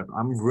bishop.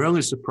 I'm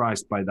really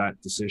surprised by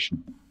that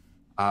decision.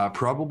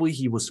 Probably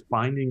he was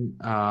finding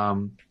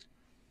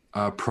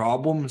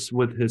problems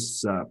with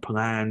his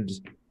planned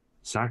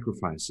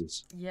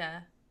sacrifices.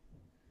 Yeah,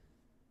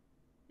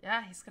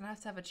 yeah, he's gonna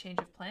have to have a change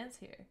of plans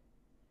here.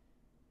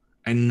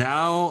 And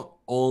now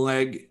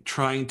Oleg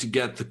trying to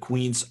get the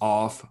queens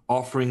off,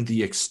 offering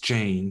the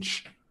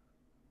exchange.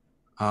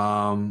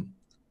 Um,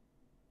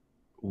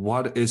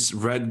 what is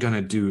red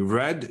gonna do?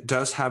 Red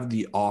does have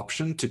the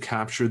option to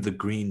capture the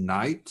green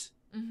knight,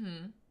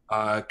 Mm-hmm.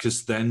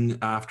 because then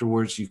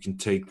afterwards you can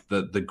take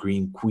the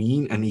green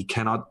queen, and he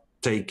cannot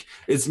take.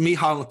 It's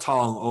Mihal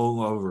Tal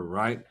all over,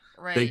 right?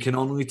 They Right. can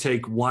only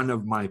take one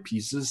of my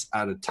pieces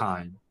at a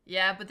time.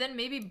 Yeah, but then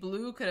maybe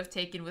blue could have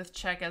taken with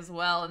check as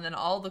well, and then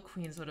all the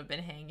queens would have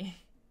been hanging.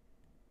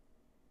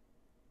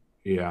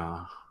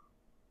 Yeah.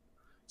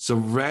 So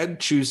red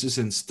chooses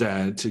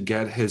instead to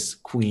get his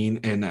queen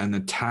in an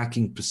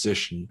attacking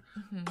position,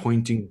 Mm-hmm.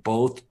 pointing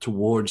both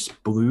towards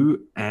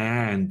blue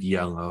and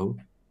yellow.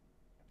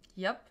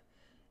 Yep.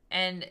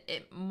 And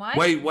it might.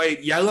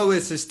 Wait, yellow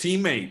is his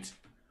teammate.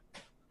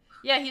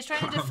 Yeah, he's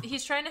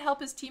trying to help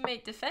his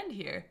teammate defend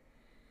here.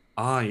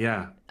 Ah,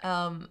 yeah.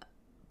 Um,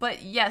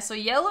 but yeah, so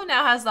yellow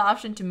now has the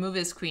option to move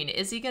his queen.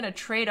 Is he gonna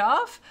trade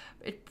off?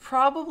 It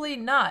probably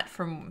not,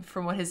 from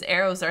what his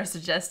arrows are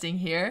suggesting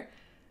here.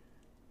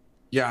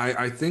 Yeah,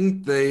 I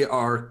think they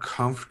are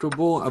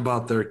comfortable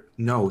about their.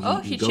 No, Oh,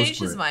 he he goes changed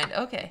for his it. mind.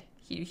 Okay,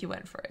 he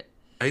went for it.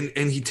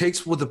 And he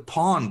takes with a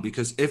pawn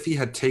because if he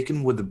had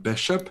taken with a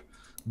bishop,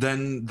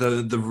 then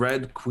the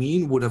red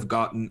queen would have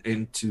gotten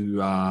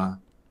into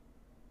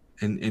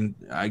in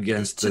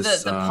against To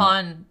this the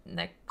pawn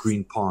next.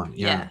 green pawn.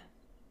 Yeah. Yeah.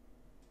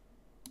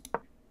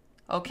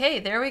 Okay,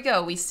 there we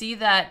go. We see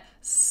that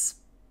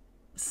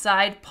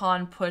side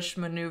pawn push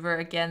maneuver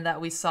again that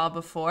we saw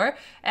before,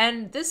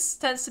 and this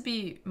tends to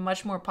be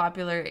much more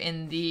popular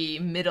in the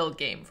middle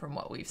game from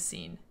what we've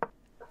seen.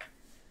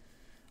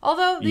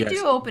 Although they Yes.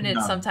 do open it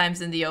Yeah. sometimes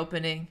in the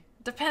opening.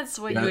 Depends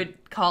what you Yeah.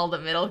 would call the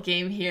middle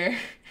game here.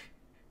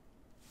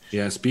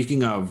 Yeah,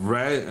 speaking of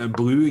red and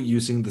blue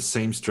using the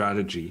same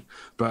strategy.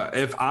 But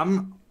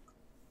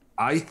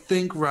I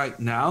think right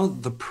now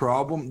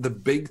the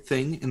big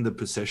thing in the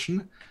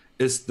position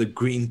is the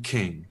green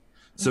king.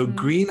 So Hmm.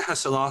 green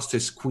has lost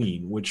his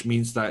queen, which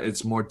means that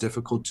it's more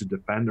difficult to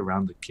defend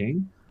around the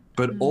king.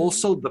 But Hmm.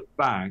 also the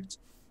fact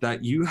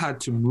that you had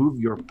to move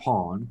your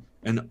pawn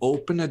and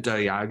open a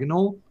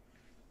diagonal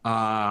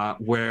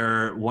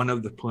where one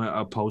of the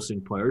opposing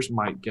players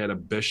might get a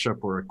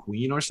bishop or a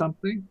queen or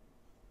something.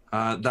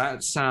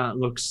 That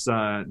looks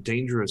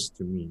dangerous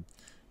to me.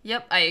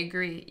 Yep, I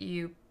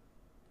agree.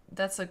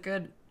 That's a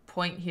good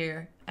point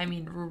here. I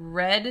mean,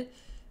 red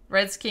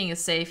Red's king is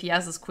safe. He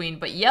has his queen.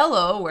 But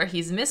yellow, where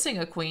he's missing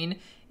a queen,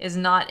 is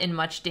not in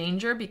much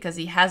danger because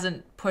he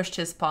hasn't pushed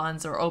his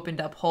pawns or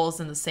opened up holes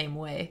in the same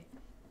way.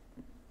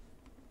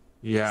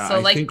 Yeah,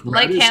 So I think red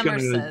like is Hammer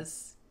gonna.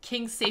 says,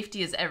 king's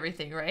safety is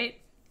everything, right?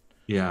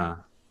 Yeah.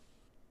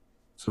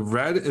 So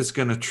red is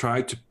gonna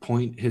try to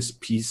point his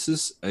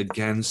pieces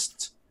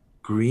against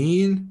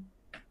green.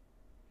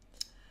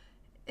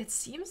 It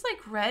seems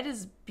like red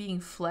is being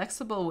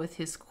flexible with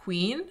his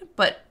queen,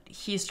 but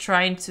he's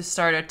trying to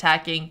start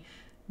attacking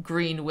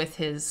green with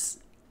his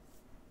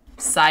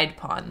side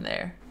pawn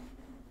there.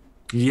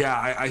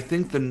 Yeah, I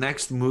think the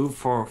next move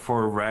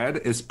for red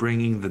is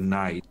bringing the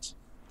knight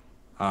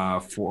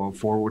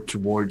forward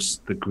towards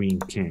the green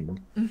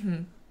king.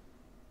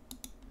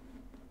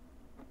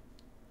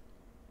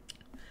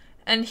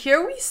 And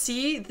here we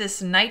see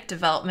this knight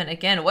development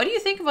again. What do you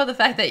think about the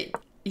fact that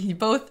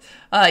both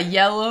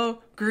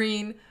yellow,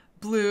 green,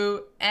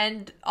 blue,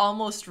 and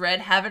almost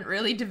red haven't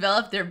really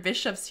developed their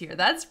bishops here?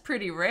 That's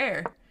pretty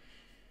rare.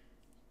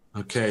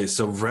 Okay,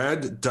 so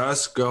red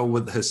does go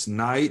with his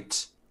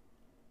knight.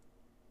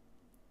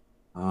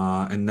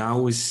 And now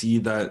we see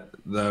that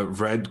the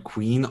red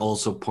queen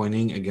also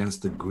pointing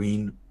against the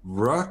green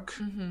rook.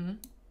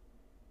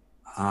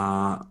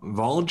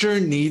 Volger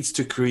needs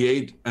to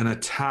create an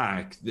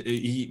attack.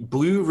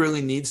 Blue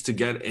really needs to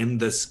get in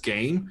this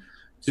game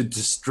to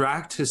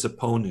distract his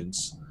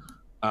opponents,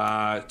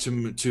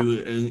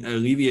 to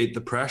alleviate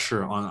the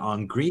pressure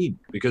on green.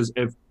 Because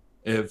if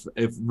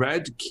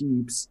red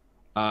keeps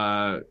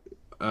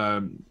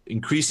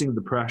increasing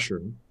the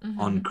pressure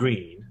on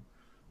green,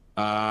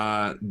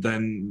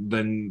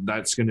 then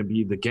that's going to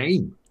be the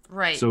game.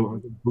 Right.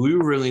 So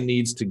blue really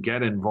needs to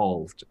get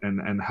involved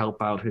and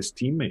help out his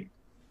teammate.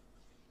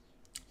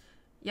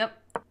 Yep.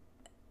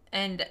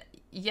 And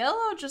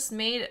yellow just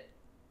made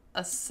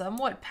a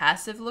somewhat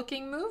passive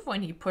looking move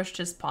when he pushed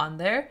his pawn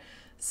there,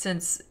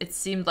 since it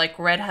seemed like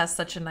red has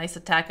such a nice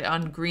attack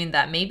on green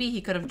that maybe he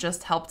could have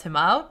just helped him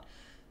out.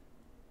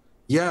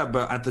 Yeah,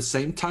 but at the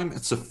same time,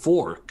 it's a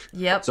fork.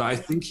 Yep. So I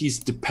think he's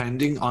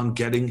depending on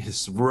getting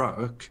his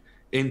rook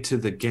into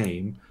the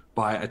game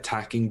by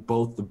attacking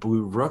both the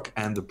blue rook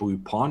and the blue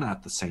pawn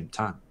at the same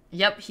time.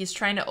 Yep, he's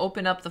trying to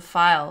open up the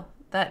file.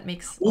 That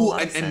makes a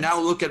lot of sense. And now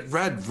look at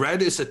red.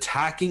 Red is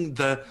attacking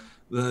the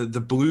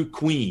blue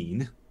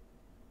queen,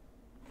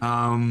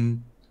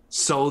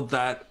 so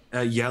that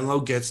yellow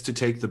gets to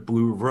take the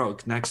blue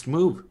rook next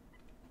move.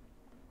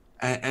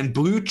 And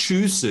blue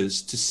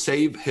chooses to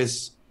save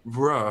his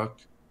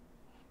rook,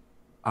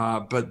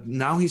 but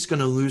now he's going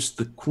to lose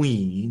the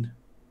queen.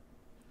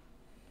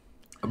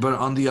 But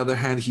on the other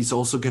hand, he's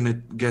also going to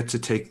get to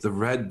take the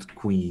red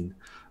queen.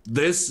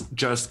 This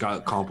just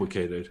got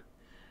complicated.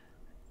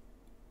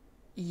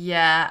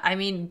 Yeah, I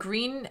mean,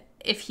 green,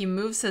 if he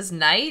moves his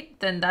knight,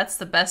 then that's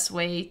the best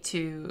way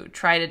to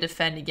try to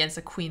defend against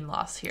a queen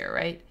loss here,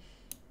 right?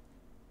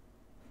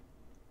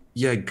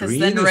 Yeah,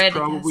 green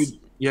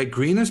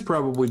is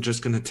probably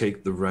just going to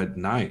take the red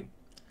knight.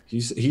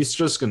 He's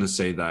just going to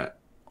say that.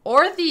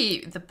 Or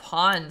the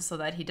pawn so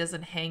that he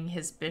doesn't hang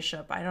his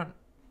bishop. I don't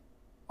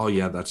Oh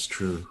yeah, that's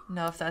true.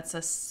 know if that's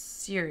a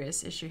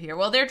serious issue here.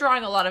 Well, they're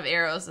drawing a lot of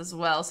arrows as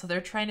well, so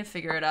they're trying to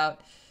figure it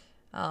out.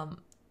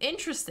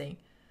 Interesting.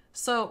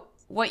 So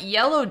what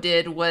yellow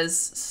did was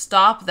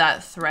stop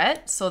that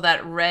threat so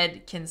that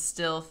red can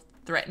still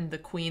threaten the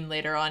queen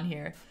later on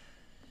here.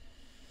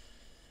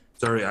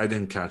 Sorry, I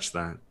didn't catch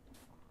that.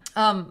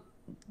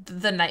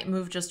 The knight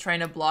move just trying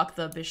to block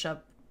the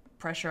bishop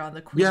pressure on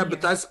the queen. Yeah, here.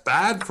 but that's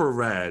bad for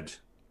red.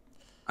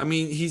 I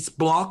mean, he's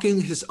blocking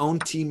his own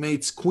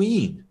teammate's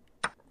queen.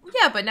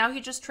 Yeah, but now he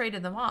just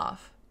traded them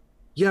off.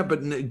 Yeah,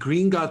 but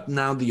green got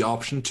now the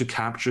option to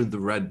capture the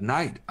red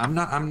knight. I'm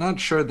not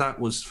sure that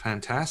was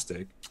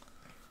fantastic.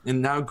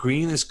 And now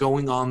green is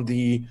going on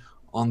the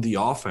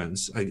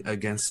offense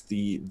against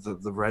the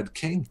red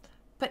king.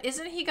 But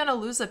isn't he going to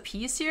lose a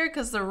piece here?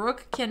 Because the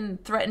rook can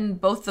threaten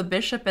both the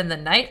bishop and the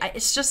knight.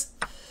 It's just...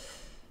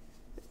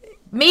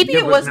 Maybe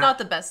it was not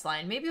the best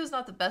line. Maybe it was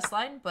not the best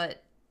line,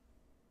 but...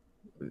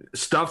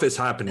 Stuff is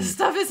happening.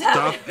 Stuff is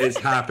happening. Stuff is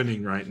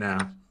happening right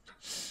now.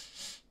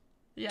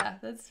 Yeah,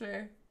 that's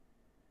fair.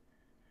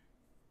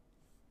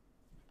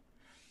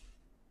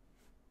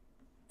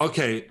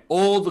 Okay,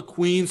 all the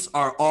queens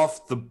are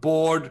off the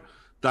board.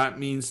 That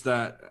means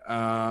that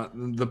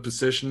the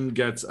position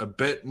gets a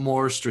bit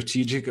more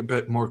strategic, a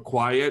bit more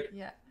quiet.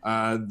 Yeah.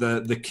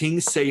 The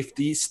king's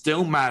safety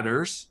still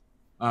matters,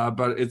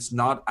 but it's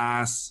not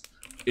as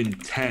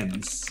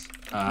intense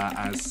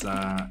as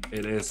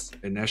it is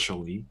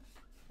initially.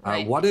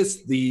 Right. What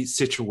is the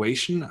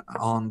situation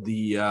on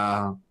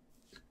the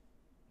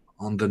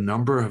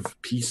number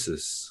of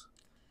pieces?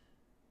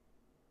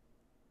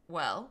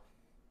 Well,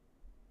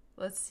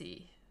 let's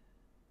see.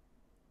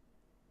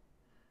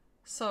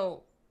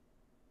 So,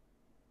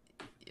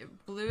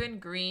 blue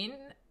and green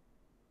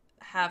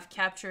have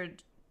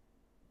captured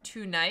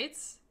 2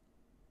 knights.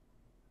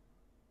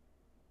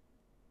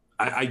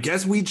 I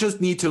guess we just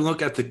need to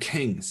look at the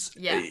kings.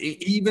 Yeah.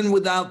 Even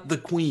without the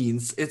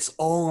queens, it's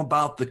all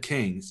about the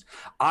kings.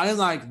 I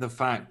like the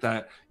fact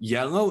that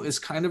yellow is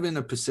kind of in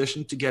a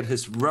position to get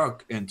his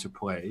rook into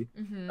play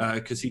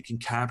because he can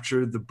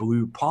capture the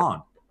blue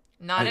pawn.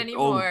 Not Oh,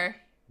 anymore.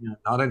 yeah,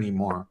 not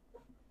anymore.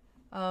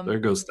 There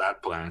goes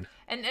that plan.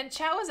 And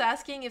Chat was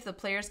asking if the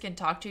players can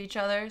talk to each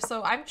other.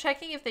 So I'm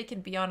checking if they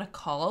can be on a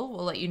call.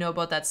 We'll let you know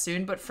about that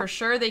soon. But for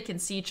sure, they can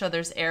see each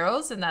other's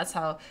arrows, and that's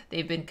how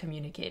they've been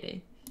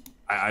communicating.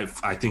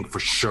 I think for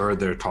sure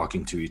they're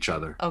talking to each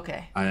other.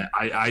 Okay.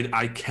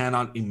 I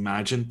cannot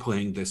imagine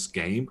playing this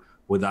game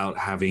without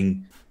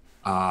having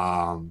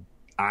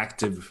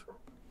active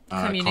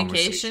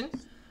Communication.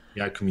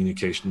 Yeah,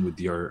 communication with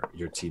your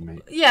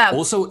teammate. Yeah.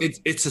 Also,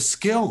 it's a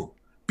skill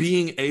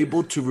being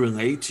able to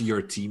relate to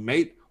your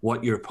teammate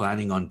what you're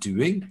planning on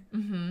doing.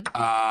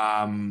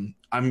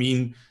 I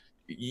mean,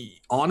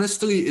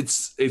 honestly,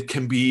 it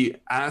can be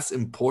as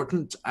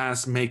important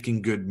as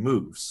making good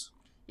moves.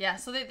 Yeah,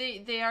 so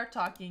they are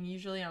talking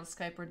usually on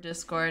Skype or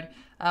Discord.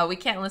 We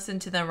can't listen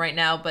to them right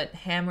now, but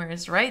Hammer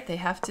is right. They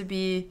have to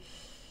be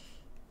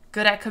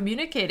good at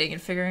communicating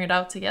and figuring it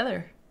out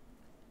together.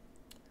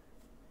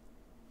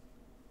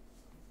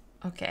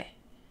 Okay.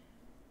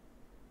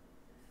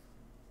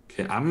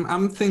 Okay,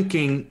 I'm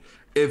thinking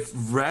if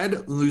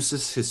red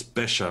loses his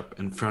bishop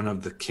in front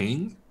of the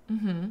king,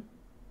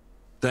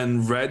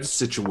 then red's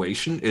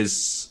situation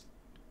is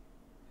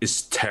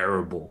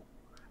terrible.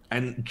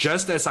 And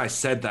just as I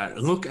said that,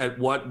 look at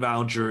what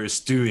Valger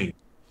is doing.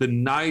 The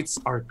knights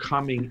are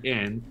coming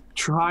in,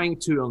 trying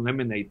to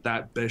eliminate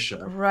that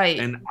bishop. Right.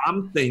 And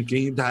I'm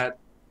thinking that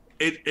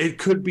it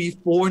could be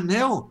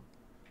 4-0.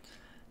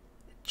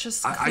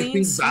 Just I clean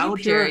think sweep Valger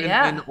here,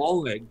 yeah. and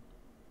Oleg.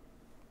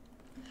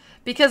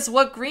 Because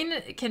what green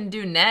can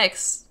do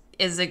next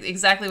is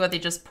exactly what they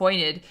just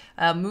pointed.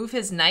 Move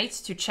his knight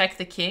to check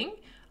the king,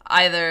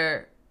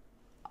 either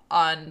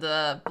on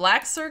the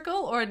black circle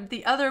or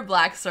the other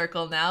black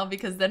circle now,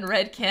 because then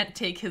red can't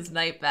take his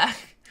knight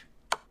back.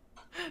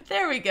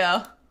 There we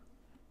go.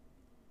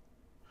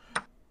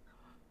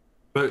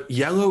 But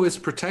yellow is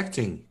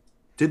protecting.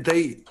 Did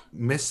they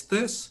miss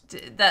this?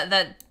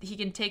 That he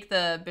can take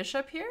the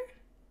bishop here?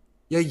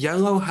 Yeah,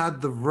 yellow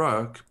had the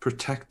rook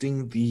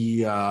protecting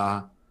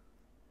the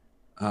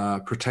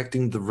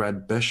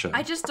red bishop.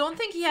 I just don't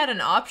think he had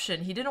an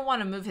option. He didn't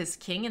want to move his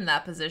king in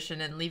that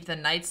position and leave the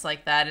knights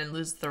like that and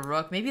lose the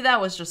rook. Maybe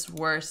that was just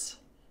worse.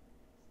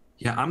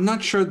 Yeah, I'm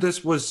not sure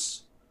this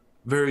was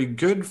very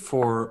good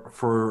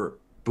for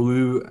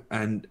blue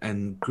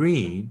and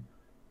green,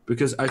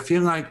 because I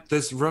feel like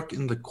this rook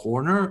in the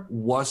corner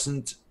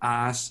wasn't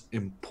as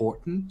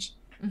important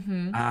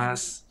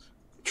as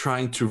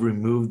trying to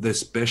remove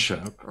this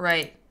bishop,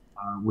 right?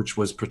 Which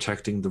was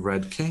protecting the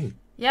red king.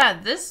 Yeah,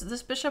 this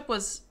bishop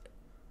was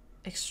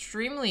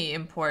extremely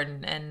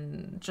important,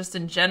 and just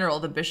in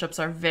general, the bishops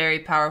are very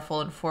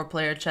powerful in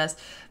 4-player chess.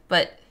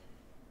 But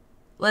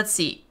let's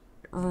see.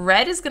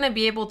 Red is going to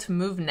be able to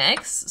move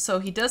next, so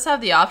he does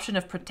have the option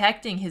of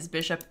protecting his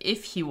bishop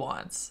if he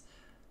wants.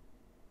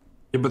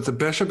 Yeah, but the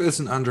bishop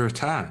isn't under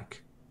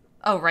attack.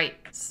 Oh, right.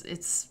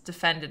 It's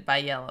defended by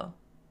yellow.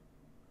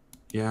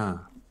 Yeah.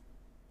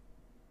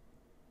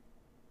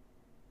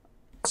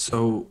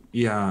 So,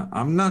 yeah,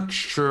 I'm not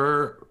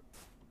sure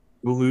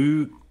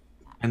blue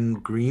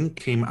and green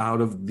came out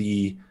of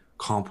the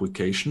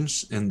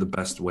complications in the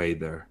best way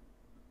there.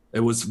 It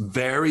was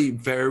very,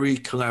 very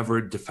clever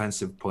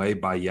defensive play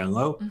by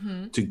yellow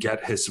to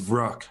get his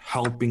rook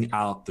helping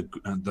out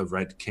the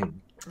red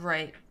king.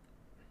 Right.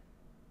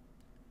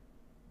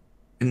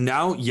 And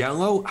now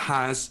yellow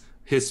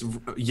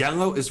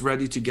is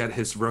ready to get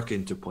his rook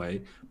into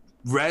play.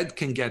 Red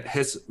can get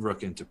his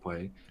rook into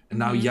play. And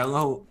now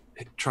yellow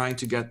trying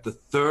to get the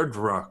third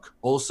rook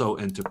also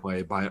into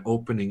play by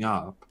opening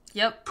up.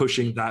 Yep.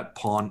 Pushing that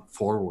pawn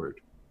forward.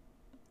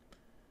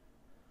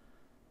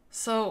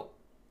 So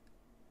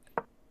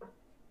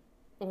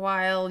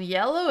while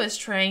yellow is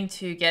trying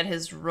to get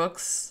his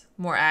rooks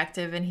more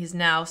active and he's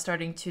now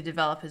starting to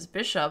develop his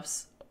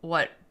bishops,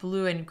 what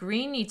blue and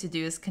green need to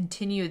do is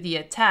continue the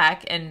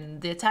attack,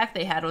 and the attack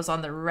they had was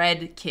on the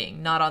red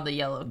king, not on the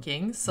yellow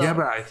king. So yeah,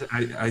 but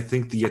I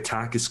think the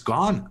attack is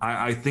gone.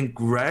 I think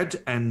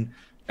red and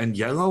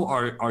yellow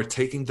are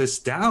taking this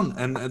down,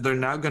 and they're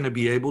now going to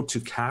be able to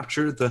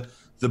capture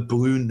the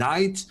blue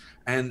knight,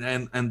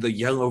 and the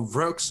yellow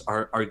rooks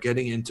are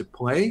getting into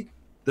play.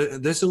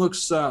 This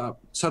looks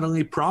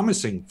suddenly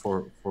promising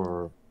for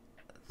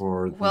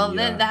well,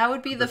 then that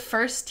would be the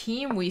first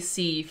team we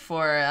see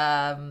for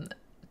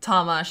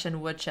Tomasz and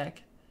Woodcheck.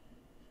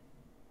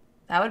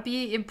 That would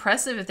be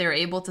impressive if they were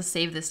able to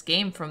save this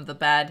game from the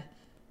bad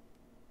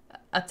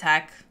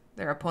attack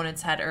their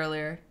opponents had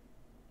earlier.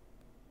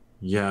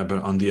 Yeah,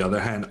 but on the other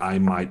hand, I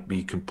might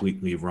be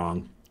completely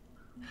wrong.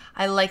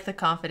 I like the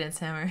confidence,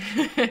 Hammer.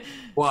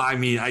 Well, I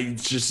mean, I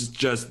just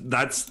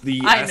that's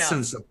the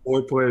essence of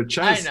 4-player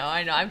chess.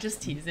 I know. I'm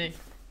just teasing.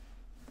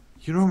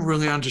 You don't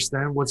really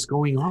understand what's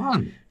going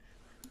on.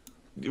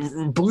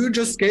 Blue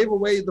just gave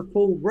away the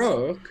full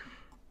rook.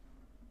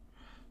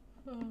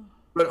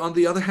 But on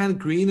the other hand,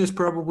 green is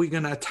probably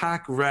going to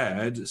attack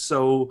red,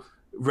 so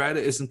red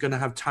isn't going to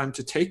have time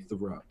to take the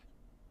rook.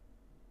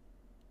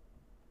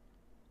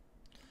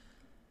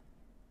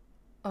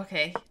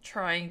 Okay,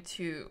 trying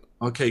to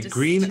Okay,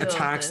 green distill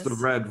attacks the this.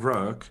 red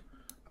rook.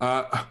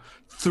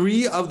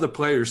 Three of the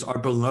players are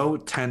below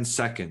 10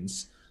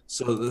 seconds,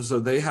 so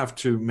they have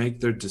to make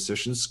their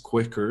decisions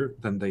quicker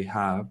than they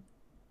have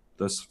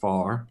thus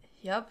far.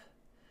 Yep.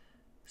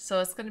 So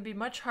it's going to be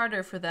much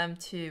harder for them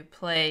to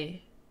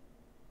play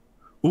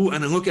Ooh,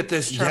 and then look at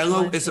this. sharp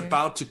lines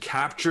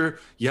here.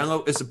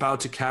 Yellow is about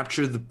to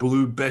capture the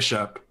blue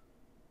bishop.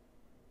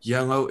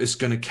 Yellow is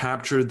going to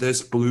capture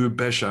this blue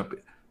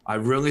bishop. I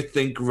really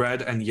think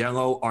red and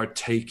yellow are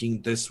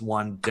taking this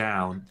one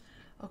down.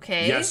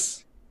 Okay.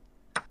 Yes.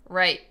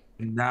 Right.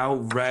 Now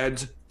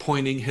red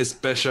pointing his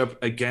bishop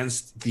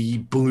against the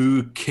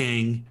blue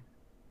king.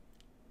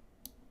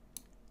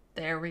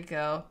 There we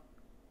go.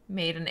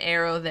 Made an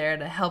arrow there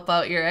to help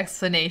out your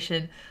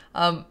explanation.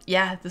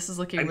 Yeah, this is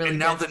looking really And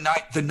now good.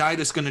 the knight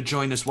is going to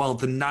join as well.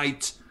 The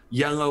knight,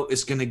 yellow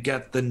is going to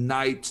get the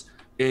knight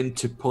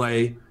into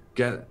play.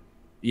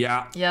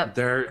 Yeah, Yep.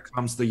 there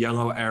comes the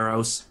yellow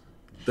arrows.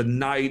 The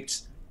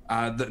knight,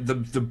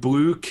 the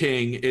blue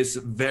king is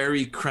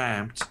very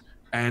cramped,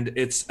 and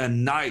it's a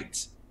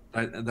knight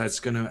that's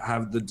going to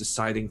have the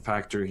deciding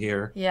factor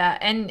here. Yeah,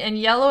 and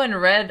yellow and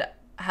red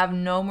have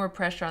no more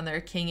pressure on their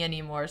king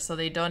anymore, so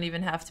they don't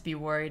even have to be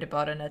worried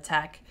about an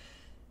attack.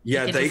 They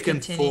Yeah, can they just can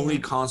fully continue.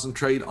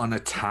 concentrate on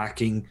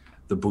attacking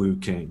the blue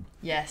king.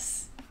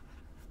 Yes.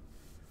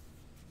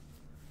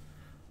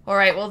 All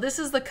right, well, this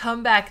is the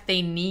comeback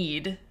they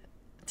need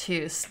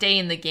to stay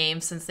in the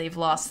game since they've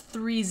lost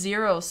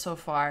 3-0 so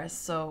far.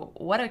 So,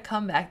 what a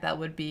comeback that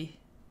would be.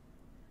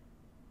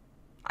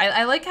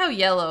 I like how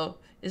yellow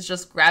is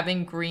just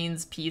grabbing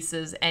green's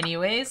pieces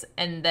anyways,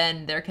 and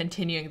then they're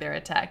continuing their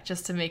attack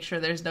just to make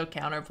sure there's no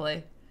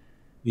counterplay.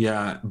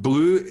 Yeah,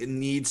 blue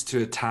needs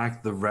to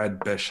attack the red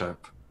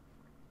bishop.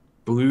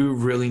 Blue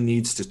really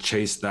needs to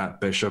chase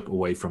that bishop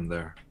away from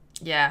there.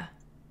 Yeah.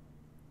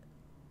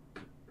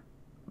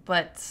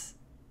 But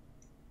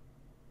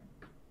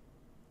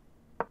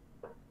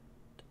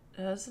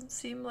doesn't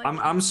seem like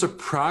I'm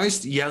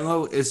surprised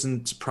yellow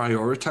isn't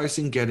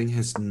prioritizing getting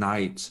his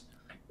knight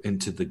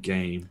into the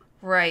game.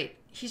 right.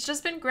 He's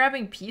just been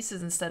grabbing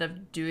pieces instead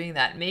of doing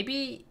that.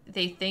 Maybe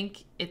they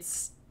think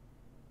it's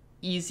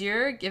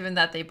easier given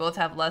that they both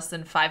have less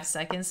than 5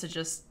 seconds to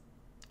just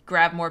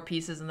grab more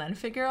pieces and then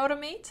figure out a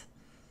mate.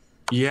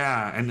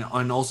 Yeah, and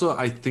also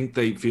I think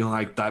they feel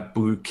like that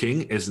blue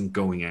king isn't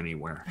going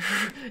anywhere.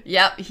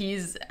 Yep,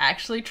 he's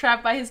actually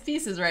trapped by his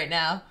pieces right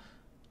now.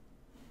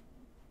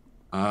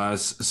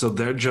 So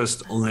they're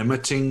just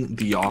limiting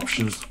the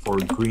options for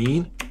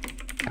green,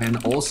 and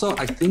also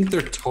I think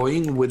they're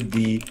toying with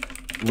the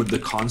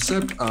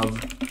concept of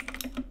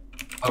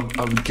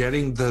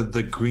getting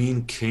the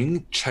green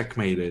king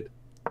checkmated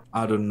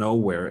out of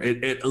nowhere.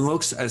 It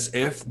looks as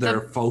if they're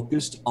The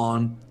focused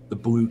on the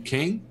blue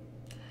king,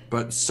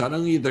 but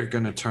suddenly they're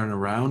going to turn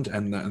around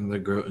and they're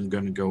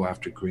going to go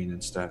after green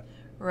instead.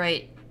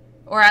 right.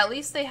 Or at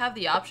least they have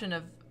the option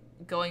of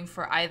going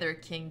for either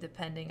king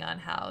depending on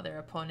how their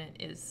opponent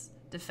is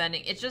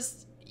defending. It's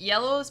just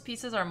yellow's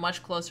pieces are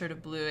much closer to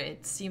blue.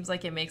 It seems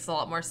like it makes a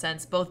lot more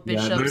sense. Both Yeah,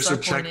 bishops there's are a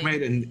pointing.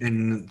 checkmate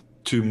in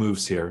two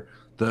moves here.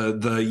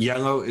 The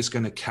yellow is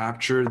going to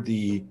capture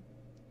the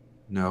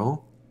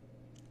no.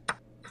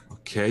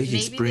 Okay,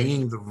 he's Maybe they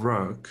bringing the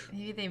rook.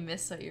 maybe they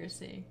miss what you're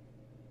seeing.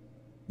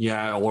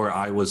 Yeah, or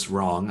I was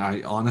wrong.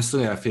 I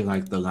honestly I feel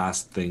like the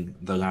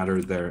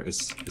latter there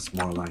is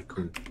more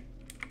likely.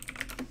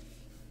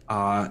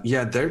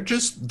 Yeah, they're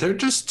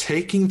just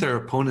taking their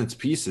opponent's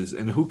pieces,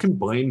 and who can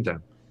blame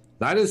them?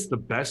 That is the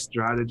best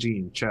strategy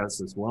in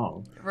chess as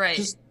well. Right.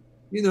 Just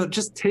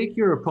just take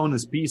your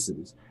opponent's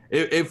pieces.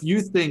 If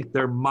you think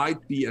there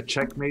might be a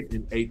checkmate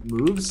in 8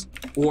 moves,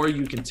 or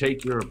you can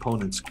take your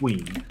opponent's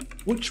queen,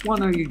 which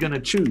one are you gonna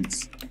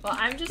choose? Well,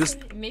 I'm Just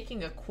just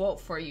making a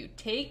quote for you.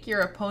 Take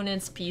your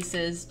opponent's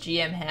pieces,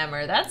 GM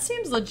Hammer. That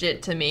seems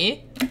legit to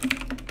me.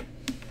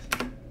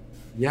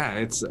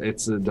 yeah,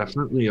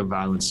 definitely a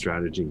valid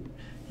strategy.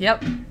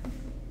 Yep.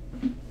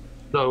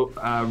 So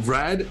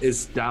red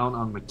is down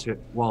on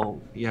material.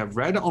 Well, yeah,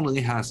 red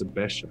only has a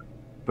bishop,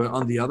 but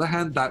on the other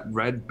hand, that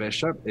red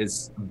bishop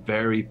is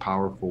very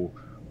powerful,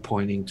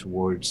 pointing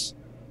towards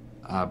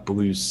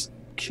blue's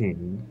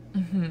king.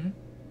 Mm-hmm.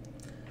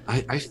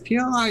 I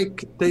feel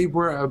like they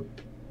weren't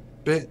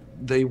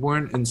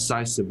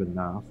incisive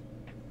enough.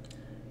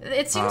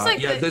 It seems like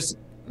Yeah, the.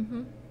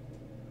 Mhm.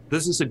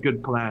 this is a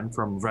good plan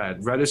from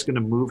red. Red is going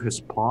to move his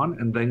pawn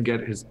and then get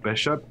his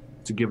bishop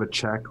to give a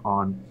check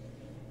on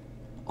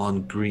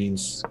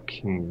green's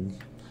king.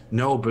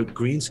 No, but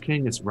green's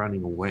king is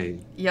running away.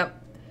 Yep.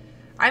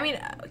 I mean,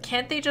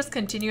 can't they just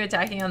continue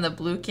attacking on the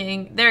blue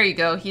king? There you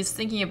go. He's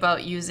thinking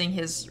about using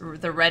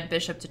the red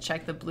bishop to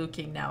check the blue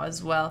king now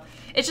as well.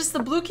 It's just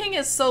the blue king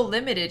is so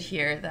limited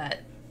here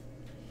that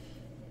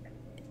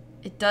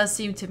it does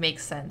seem to make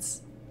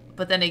sense.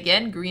 But then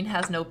again, green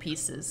has no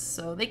pieces,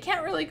 so they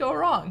can't really go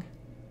wrong.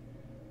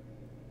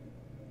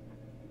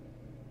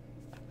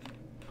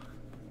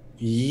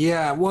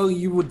 Yeah, well,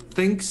 you would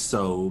think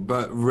so,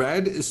 but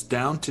red is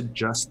down to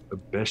just a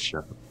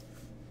bishop.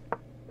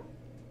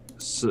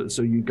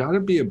 So you got to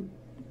be a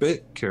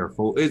bit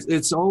careful.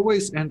 It's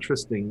always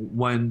interesting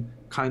when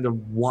kind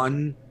of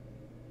one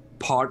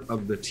part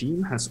of the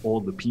team has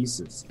all the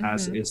pieces,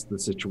 as is the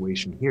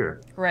situation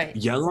here. Right.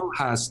 Yellow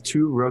has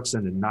two rooks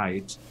and a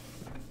knight,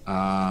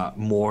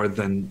 more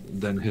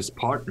than his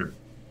partner.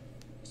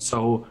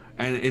 So,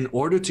 and in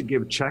order to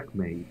give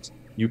checkmate,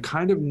 you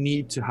kind of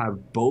need to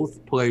have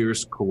both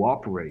players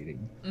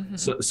cooperating.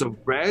 So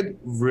red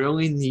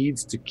really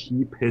needs to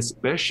keep his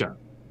bishop,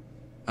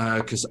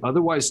 because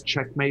otherwise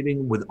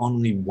checkmating with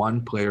only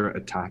one player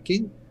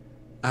attacking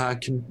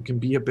can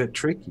be a bit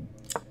tricky.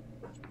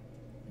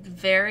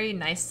 Very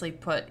nicely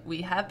put.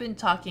 We have been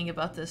talking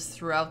about this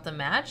throughout the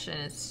match, and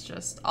it's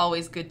just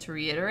always good to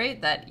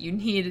reiterate that you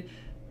need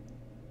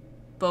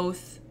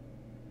both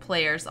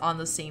players on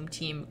the same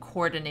team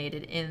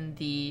coordinated in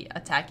the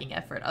attacking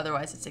effort.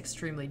 Otherwise, it's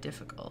extremely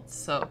difficult.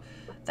 So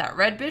that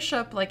red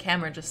bishop, like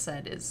Hammer just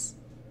said, is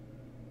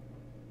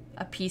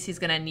a piece he's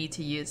going to need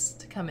to use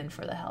to come in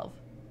for the help.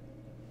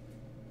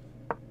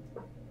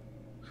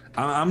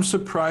 I'm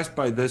surprised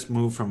by this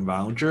move from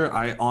Voucher.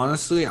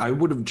 I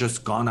would have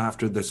just gone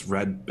after this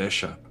red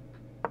bishop.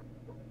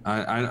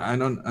 I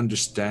don't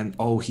understand.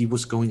 Oh, he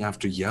was going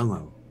after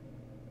yellow.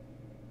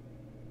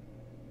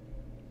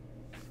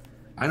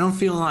 I don't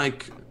feel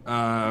like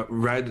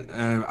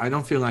I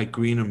don't feel like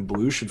green and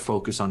blue should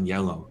focus on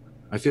yellow.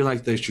 I feel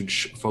like they should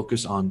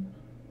focus on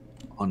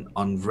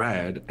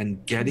red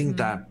and getting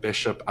that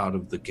bishop out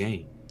of the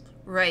game.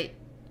 Right.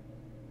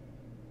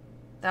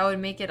 That would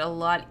make it a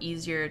lot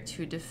easier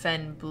to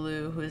defend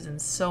blue, who is in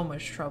so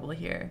much trouble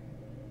here.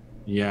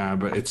 Yeah,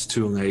 but it's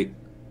too late.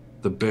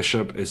 The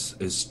bishop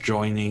is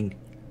joining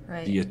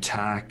the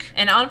attack.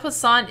 And en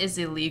passant is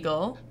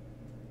illegal.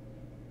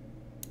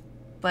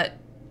 But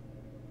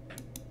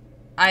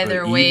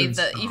either way,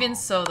 even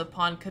so, the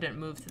pawn couldn't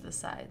move to the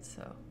side,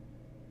 so.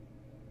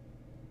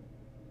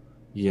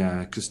 Yeah,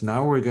 because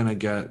now we're going to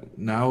get...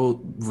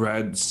 Now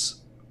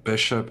red's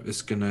bishop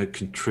is going to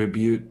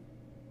contribute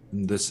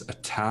in this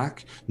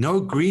attack. No,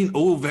 green.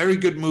 Oh, very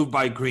good move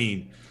by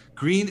green.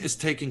 Green is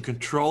taking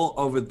control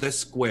over this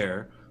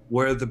square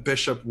where the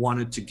bishop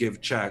wanted to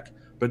give check.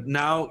 But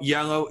now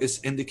yellow is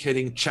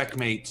indicating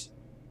checkmate.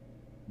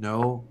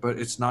 No, but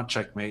it's not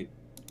checkmate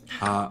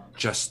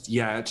just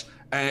yet.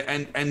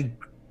 And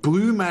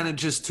blue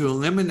manages to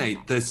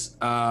eliminate this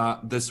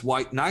this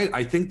white knight.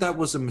 I think that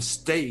was a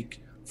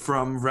mistake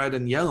from red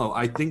and yellow.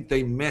 I think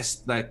they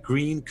missed that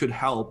green could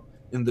help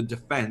in the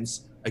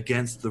defense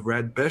against the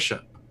red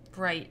bishop.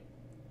 Right.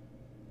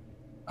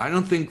 I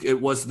don't think it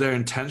was their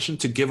intention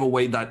to give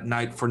away that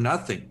knight for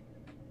nothing.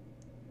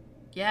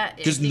 Yeah.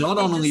 Because not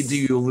only do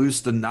you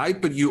lose the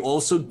knight, but you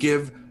also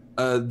give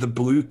the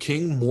blue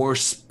king more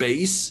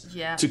space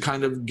to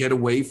kind of get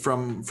away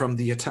from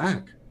the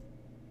attack.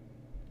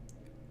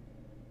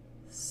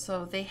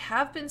 So they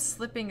have been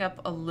slipping up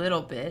a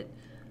little bit.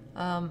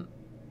 And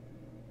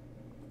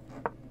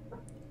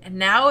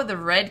now the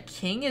red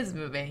king is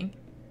moving.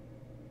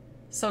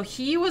 So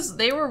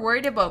they were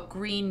worried about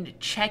green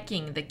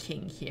checking the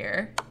king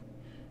here.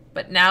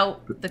 But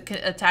now the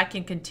attack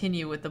can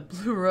continue with the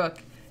blue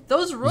rook.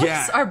 Those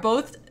rooks are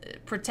both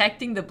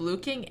protecting the blue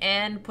king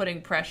and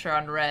putting pressure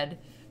on red.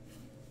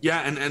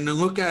 Yeah, and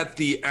look at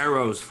the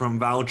arrows from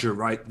Voucher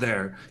right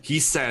there. He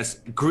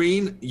says,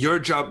 green, your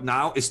job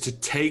now is to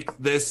take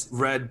this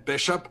red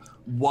bishop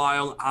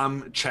while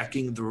I'm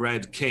checking the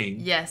red king.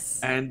 Yes.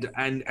 And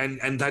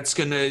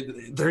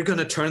they're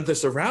gonna turn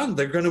this around.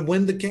 They're gonna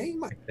win the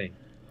game, I think.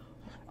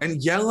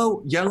 And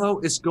yellow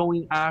is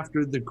going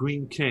after the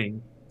green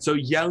king. So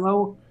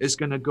yellow is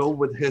gonna go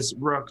with his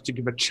rook to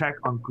give a check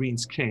on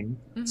green's king,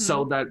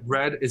 so that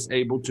red is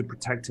able to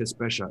protect his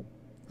bishop.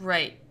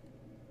 Right.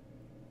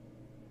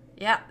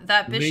 Yeah,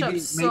 that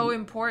bishop's so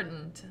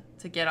important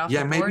to get off the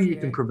board. Yeah, maybe you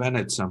can prevent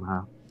it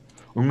somehow.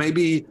 Or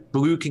maybe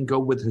blue can go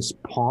with his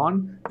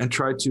pawn and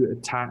try to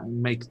attack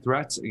and make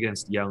threats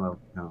against yellow.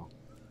 No.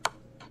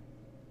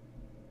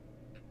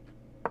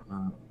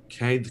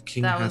 Okay, the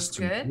king has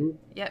to move.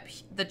 Yep,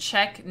 the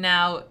check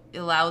now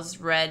allows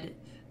red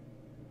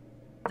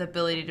the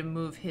ability to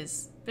move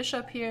his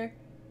bishop here.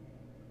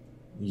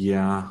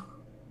 Yeah.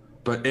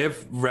 But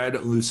if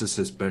red loses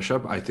his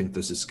bishop, I think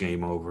this is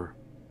game over.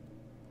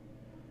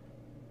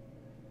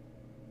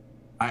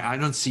 I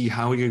don't see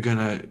how you're going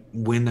to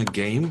win a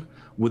game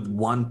with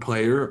one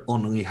player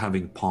only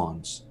having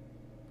pawns.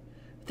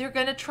 They're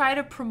going to try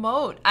to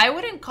promote. I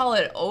wouldn't call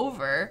it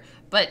over,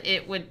 but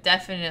it would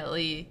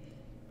definitely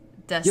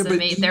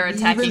decimate their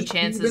attacking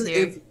chances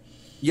here.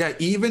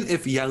 Even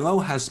if yellow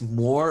has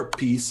more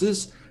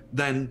pieces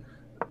than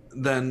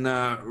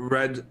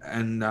red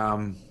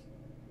and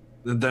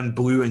than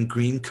blue and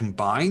green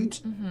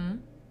combined,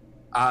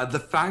 the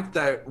fact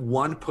that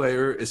one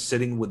player is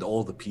sitting with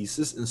all the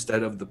pieces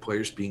instead of the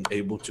players being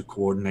able to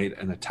coordinate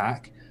an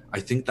attack, I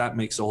think that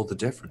makes all the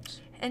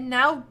difference. And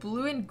now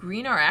blue and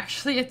green are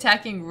actually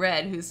attacking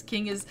red, whose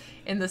king is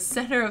in the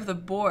center of the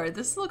board.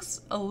 This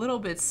looks a little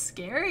bit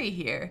scary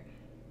here.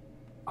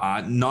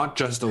 Not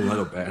just a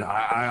little bit.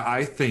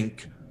 I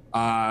think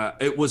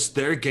it was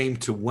their game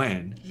to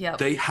win. Yep.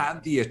 They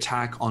had the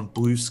attack on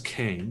Blue's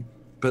king,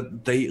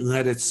 but they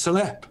let it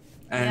slip,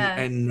 and Yeah.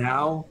 and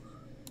now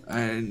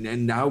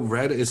and now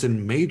Red is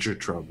in major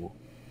trouble.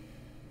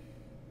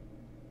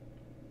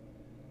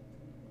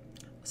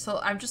 So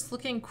I'm just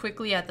looking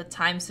quickly at the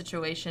time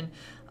situation.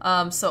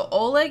 So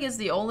Oleg is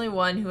the only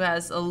one who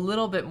has a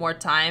little bit more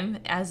time,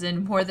 as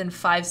in more than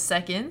 5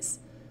 seconds.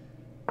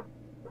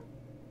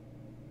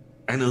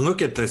 And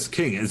look at this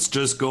king; it's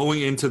just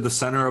going into the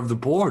center of the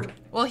board.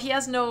 Well, he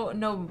has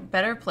no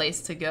better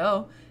place to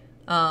go.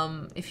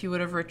 If he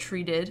would have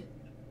retreated,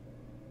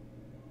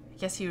 I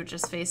guess he would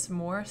just face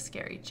more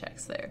scary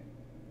checks there.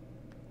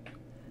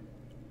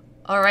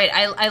 All right,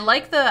 I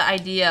like the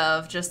idea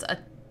of just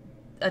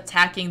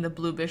attacking the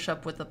blue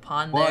bishop with the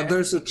pawn there. Well,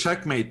 there's a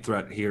checkmate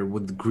threat here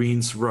with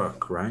Green's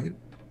rook, right?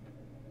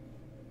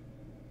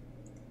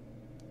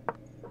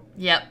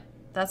 Yep,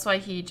 that's why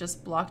he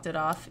just blocked it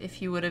off. If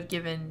he would have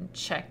given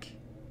check.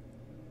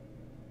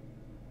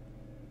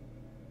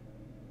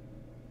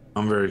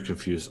 I'm very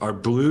confused. Are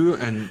blue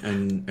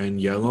and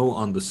yellow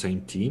on the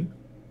same team?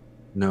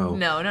 No.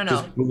 No.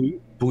 Because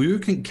blue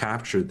can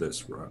capture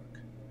this rook.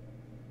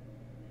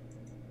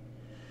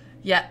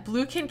 Yeah,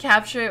 blue can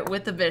capture it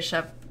with the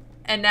bishop.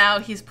 And now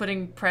he's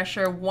putting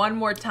pressure one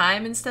more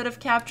time instead of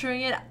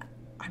capturing it.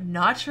 I'm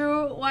not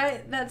sure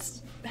why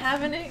that's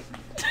happening.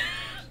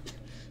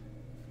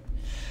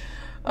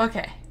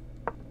 Okay.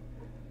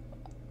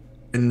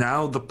 And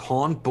now the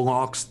pawn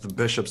blocks the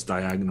bishop's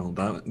diagonal.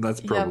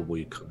 That's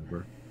probably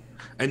clever.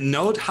 And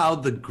note how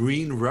the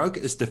green rook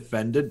is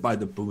defended by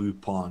the blue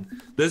pawn.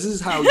 This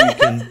is how you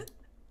can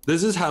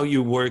this is how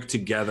you work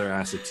together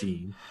as a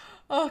team.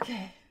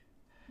 Okay.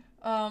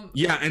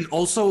 Yeah, and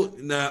also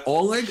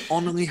Oleg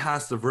only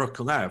has the rook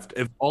left.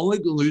 If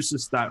Oleg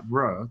loses that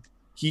rook,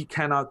 he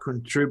cannot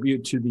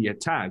contribute to the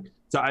attack.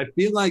 So I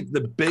feel like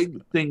the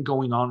big thing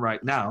going on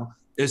right now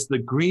is the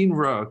green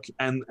rook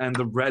and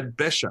the red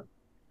bishop,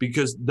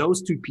 because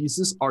those two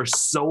pieces are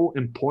so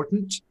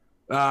important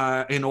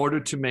in order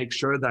to make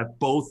sure that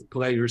both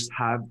players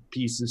have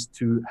pieces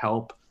to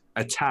help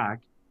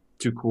attack,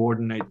 to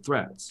coordinate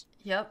threats.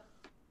 Yep.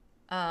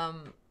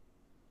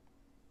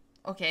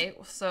 Okay,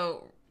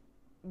 so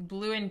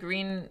blue and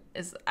green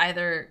is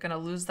either gonna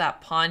lose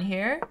that pawn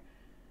here.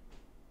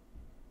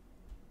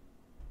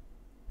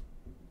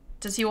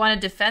 Does he want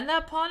to defend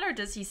that pawn, or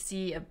does he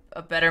see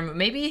a better move?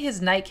 Maybe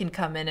his knight can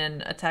come in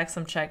and attack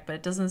some check, but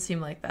it doesn't seem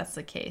like that's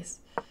the case.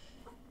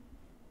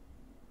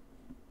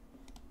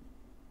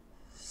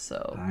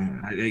 So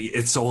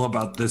it's all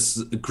about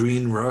this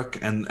green rook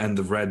and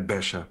the red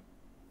bishop.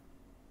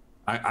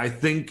 I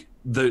think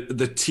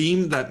the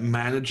team that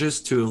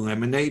manages to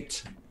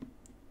eliminate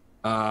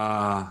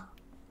the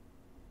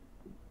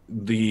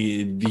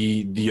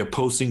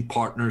opposing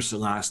partner's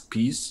last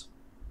piece,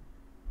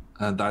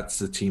 that's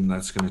the team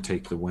that's going to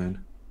take the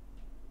win.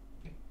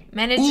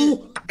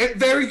 Ooh,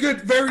 very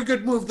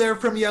good move there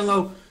from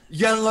yellow.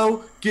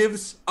 Yellow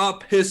gives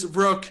up his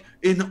rook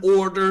in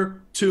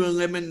order to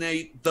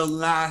eliminate the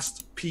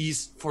last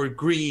piece for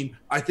green.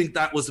 I think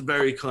that was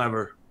very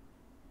clever.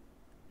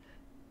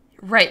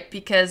 Right,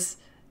 because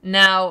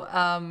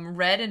now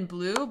red and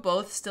blue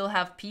both still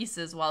have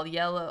pieces,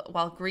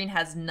 while green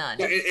has none.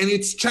 Yeah, and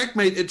it's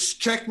checkmate. It's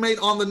checkmate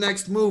on the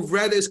next move.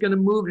 Red is going to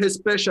move his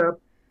bishop,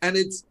 and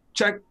it's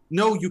check.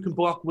 No, you can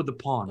block with the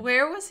pawn.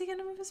 Where was he going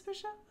to move his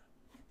bishop?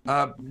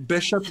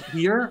 Bishop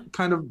here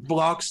kind of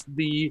blocks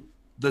the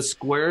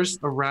squares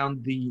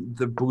around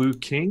the blue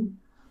king,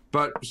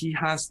 but he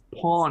has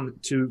pawn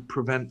to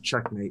prevent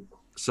checkmate.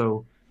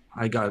 So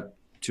I got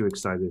too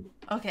excited.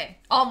 Okay,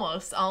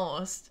 almost.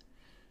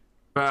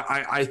 But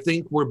I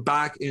think we're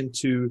back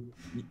into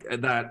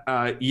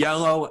that.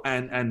 Yellow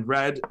and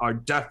red are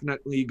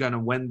definitely going to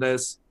win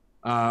this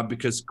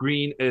because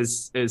green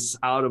is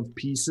out of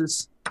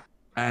pieces,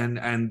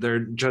 and they're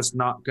just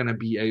not going to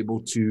be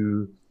able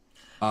to.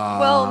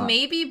 Well,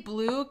 maybe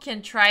blue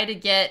can try to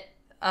get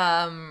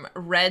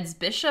red's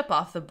bishop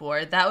off the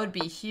board. That would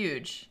be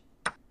huge.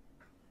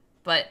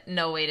 But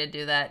no way to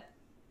do that.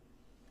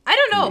 I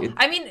don't know.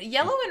 I mean,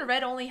 yellow and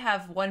red only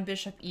have one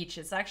bishop each.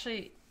 It's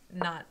actually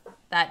not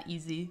that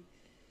easy.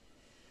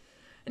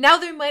 Now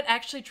they might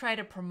actually try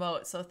to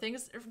promote. So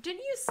things...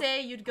 Didn't you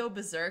say you'd go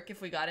berserk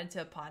if we got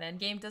into a pawn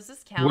endgame? Does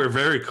this count? We're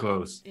very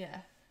close. Yeah.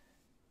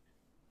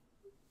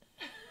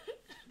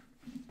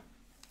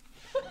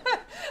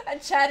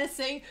 And Chad is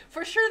saying,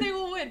 for sure they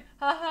will win.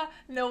 Haha.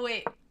 No,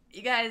 wait.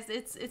 You guys,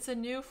 it's a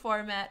new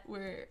format.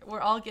 We're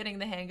all getting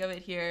the hang of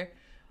it here.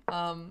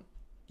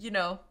 You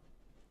know,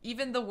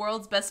 even the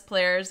world's best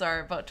players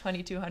are about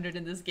 2,200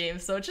 in this game,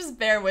 so just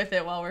bear with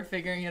it while we're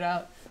figuring it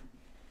out.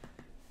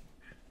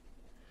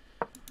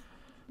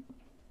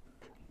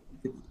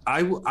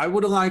 I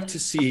would like to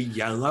see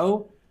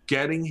yellow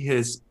getting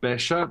his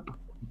bishop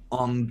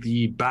on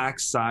the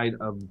backside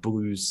of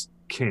blue's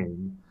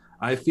king.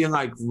 I feel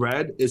like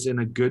red is in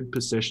a good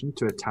position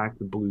to attack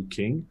the blue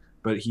king,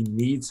 but he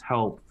needs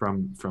help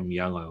from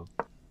yellow.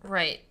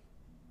 Right.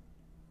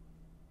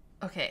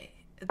 Okay.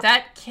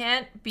 That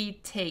can't be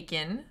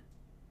taken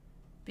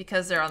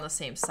because they're on the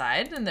same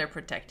side and they're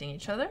protecting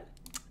each other.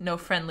 No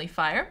friendly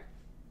fire.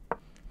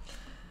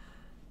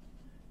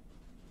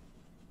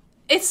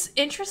 It's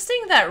interesting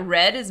that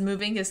red is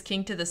moving his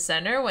king to the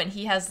center when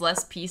he has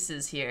less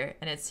pieces here,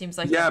 and it seems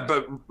like... Yeah,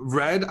 but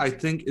red, I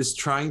think, is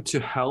trying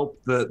to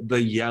help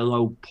the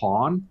yellow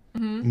pawn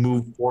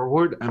move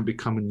forward and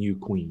become a new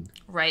queen.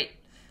 Right.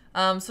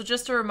 So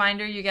just a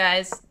reminder, you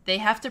guys, they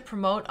have to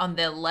promote on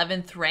the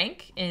 11th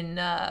rank in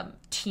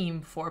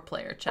team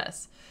 4-player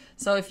chess.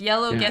 So if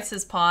yellow gets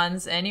his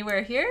pawns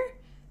anywhere here,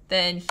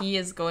 then he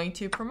is going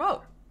to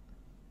promote.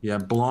 Yeah,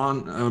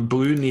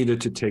 blue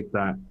needed to take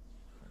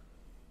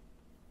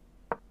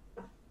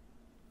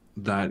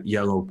that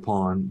yellow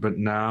pawn, but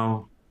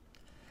now...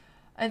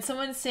 And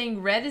someone is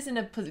saying red is in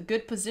a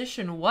good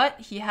position. What?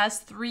 He has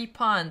 3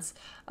 pawns.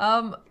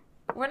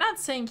 We're not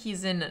saying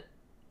he's in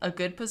a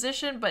good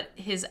position, but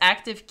his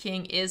active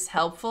king is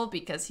helpful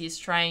because he's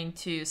trying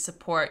to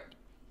support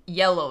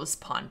yellow's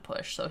pawn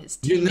push. So his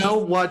teammate... You know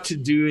what to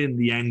do in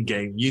the end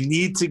game. You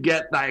need to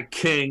get that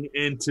king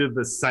into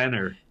the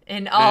center.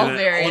 In all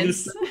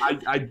variants.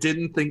 Honestly, I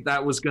didn't think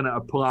that was going to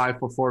apply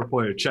for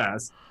 4-player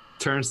chess.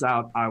 Turns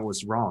out I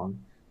was wrong.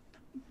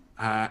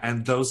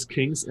 And those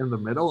kings in the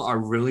middle are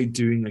really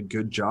doing a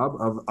good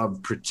job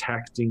of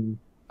protecting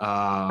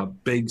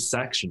big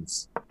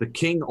sections. The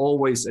king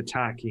always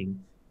attacking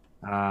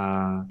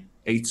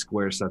 8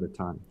 squares at a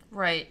time.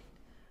 Right.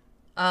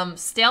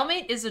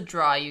 Stalemate is a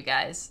draw, you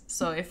guys.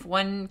 So if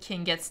one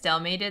king gets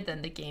stalemated,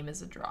 then the game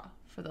is a draw.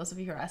 For those of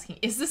you who are asking,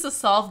 is this a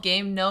solved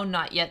game? No,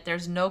 not yet.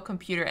 There's no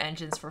computer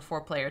engines for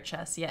 4-player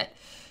chess yet.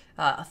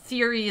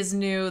 Theory is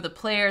new. The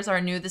players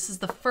are new. This is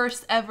the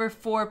first ever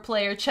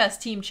 4-player chess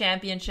team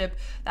championship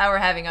that we're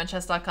having on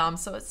Chess.com.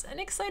 So it's an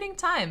exciting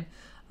time.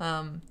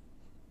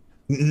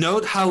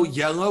 Note how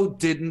yellow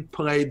didn't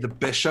play the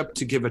bishop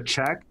to give a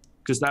check,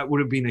 because that would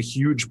have been a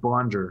huge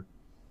blunder.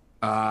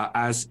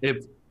 As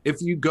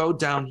if you go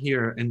down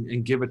here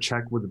and give a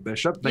check with the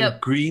bishop, then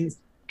green's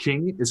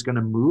king is going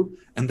to move,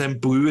 and then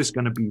blue is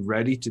going to be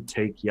ready to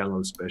take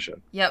yellow's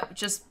bishop. Yep,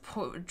 just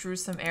drew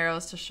some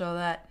arrows to show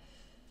that.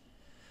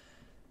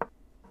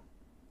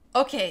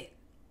 Okay,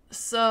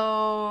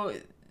 so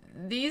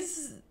the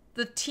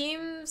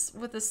teams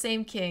with the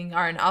same king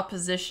are in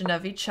opposition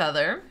of each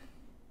other.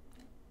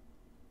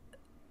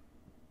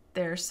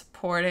 They're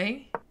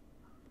supporting.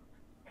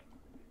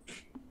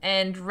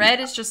 And red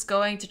is just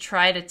going to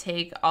try to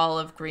take all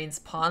of green's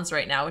pawns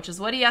right now, which is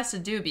what he has to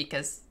do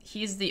because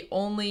he's the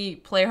only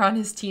player on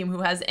his team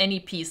who has any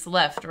piece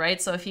left, right?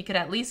 So if he could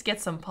at least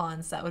get some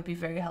pawns, that would be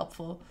very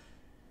helpful.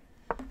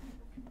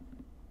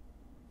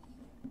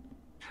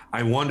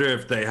 I wonder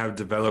if they have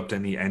developed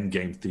any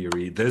endgame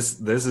theory.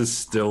 This is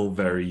still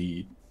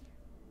very,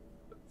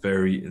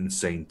 very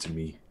insane to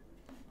me.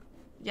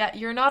 Yeah,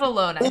 you're not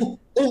alone.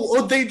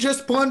 Oh, they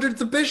just blundered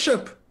the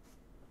bishop.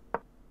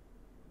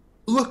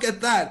 Look at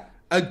that.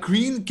 A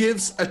green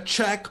gives a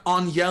check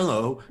on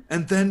yellow,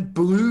 and then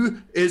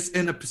blue is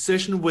in a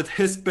position with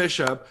his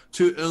bishop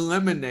to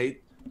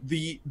eliminate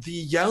the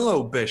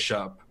yellow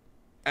bishop.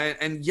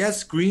 And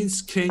yes,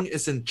 green's king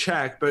is in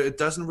check, but it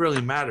doesn't really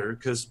matter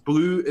because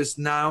blue is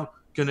now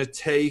going to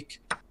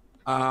take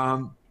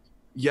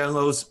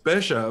yellow's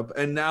bishop,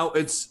 and now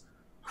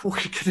we're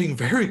getting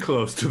very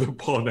close to the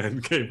pawn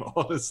endgame,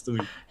 honestly.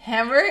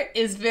 Hammer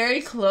is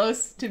very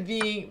close to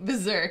being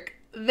berserk.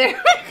 There we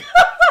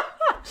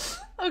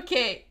go.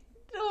 Okay,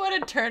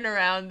 what a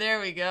turnaround. There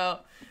we go.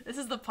 This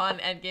is the pawn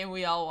endgame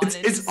we all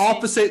wanted. It's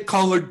opposite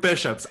colored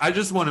bishops. I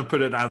just want to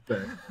put it out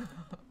there.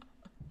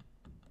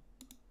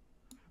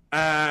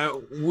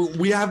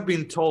 We have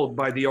been told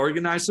by the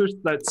organizers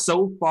that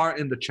so far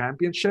in the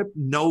championship,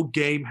 no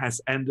game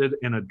has ended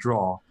in a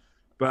draw.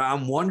 But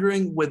I'm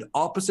wondering, with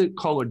opposite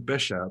colored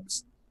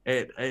bishops,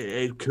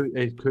 it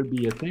could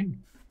be a thing.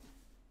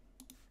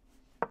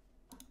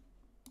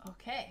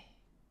 Okay.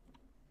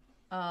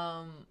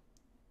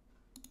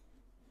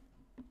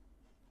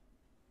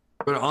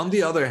 But on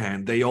the other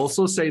hand, they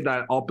also say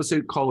that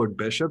opposite colored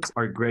bishops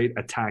are great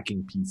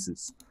attacking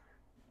pieces.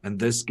 And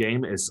this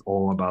game is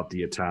all about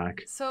the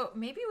attack. So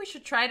maybe we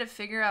should try to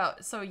figure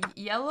out. So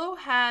yellow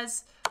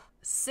has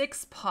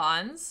 6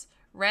 pawns.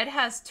 Red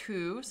has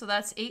 2. So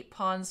that's 8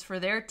 pawns for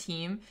their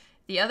team.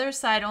 The other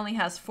side only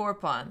has 4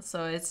 pawns.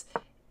 So it's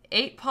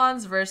 8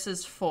 pawns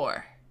versus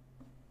 4.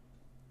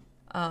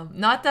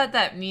 Not that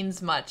that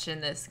means much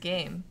in this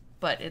game,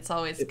 but it's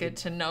always good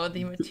to know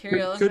the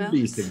material. It could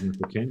be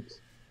significant.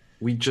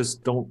 We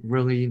just don't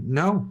really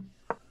know.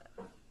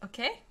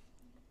 Okay.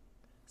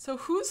 So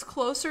who's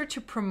closer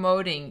to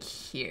promoting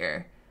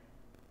here?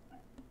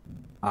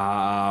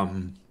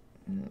 No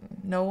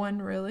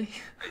one really.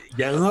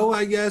 Yellow,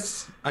 I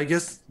guess. I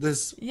guess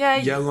this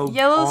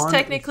yellow's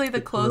technically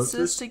the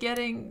closest to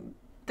getting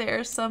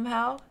there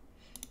somehow.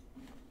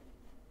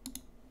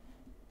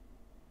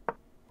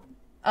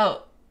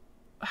 Oh,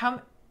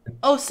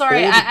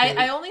 sorry.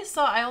 I only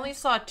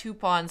saw 2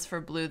 pawns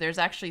for blue. There's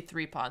actually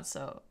 3 pawns.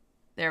 So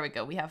there we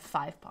go. We have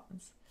 5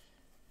 pawns.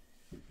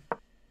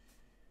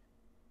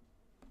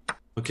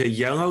 Okay,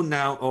 yellow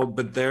now. Oh,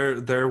 but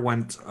there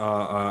went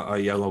a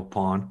yellow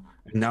pawn,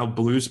 and now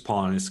blue's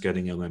pawn is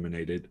getting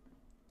eliminated.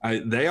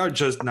 They are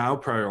just now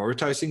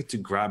prioritizing to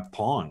grab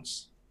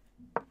pawns.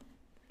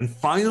 And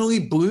finally,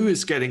 blue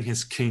is getting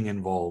his king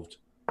involved.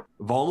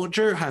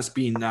 Voyager has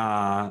been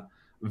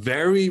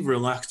very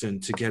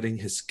reluctant to getting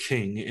his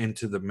king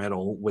into the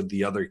middle with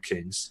the other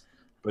kings,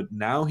 but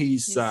now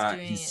he's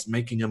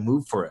making a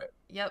move for it.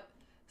 Yep.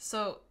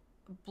 So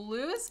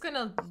blue is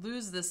gonna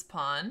lose this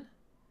pawn,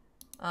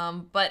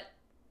 but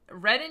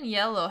red and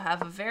yellow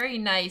have a very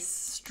nice,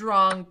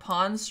 strong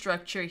pawn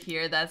structure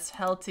here that's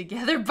held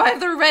together by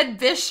the red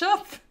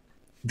bishop.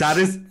 That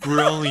is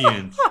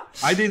brilliant.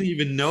 I didn't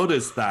even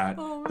notice that.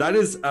 Oh, that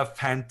is a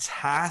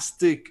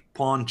fantastic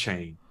pawn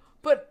chain.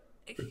 But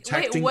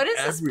wait, what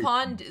is this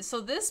pawn do? So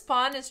this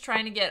pawn is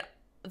trying to get,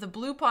 the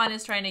blue pawn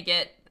is trying to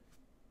get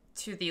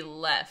to the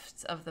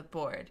left of the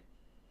board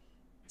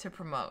to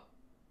promote.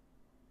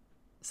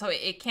 So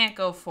it can't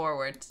go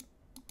forward.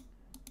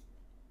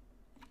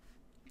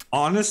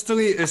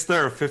 Honestly, is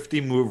there a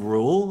 50 move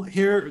rule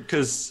here?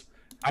 Because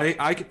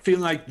I feel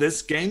like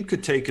this game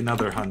could take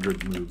another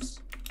 100 moves.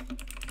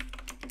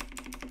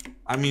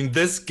 I mean,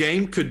 this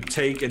game could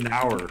take an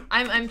hour.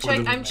 I'm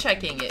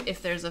checking it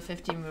if there's a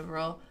 50 move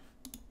rule.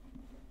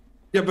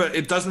 Yeah, but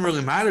it doesn't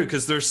really matter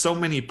because there's so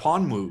many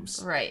pawn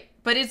moves. Right,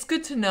 but it's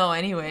good to know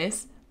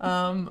anyways.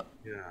 Yeah.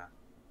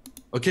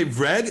 Okay,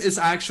 red is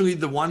actually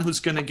the one who's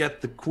gonna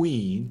get the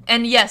queen.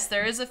 And yes,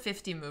 there is a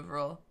 50 move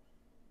rule.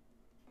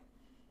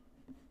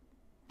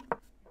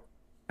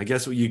 I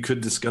guess you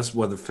could discuss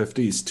whether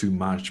 50 is too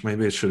much.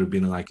 Maybe it should have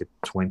been like a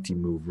 20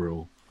 move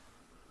rule.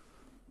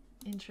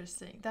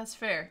 Interesting. That's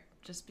fair.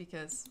 Just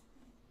because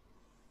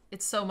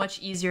it's so much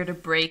easier to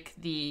break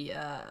the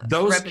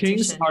those repetition.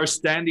 Kings are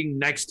standing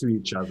next to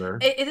each other.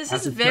 This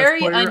is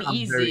very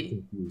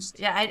uneasy.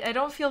 Yeah, I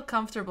don't feel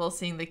comfortable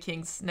seeing the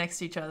kings next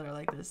to each other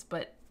like this,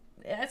 but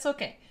it's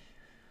okay.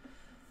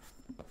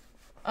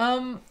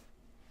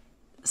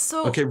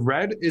 So okay,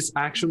 red is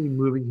actually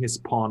moving his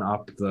pawn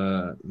up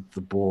the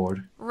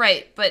board.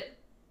 Right, but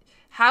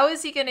how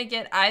is he gonna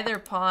get either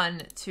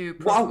pawn to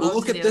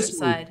promote to the other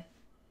side?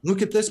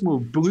 Look at this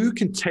move. Blue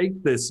can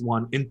take this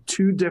one in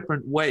two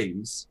different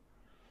ways,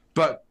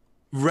 but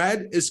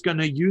red is going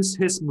to use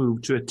his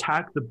move to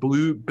attack the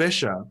blue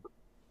bishop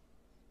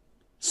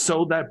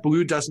so that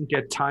blue doesn't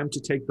get time to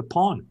take the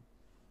pawn.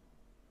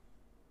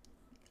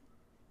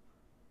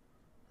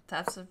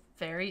 That's a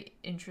very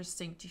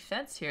interesting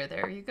defense here.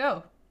 There you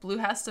go. Blue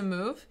has to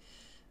move.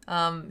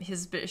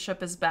 His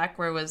bishop is back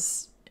where it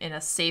was in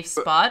a safe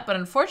spot, but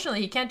unfortunately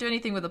he can't do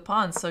anything with the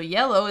pawn, so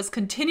yellow is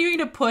continuing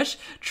to push,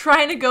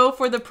 trying to go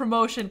for the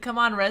promotion. Come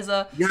on,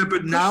 Reza. Yeah,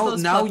 but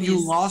now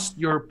you lost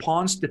your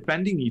pawns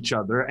defending each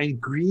other,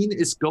 and green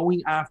is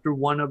going after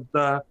one of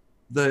the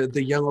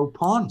yellow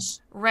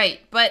pawns. Right,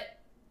 but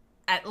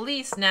at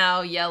least now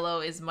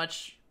yellow is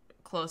much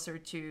closer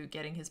to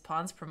getting his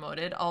pawns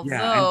promoted,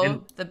 although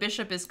and the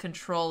bishop is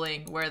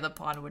controlling where the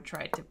pawn would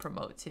try to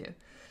promote to.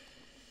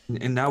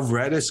 And now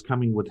red is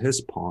coming with his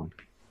pawn.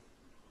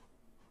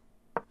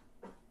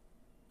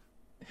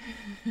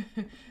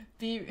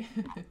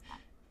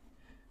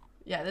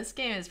 Yeah, this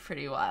game is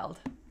pretty wild.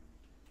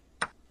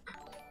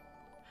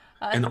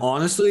 And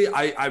honestly,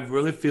 I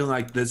really feel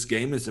like this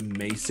game is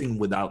amazing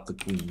without the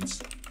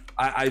queens.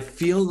 I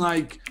feel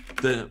like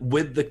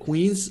with the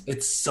queens,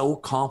 it's so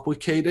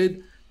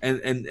complicated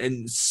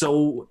and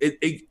so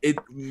it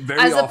very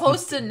as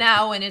opposed to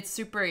now when it's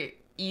super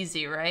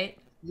easy, right?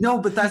 No,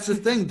 but that's the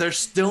thing. There's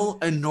still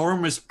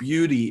enormous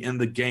beauty in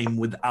the game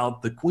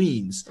without the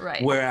queens.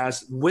 Right.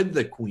 Whereas with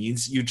the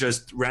queens, you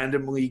just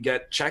randomly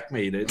get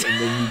checkmated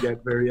and then you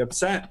get very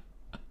upset.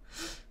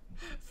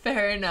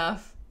 Fair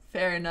enough.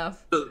 Fair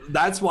enough. So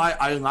that's why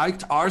I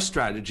liked our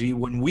strategy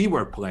when we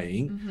were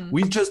playing. Mm-hmm.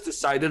 We just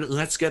decided,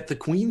 let's get the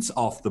queens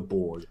off the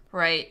board.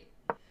 Right.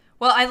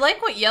 Well, I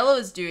like what yellow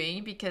is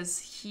doing because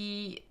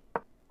he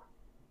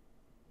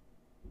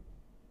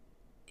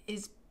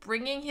is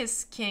bringing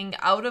his king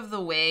out of the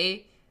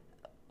way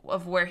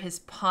of where his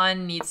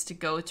pawn needs to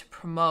go to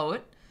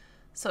promote.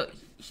 So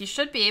he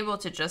should be able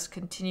to just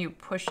continue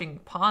pushing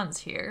pawns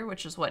here,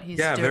 which is what he's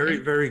doing. Yeah, very,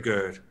 very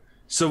good.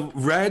 So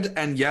red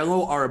and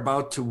yellow are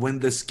about to win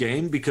this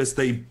game because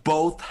they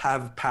both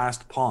have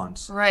passed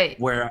pawns. Right.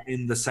 Where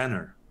in the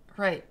center.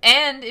 Right.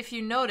 And if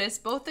you notice,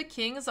 both the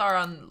kings are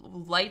on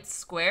light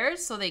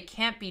squares, so they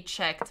can't be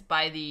checked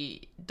by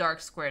the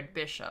dark squared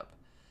bishop.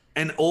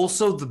 And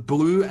also the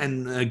blue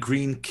and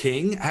green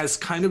king has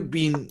kind of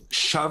been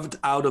shoved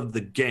out of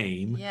the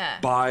game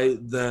by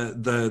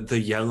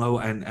the yellow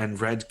and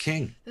red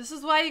king. This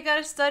is why you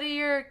gotta study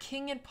your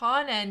king and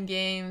pawn end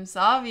games,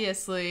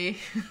 obviously.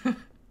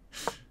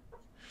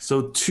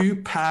 So two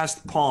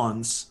passed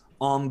pawns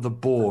on the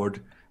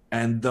board,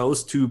 and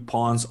those two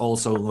pawns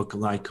also look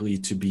likely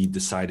to be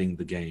deciding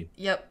the game.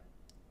 Yep.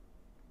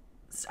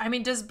 I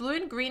mean, does blue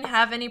and green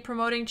have any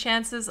promoting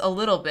chances? A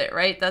little bit,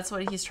 right? That's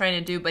what he's trying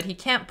to do, but he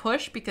can't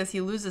push because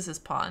he loses his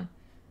pawn.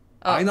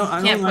 Oh, I don't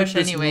can't like push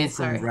this anyway. move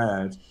from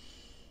red.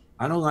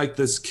 I don't like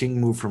this king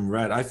move from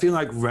red. I feel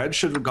like red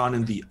should have gone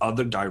in the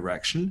other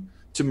direction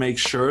to make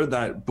sure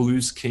that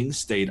blue's king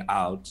stayed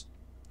out.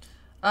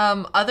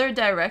 Other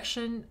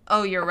direction.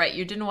 Oh, you're right.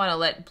 You didn't want to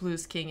let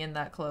blue's king in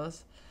that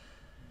close.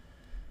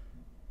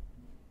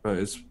 But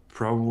it's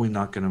probably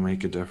not going to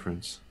make a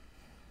difference.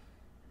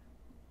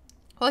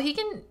 Well, he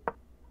can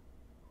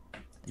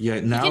Yeah,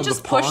 he now can the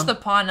just push pawn. the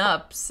pawn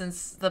up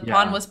since the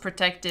pawn Yeah, was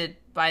protected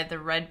by the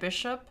red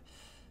bishop.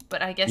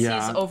 But I guess he's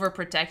yeah,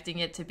 overprotecting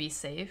it to be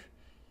safe.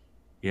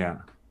 yeah.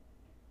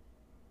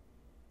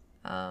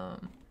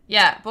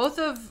 Yeah, both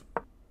of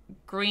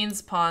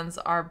green's pawns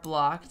are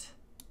blocked.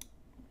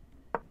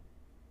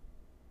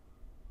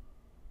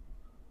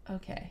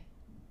 Okay.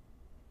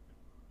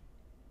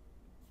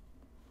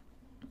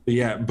 But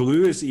yeah,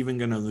 blue is even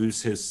going to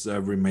lose his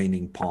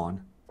remaining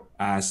pawn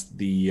as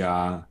the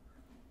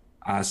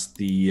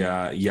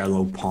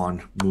yellow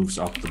pawn moves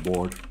up the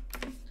board.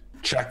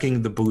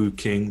 Checking the blue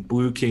king.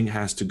 Blue king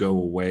has to go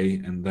away,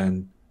 and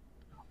then,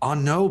 oh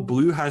no,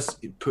 blue has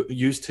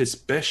used his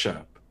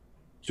bishop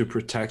to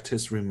protect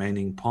his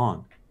remaining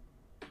pawn.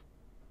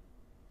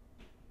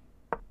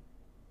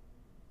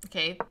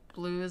 Okay,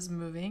 blue is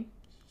moving.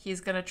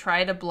 He's gonna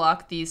try to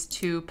block these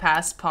two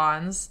passed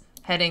pawns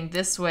heading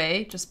this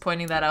way. Just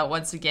pointing that out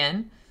once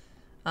again.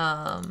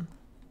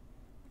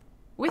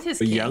 With his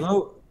But king.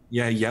 yellow,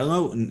 yeah,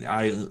 yellow.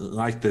 I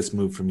like this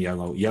move from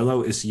yellow.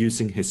 Yellow is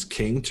using his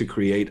king to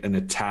create an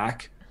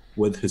attack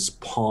with his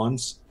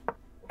pawns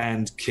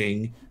and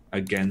king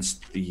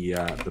against the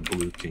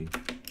blue king.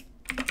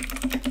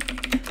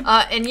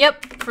 And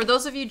yep, for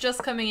those of you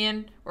just coming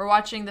in, we're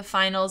watching the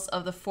finals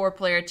of the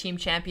 4-player team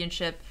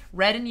championship.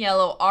 Red and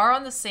yellow are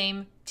on the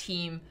same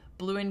team.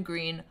 Blue and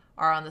green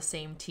are on the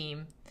same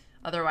team.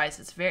 Otherwise,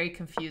 it's very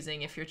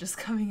confusing if you're just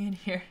coming in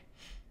here.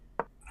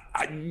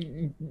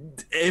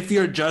 If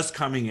you're just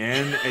coming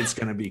in, it's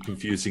going to be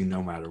confusing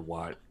no matter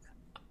what.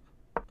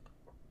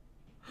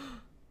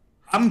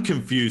 I'm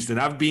confused, and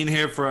I've been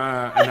here for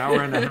an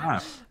hour and a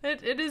half.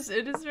 It is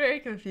very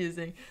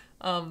confusing.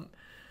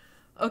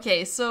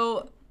 Okay,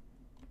 so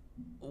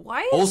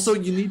why is... Also,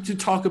 you need to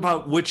talk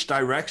about which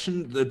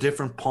direction the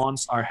different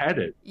pawns are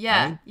headed.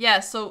 Yeah, right? yeah.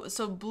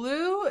 So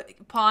blue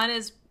pawn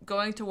is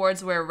going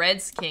towards where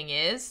red's king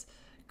is.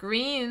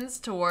 Green's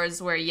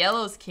towards where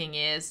yellow's king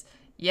is.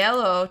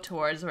 Yellow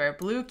towards where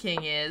blue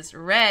king is.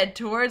 Red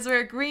towards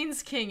where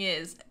green's king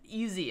is.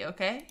 Easy,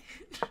 okay?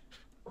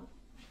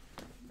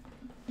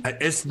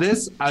 Is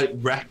this a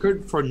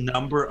record for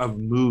number of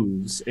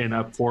moves in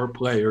a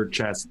 4-player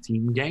chess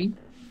team game?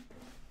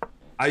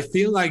 I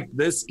feel like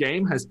this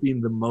game has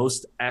been the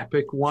most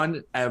epic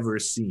one ever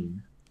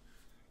seen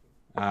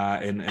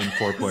in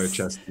 4-player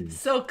chess teams.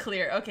 So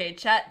clear. Okay,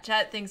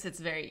 chat thinks it's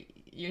very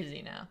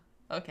easy now.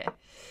 Okay.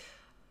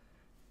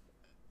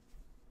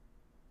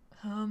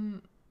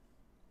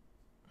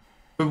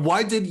 But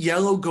why did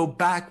yellow go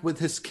back with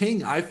his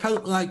king? I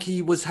felt like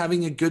he was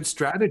having a good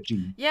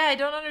strategy. Yeah, I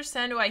don't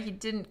understand why he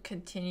didn't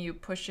continue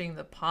pushing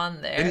the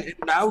pawn there. And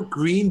now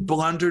green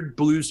blundered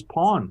blue's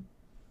pawn.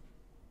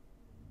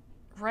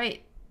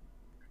 Right.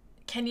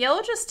 Can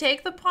yellow just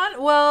take the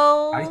pawn?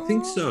 Well... I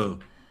think so.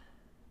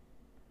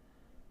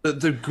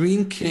 The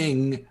green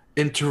king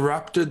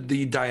interrupted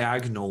the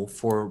diagonal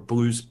for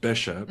blue's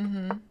bishop.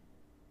 Mm-hmm.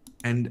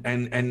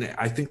 And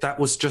I think that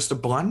was just a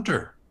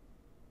blunder.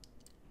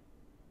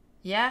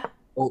 Yeah.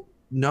 Oh,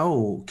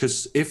 no,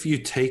 because if you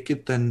take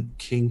it, then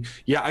king...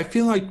 Yeah, I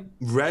feel like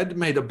red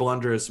made a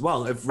blunder as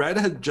well. If red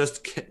had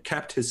just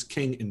kept his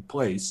king in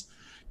place,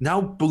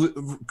 now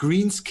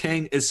green's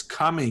king is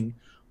coming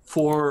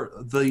for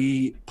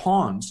the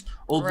pawns.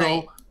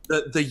 Although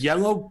right. the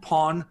yellow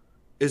pawn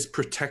is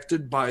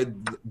protected by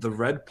the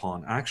red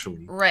pawn,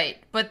 actually.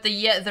 Right, but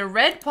the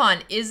red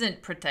pawn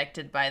isn't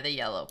protected by the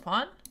yellow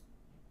pawn.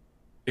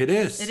 It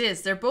is. It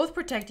is. They're both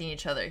protecting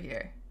each other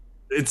here.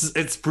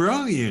 It's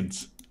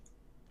brilliant.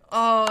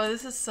 Oh,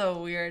 this is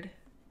so weird.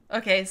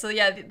 Okay, so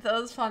yeah,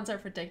 those pawns are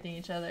protecting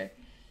each other.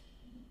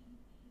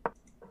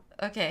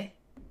 Okay.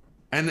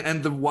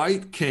 And the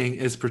white king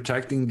is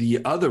protecting the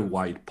other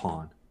white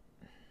pawn.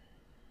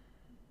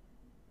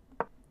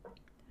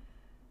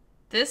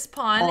 This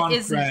pawn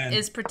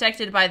is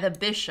protected by the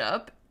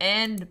bishop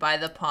and by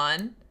the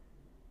pawn.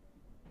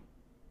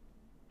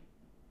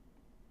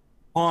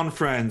 Pawn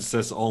friends,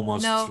 that's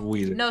almost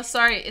weird. No,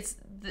 sorry. It's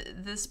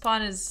this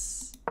pawn is...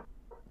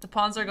 The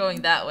pawns are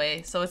going that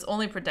way, so it's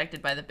only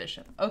protected by the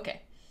bishop.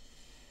 Okay.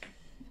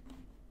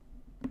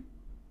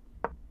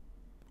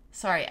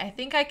 Sorry, I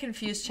think I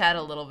confused chat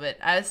a little bit.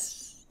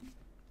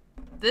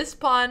 This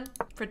pawn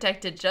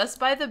protected just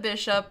by the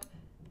bishop,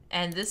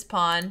 and this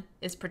pawn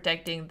is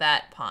protecting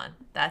that pawn.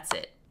 That's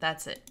it.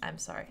 That's it. I'm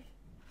sorry.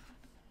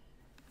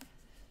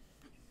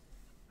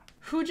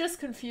 Who just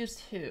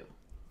confused who?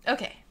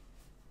 Okay.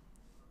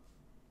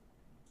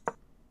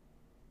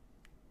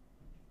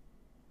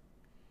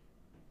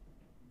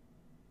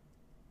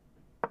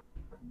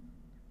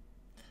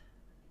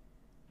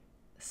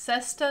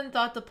 Seston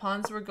thought the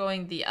pawns were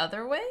going the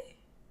other way?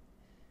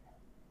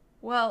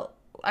 Well,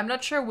 I'm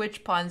not sure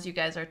which pawns you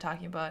guys are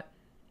talking about.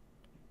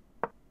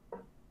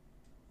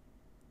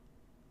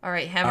 All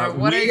right, Hammer,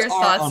 what are your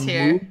thoughts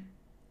here?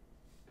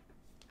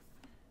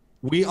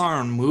 We are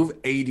on move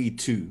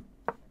 82.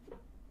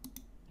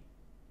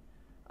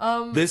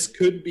 This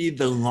could be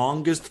the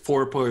longest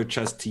 4-player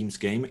chess teams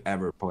game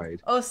ever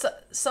played. Oh, so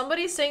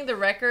somebody's saying the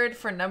record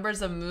for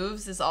numbers of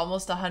moves is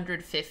almost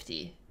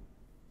 150.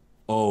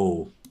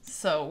 Oh.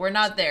 So we're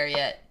not there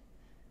yet.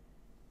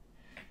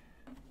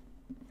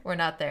 We're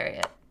not there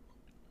yet.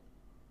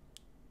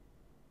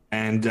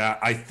 And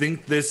I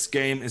think this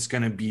game is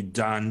going to be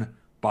done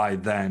by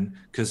then,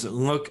 because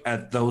look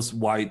at those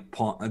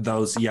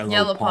those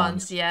yellow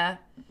pawns. Yeah.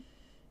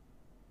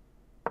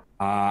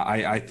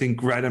 I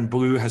think red and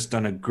blue has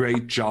done a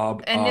great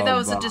job. And that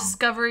was a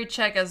discovery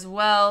check as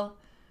well.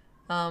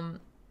 Like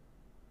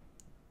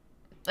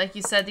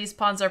you said, these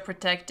pawns are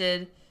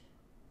protected.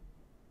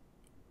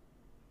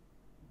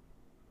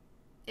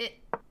 It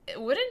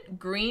wouldn't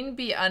green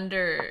be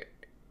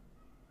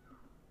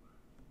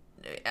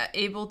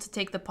able to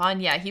take the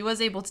pawn? Yeah, he was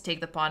able to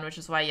take the pawn, which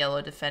is why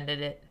yellow defended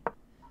it.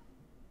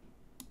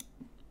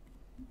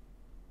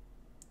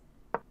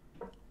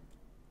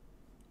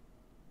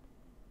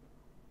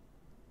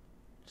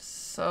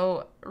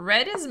 So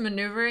red is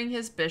maneuvering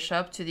his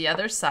bishop to the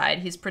other side.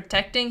 He's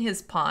protecting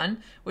his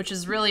pawn, which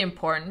is really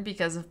important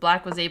because if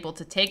black was able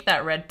to take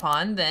that red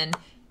pawn, then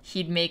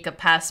he'd make a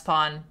pass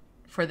pawn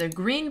for the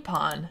green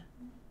pawn.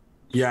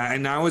 Yeah,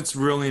 and now it's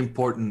really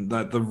important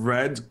that the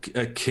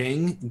red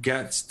king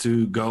gets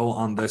to go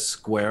on this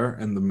square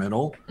in the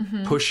middle,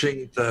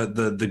 pushing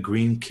the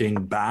green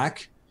king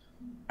back,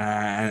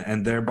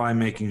 and thereby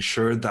making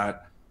sure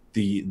that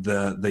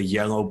the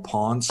yellow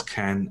pawns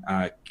can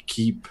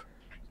keep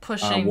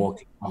pushing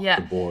walking off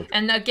the board.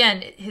 And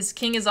again, his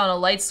king is on a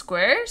light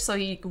square, so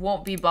he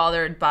won't be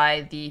bothered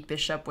by the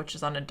bishop, which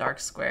is on a dark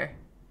square.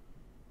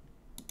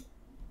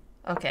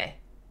 Okay,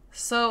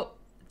 so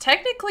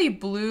technically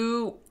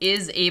blue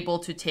is able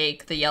to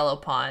take the yellow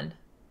pawn,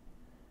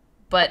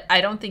 but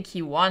I don't think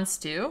he wants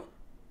to.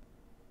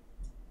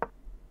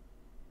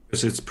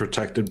 Because it's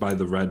protected by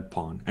the red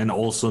pawn, and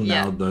also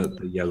now the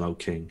yellow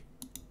king.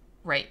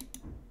 Right.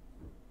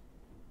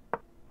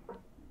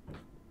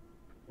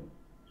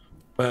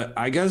 But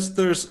I guess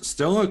there's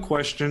still a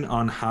question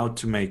on how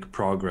to make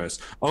progress.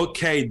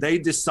 Okay, they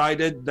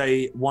decided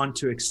they want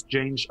to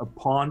exchange a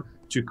pawn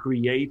to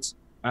create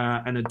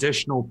an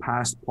additional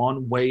passed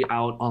pawn way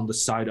out on the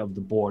side of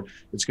the board.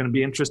 It's going to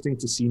be interesting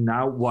to see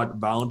now what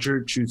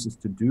Valger chooses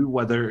to do,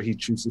 whether he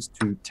chooses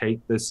to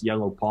take this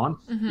yellow pawn.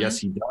 Yes,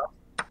 he does.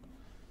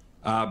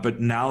 But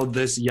now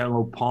this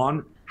yellow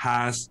pawn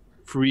has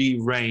free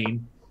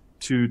reign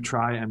to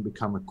try and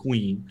become a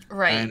queen.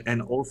 Right.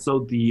 And also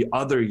the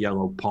other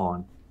yellow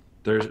pawn.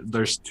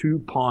 There's two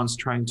pawns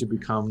trying to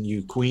become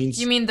new queens.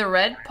 You mean the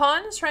red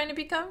pawn is trying to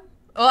become?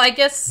 Oh, I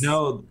guess...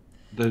 No,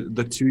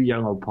 the two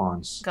yellow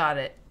pawns. Got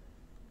it.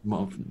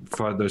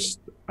 Farthest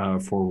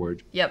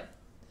forward. Yep.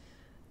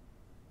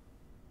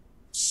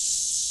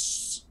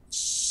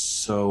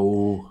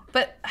 So...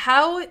 But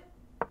how...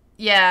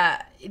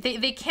 Yeah,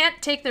 they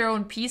can't take their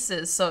own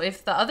pieces, so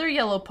if the other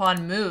yellow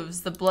pawn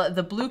moves, the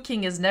blue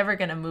king is never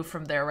going to move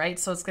from there, right?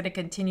 So it's going to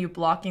continue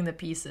blocking the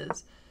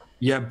pieces.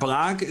 Yeah,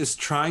 black is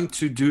trying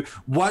to do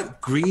what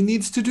green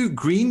needs to do.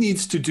 Green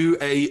needs to do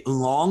a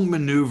long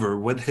maneuver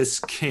with his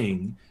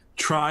king,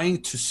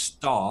 trying to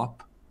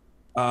stop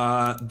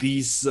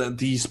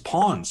these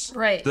pawns.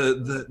 Right.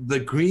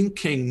 The green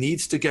king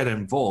needs to get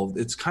involved.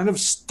 It's kind of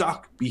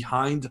stuck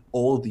behind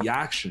all the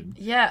action.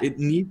 Yeah. It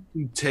needs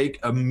to take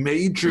a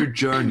major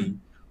journey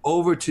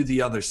over to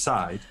the other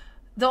side.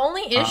 The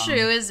only issue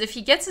is if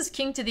he gets his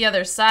king to the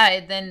other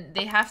side, then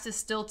they have to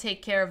still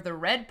take care of the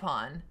red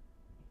pawn,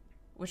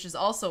 which is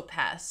also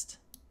passed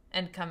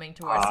and coming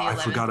towards the 11th rank.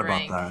 I forgot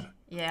about that.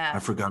 Yeah. I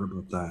forgot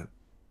about that.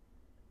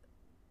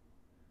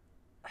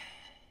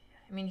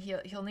 I mean,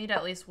 he'll need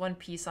at least one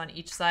piece on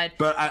each side.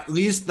 But at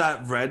least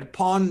that red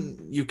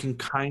pawn, you can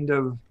kind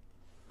of...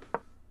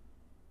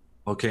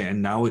 Okay,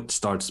 and now it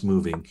starts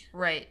moving.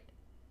 Right.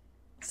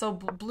 So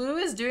blue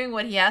is doing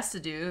what he has to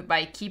do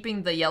by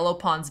keeping the yellow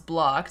pawns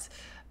blocked,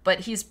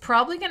 but he's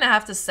probably going to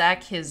have to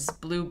sack his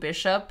blue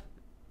bishop.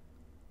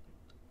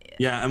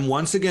 Yeah, and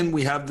once again,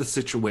 we have the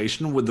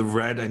situation with the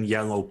red and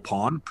yellow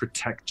pawn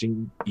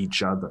protecting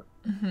each other.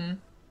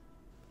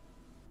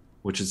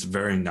 Which is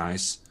very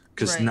nice.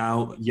 Because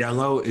now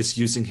yellow is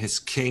using his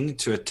king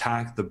to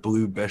attack the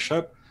blue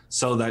bishop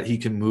so that he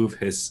can move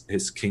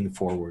his king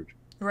forward.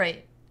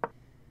 Right.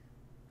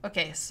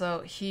 Okay,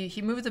 so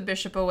he moved the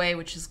bishop away,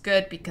 which is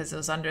good because it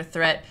was under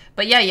threat.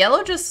 But yeah,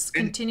 yellow just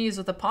continues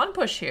with a pawn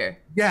push here.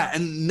 Yeah,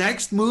 and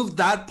next move,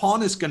 that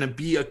pawn is going to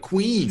be a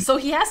queen. So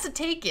he has to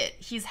take it.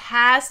 He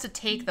has to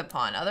take the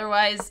pawn.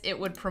 Otherwise, it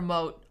would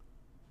promote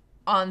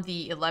on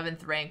the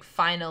 11th rank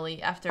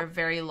finally after a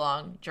very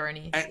long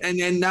journey.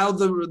 And now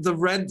the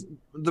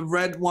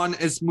red one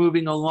is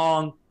moving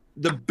along.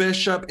 The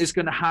bishop is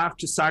going to have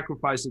to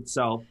sacrifice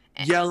itself.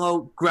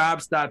 Yellow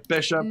grabs that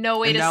bishop. No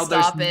way and to now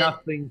stop there's it.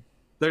 Nothing.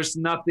 There's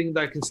nothing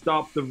that can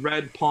stop the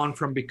red pawn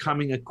from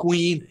becoming a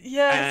queen.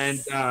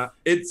 Yes. And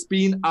it's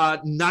been a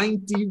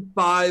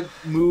 95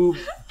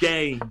 move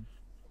game.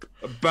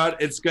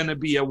 but it's gonna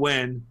be a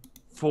win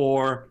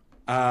for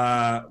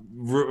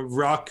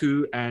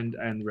Raku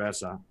and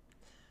Reza.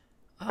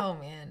 Oh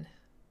man.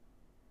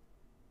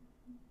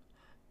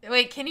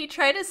 Wait, can he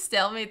try to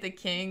stalemate the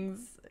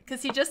kings?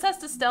 Because he just has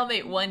to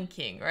stalemate one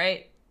king,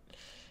 right?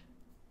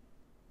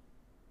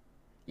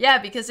 Yeah,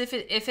 because if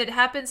it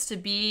happens to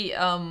be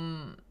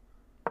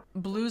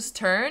Blue's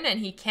turn and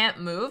he can't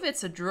move,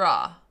 it's a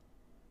draw.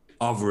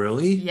 Oh,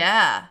 really?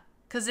 Yeah.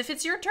 Because if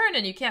it's your turn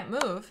and you can't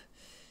move.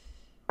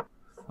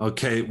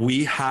 Okay,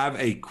 we have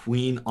a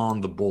queen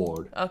on the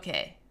board.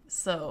 Okay,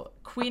 so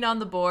queen on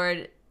the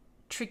board,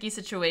 tricky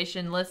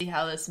situation. Let's see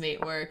how this mate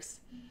works.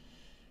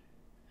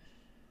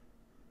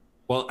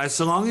 Well, as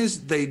long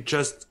as they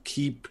just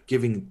keep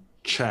giving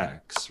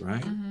checks,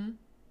 right? Mm-hmm.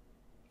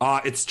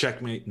 It's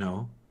checkmate,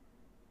 no.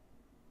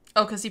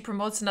 Oh, because he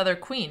promotes another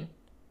queen.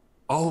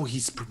 Oh,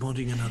 he's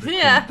promoting another queen.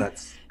 Yeah.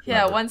 That's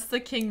yeah, clever. once the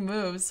king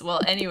moves.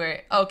 Well,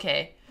 anyway,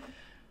 okay.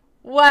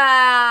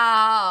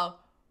 Wow!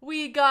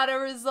 We got a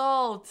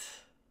result.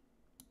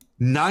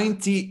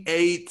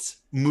 98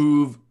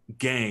 move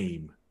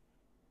game.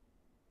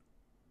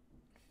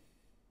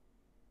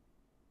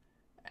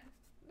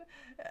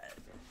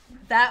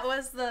 That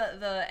was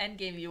the end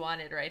game you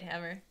wanted, right,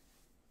 Hammer?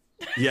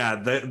 Yeah,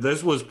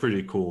 this was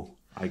pretty cool.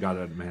 I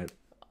gotta admit.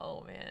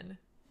 Oh man.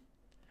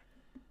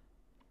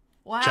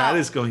 Wow. Chad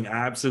is going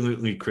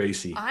absolutely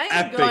crazy.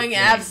 I'm going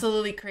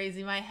absolutely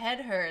crazy. My head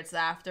hurts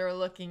after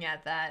looking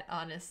at that,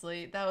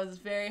 honestly. That was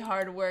very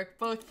hard work,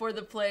 both for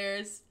the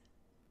players.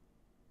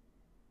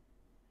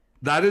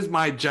 That is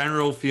my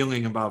general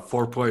feeling about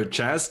four-player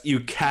chess.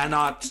 You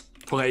cannot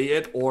play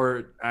it,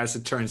 or as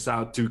it turns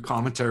out, do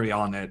commentary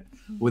on it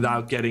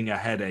without getting a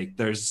headache.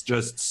 There's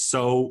just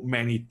so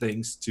many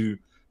things to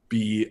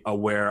be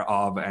aware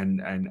of,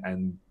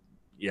 and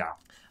yeah.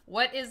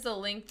 What is the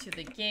link to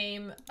the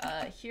game?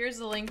 Here's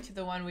the link to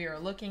the one we are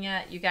looking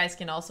at. You guys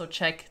can also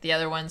check the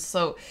other ones.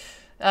 So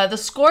the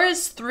score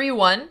is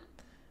 3-1.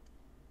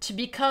 To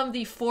become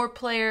the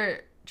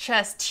four-player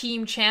chess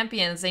team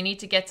champions, they need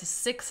to get to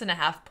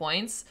 6.5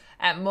 points.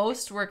 At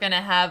most, we're going to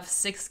have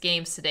 6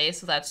 games today,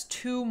 so that's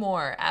 2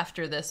 more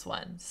after this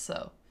one.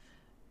 So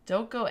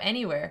don't go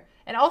anywhere.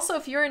 And also,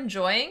 if you're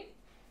enjoying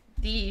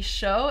the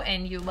show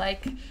and you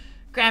like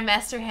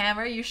Grandmaster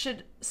Hammer, you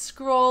should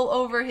scroll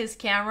over his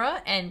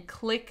camera and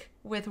click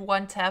with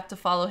one tap to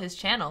follow his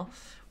channel,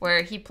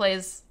 where he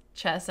plays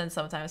chess and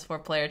sometimes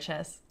four-player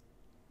chess.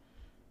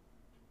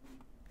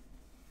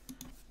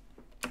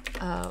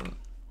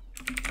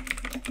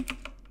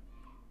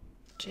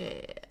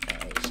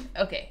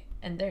 Okay,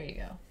 and there you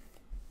go.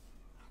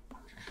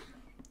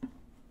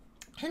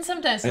 And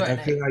sometimes I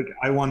feel like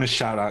I want to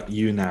shout out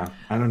you now.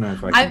 I don't know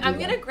if I can I'm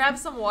going to grab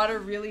some water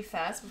really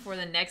fast before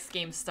the next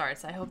game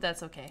starts. I hope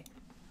that's okay.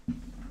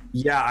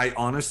 Yeah, I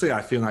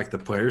feel like the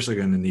players are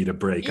going to need a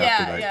break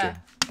after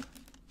that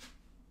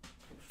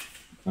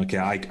game. Okay,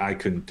 I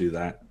couldn't do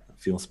that. It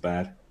feels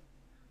bad.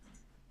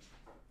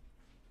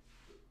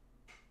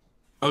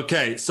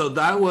 Okay, so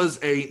that was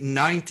a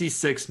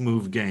 96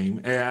 move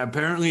game.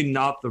 Apparently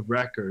not the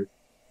record.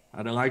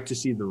 I'd like to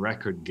see the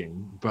record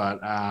game,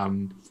 but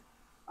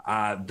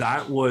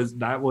that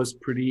was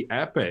pretty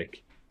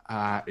epic.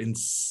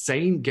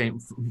 Insane game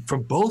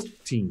from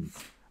both teams.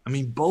 I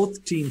mean,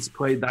 both teams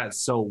played that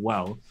so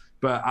well,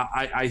 but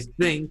I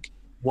think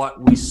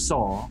what we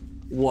saw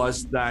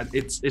was that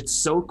it's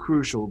so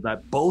crucial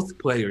that both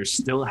players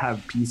still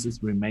have pieces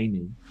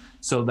remaining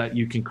so that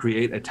you can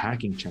create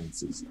attacking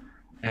chances.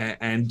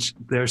 And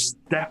there's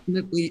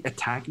definitely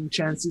attacking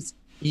chances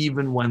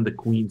even when the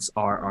queens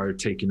are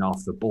taken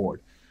off the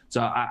board.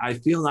 So I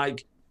feel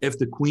like if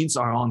the queens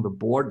are on the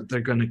board, they're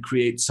going to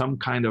create some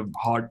kind of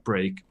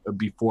heartbreak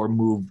before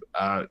move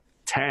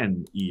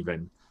 10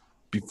 even,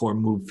 before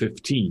move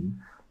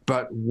 15.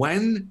 But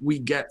when we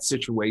get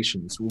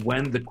situations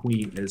when the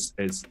queen is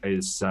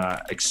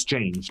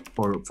exchanged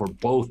for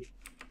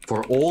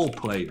all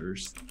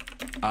players,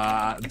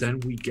 then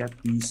we get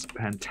these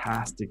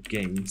fantastic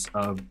games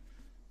of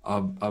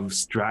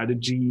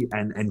strategy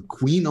and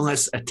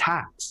queenless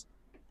attacks.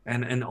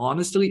 And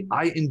honestly,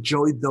 I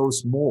enjoyed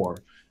those more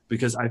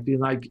because I feel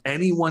like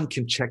anyone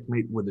can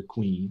checkmate with a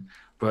queen,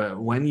 but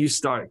when you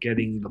start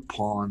getting the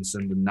pawns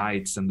and the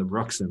knights and the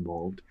rooks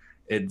involved,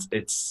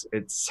 it's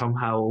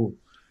somehow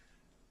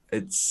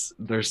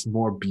there's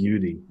more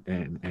beauty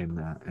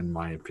in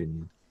my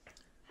opinion.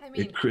 I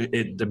mean,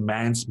 it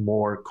demands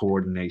more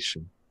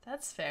coordination.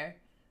 That's fair.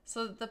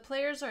 So the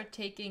players are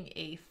taking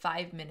a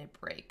 5-minute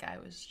break. I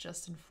was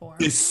just informed.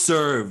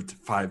 Deserved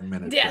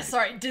 5-minute. Yeah, break.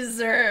 sorry,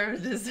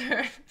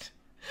 deserved.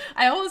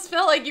 I almost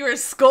felt like you were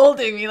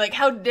scolding me. Like,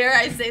 how dare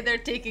I say they're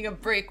taking a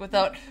break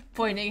without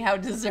pointing how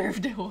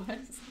deserved it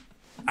was?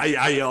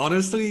 I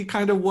honestly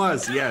kind of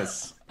was,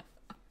 yes.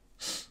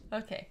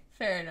 Okay,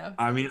 fair enough.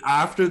 I mean,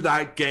 after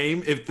that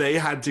game, if they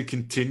had to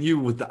continue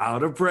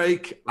without a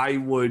break,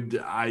 that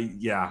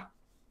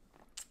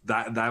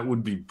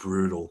would be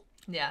brutal.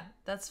 Yeah,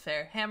 that's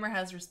fair. Hammer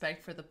has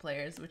respect for the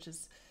players, which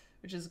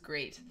is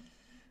great.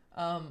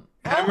 Hammer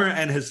Oh,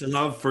 and his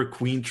love for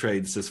queen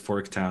trades is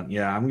Forktown.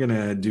 Yeah, I'm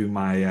gonna do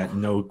my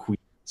no queens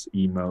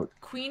emote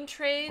queen for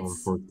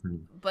trades,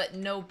 Forktown. but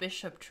no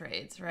bishop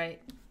trades,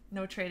 right?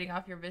 No trading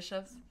off your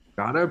bishops.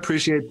 Gotta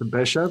appreciate the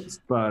bishops,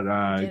 but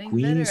Getting better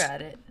queens,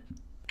 at it.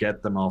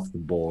 get them off the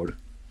board.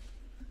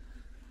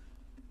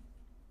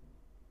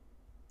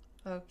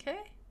 Okay.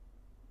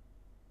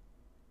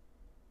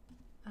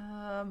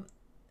 Um,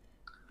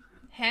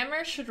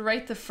 Hammer should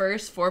write the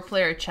first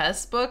four-player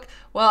chess book.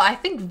 Well, I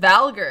think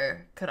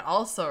Valger could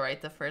also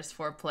write the first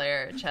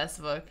four-player chess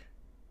book.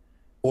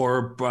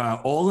 Or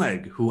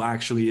Oleg, who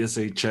actually is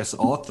a chess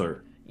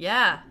author.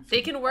 Yeah,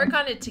 they can work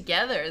on it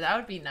together. That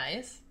would be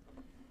nice.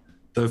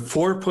 The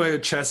four-player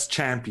chess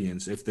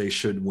champions, if they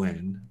should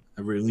win,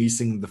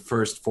 releasing the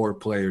first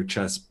four-player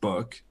chess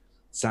book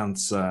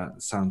sounds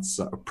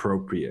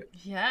appropriate.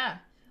 Yeah.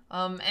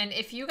 And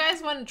if you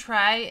guys want to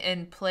try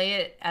and play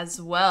it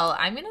as well,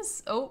 I'm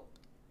gonna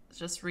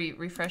just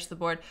refresh the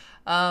board.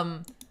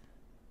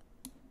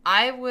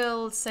 I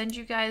will send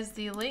you guys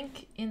the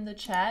link in the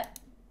chat.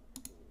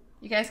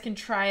 You guys can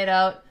try it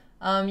out.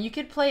 You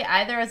could play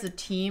either as a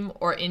team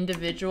or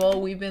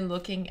individual. We've been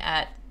looking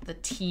at the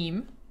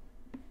team.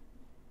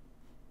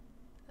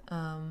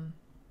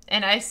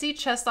 And I see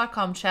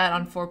Chess.com chat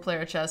on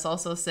 4-player chess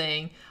also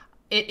saying,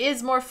 it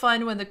is more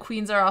fun when the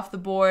queens are off the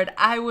board.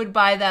 I would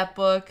buy that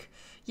book.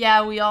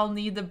 Yeah, we all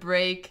need the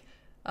break.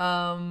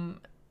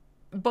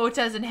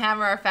 Botez and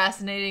Hammer are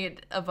fascinating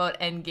about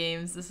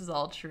endgames. This is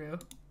all true.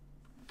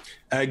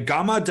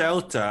 Gamma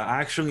Delta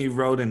actually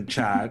wrote in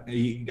chat.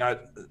 He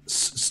got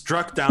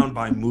struck down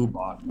by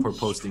Moobot for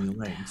posting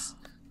links.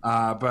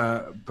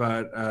 But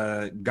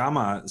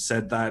Gamma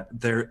said that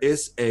there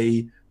is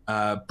a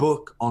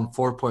book on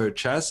four-player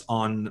chess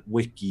on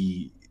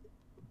Wiki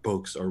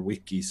Books or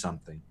Wiki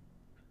something.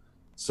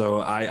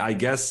 So I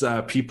guess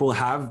people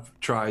have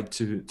tried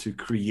to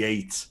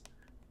create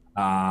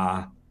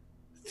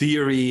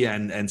theory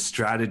and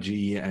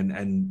strategy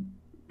and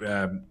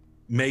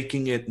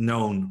making it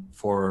known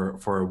for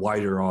a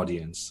wider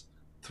audience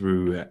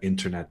through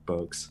internet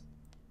books.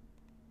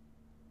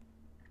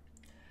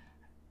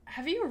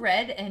 Have you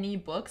read any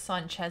books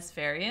on chess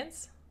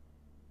variants?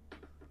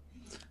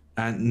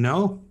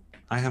 No,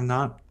 I have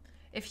not.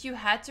 If you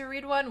had to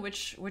read one,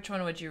 which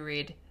one would you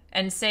read?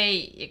 And say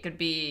it could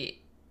be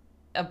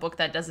a book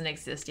that doesn't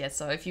exist yet.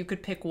 So if you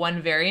could pick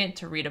one variant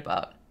to read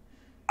about.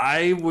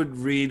 I would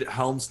read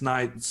Helm's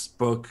Knight's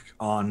book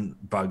on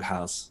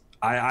Bughouse.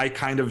 I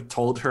kind of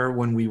told her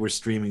when we were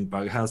streaming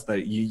Bughouse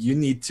that you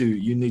need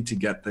to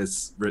get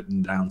this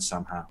written down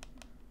somehow.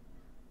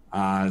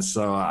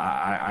 So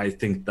I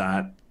think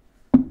that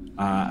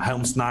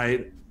Helm's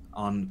Knight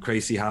on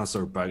Crazy House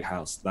or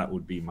Bughouse, that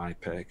would be my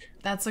pick.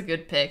 That's a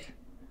good pick.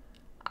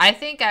 I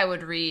think I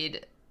would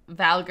read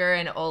Valger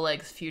and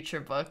Oleg's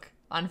future book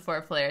on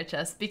 4-player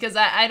chess because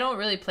I don't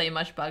really play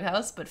much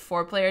Bughouse, but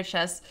 4-player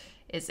chess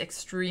is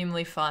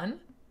extremely fun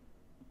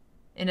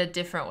in a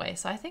different way.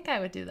 So I think I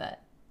would do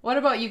that. What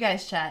about you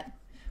guys, chat?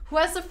 Who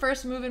has the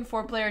first move in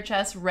 4-player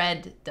chess?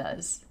 Red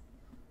does.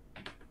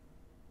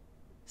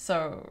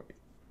 So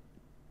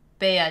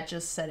Bea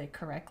just said it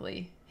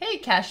correctly. Hey,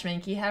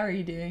 Cashmanky, how are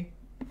you doing?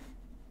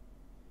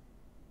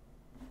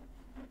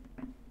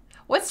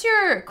 What's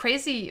your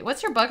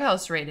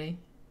Bughouse rating?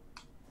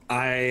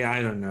 I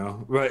don't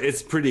know, but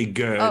it's pretty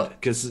good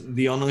because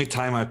the only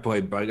time I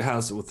played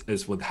Bughouse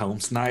is with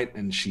Helm's Knight,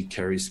 and she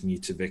carries me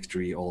to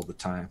victory all the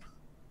time.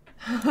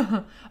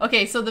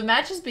 Okay, so the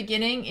match is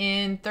beginning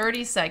in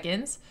 30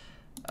 seconds.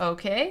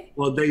 Okay.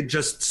 Well, they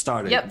just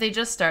started. Yep, they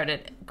just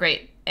started.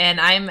 Great.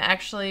 And I'm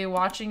actually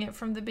watching it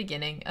from the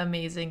beginning.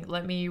 Amazing.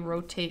 Let me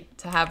rotate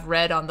to have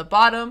red on the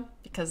bottom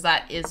because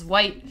that is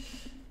white.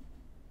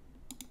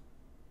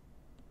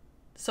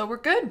 So we're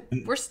good.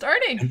 We're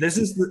starting. And this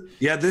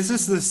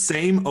is the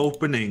same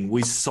opening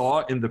we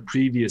saw in the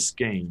previous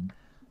game.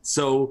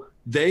 So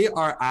they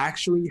are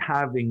actually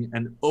having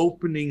an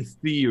opening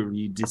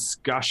theory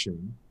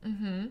discussion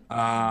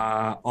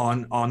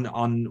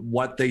on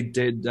what they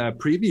did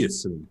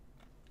previously.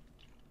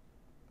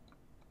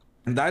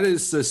 And that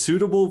is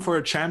suitable for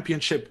a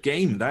championship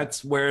game.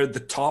 That's where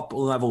the top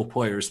level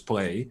players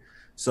play.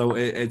 So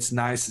it's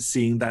nice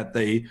seeing that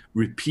they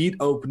repeat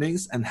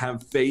openings and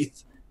have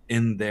faith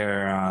in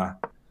their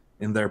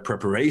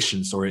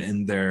preparations or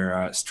in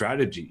their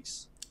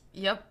strategies.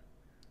 Yep.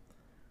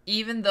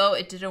 Even though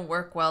it didn't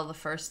work well the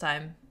first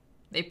time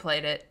they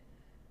played it.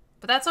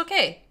 But that's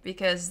okay,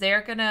 because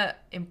they're gonna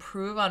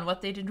improve on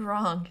what they did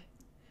wrong.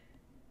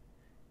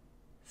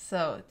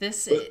 So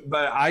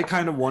But I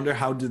kind of wonder,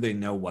 how do they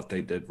know what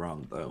they did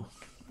wrong, though?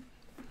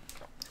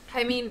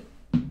 I mean,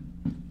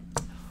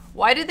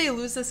 why did they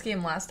lose this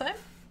game last time?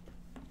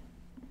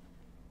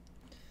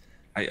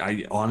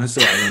 I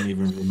honestly, I don't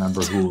even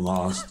remember who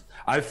lost.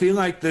 I feel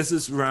like this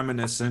is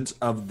reminiscent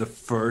of the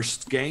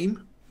first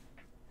game,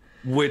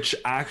 which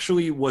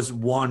actually was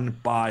won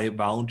by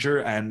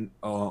Valger and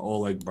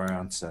Oleg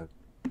Barantsev.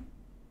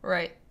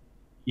 Right.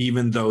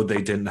 Even though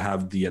they didn't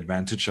have the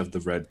advantage of the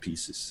red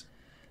pieces.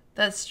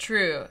 That's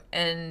true.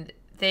 And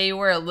they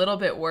were a little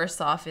bit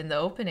worse off in the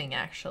opening,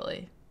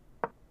 actually.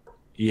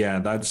 Yeah,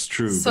 that's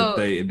true. But So,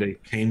 they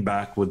came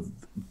back with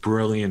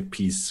brilliant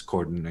piece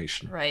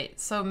coordination. right.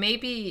 So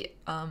maybe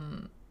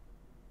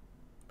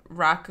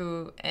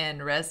Raku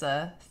and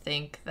Reza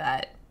think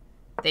that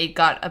they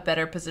got a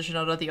better position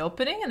out of the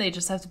opening and they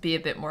just have to be a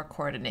bit more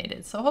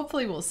coordinated. So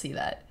hopefully we'll see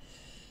that.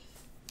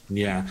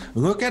 Yeah.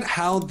 Look at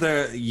how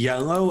the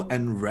yellow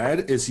and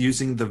red is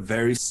using the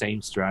very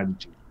same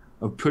strategy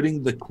of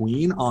putting the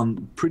queen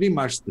on pretty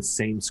much the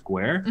same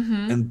square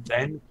and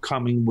then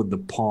coming with the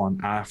pawn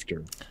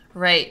after.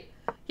 Right.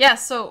 Yeah,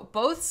 so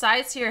both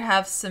sides here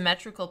have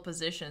symmetrical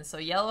positions. So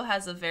yellow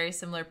has a very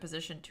similar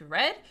position to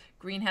red.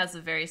 Green has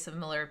a very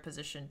similar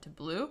position to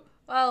blue.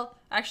 Well,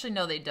 actually,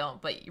 no, they don't.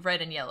 But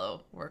red and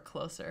yellow were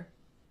closer.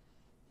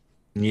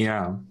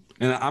 Yeah.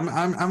 And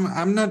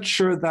I'm not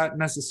sure that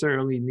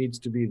necessarily needs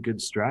to be a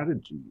good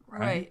strategy, right?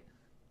 Right.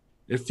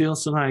 It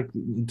feels like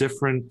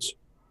different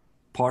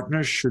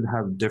partners should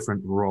have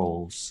different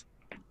roles.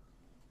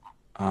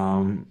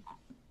 Um,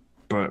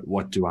 but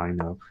what do I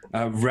know?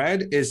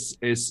 Red is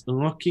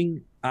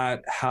looking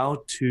at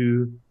how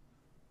to.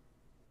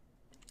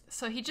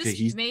 So he Okay,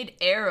 just made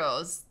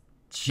arrows,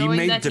 he showing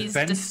made that he's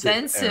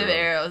defensive arrows.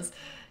 arrows.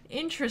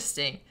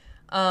 Interesting.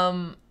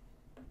 Um,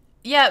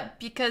 yeah,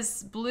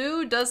 because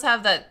blue does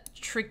have that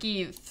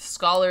tricky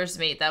scholar's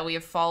mate that we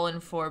have fallen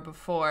for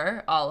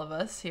before, all of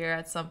us here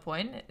at some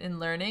point in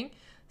learning.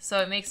 So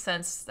it makes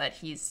sense that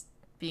he's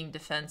being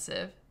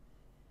defensive.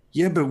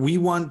 Yeah, but we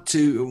want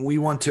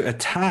to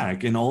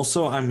attack, and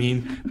also, I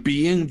mean,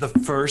 being the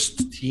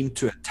first team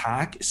to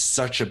attack is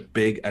such a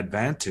big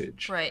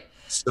advantage. Right.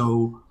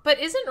 So But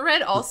isn't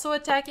red also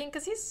attacking?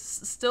 Because he's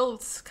still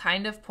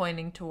kind of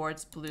pointing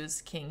towards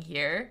blue's king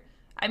here.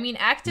 I mean,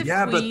 active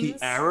yeah, but the queens.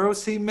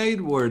 arrows he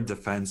made were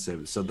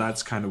defensive, so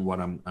that's kind of what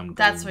I'm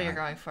That's going what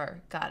you're at. going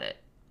for. Got it.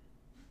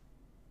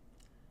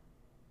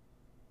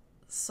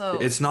 So,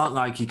 It's not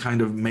like he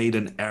kind of made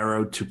an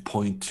arrow to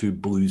point to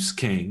Blue's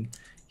king.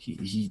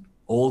 He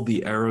all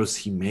the arrows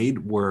he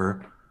made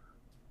were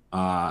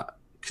uh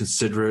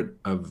considerate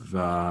of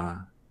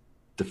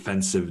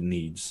defensive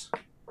needs.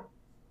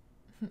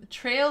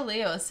 Trail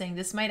Leo is saying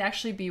this might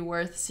actually be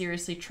worth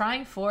seriously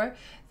trying for.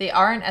 They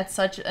aren't at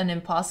such an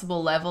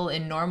impossible level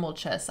in normal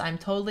chess. I'm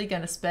totally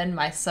going to spend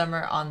my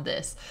summer on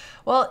this.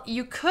 Well,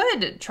 you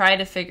could try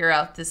to figure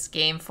out this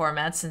game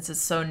format since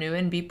it's so new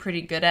and be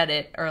pretty good at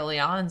it early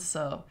on.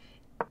 So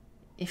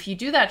if you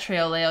do that,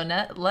 Trail Leo,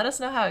 let us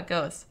know how it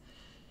goes.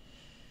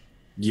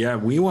 Yeah,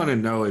 we want to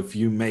know if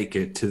you make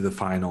it to the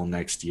final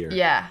next year.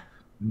 Yeah,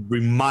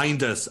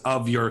 Remind us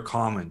of your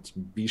comment.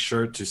 Be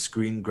sure to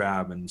screen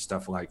grab and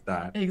stuff like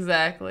that.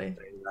 exactly.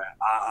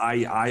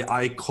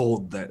 I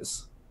called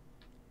this.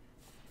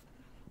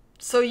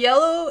 So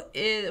yellow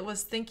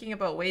was thinking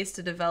about ways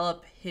to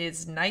develop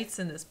his knights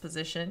in this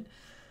position.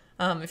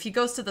 If he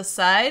goes to the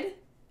side,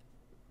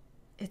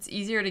 it's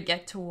easier to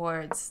get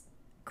towards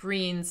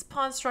green's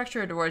pawn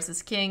structure, towards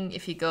his king.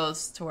 If he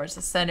goes towards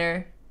the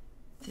center,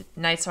 the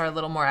knights are a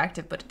little more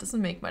active, but it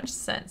doesn't make much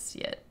sense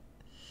yet.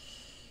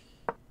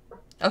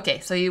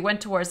 Okay, so he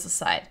went towards the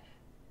side.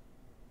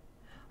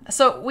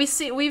 So we've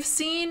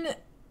seen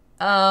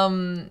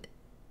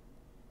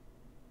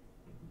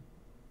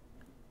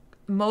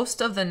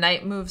most of the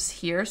knight moves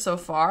here so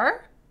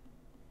far.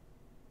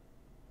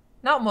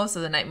 Not most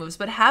of the knight moves,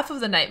 but half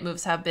of the knight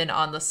moves have been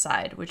on the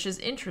side, which is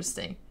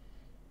interesting.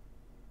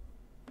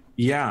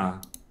 Yeah.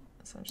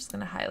 So I'm just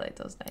going to highlight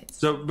those knights.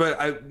 So, but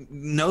I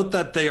note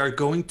that they are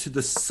going to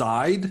the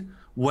side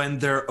when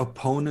their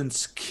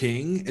opponent's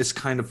king is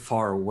kind of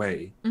far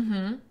away.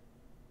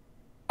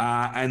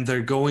 And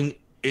they're going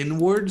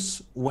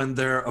inwards when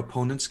their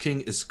opponent's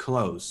king is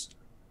close.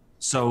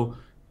 So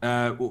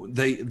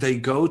they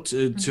go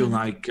to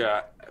like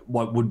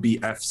what would be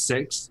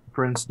f6,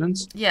 for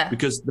instance. Yeah.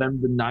 Because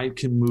then the knight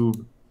can move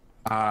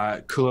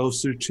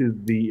closer to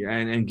the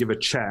and give a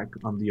check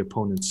on the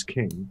opponent's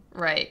king.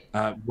 Right.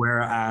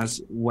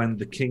 Whereas when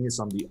the king is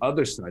on the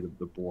other side of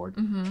the board,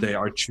 they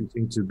are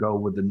choosing to go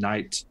with the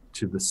knight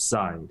to the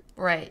side.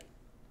 Right.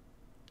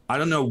 I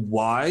don't know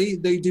why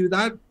they do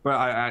that, but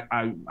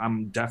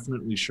I'm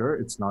definitely sure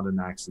it's not an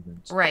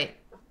accident. Right.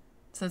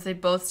 Since they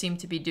both seem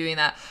to be doing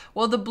that.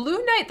 Well, the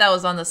blue knight that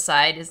was on the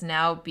side is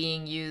now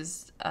being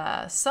used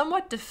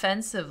somewhat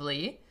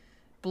defensively,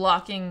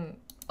 blocking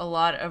a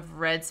lot of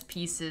red's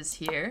pieces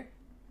here.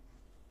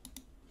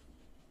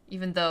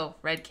 Even though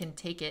red can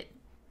take it.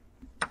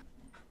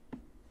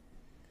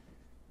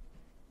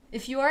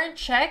 If you are in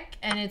check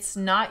and it's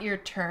not your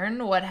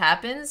turn, what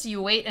happens?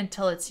 You wait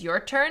until it's your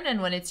turn,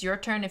 and when it's your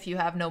turn, if you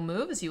have no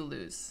moves, you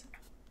lose.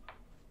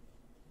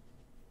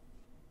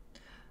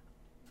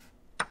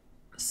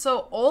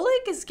 So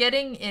Oleg is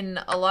getting in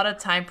a lot of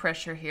time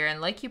pressure here, and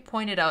like you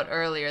pointed out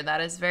earlier,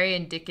 that is very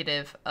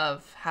indicative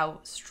of how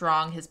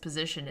strong his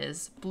position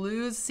is.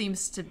 Blues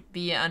seems to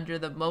be under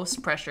the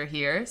most pressure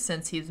here,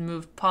 since he's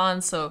moved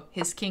pawns, so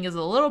his king is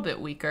a little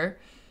bit weaker.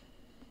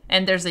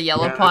 And there's a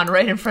yellow pawn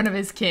right in front of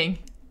his king.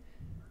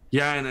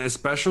 Yeah, and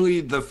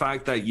especially the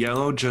fact that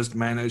yellow just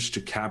managed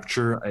to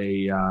capture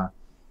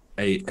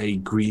a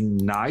green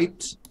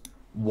knight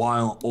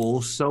while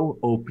also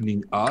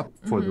opening up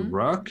for the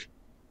rook.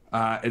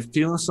 It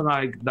feels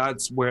like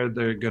that's where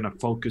they're going to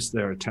focus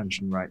their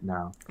attention right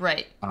now.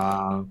 Right.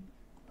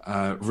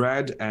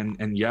 Red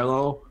and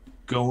yellow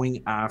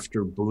going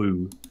after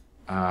blue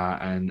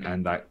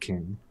and that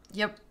king.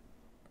 Yep.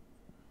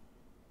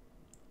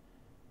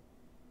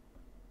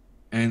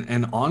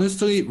 And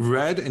honestly,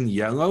 red and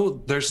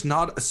yellow, there's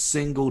not a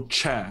single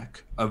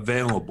check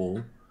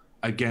available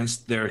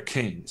against their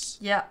kings.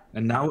 Yeah.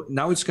 And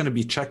now it's going to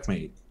be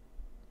checkmate.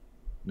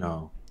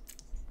 No.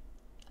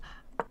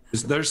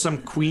 There's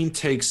some queen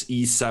takes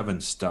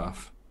e7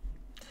 stuff.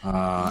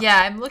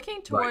 Yeah, I'm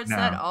looking towards right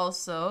that now.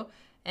 also.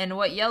 And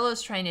what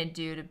yellow's trying to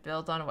do, to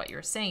build on what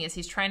you're saying, is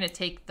he's trying to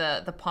take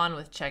the pawn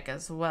with check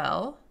as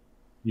well.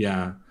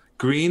 Yeah.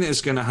 Green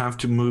is going to have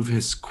to move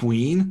his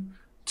queen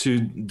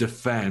to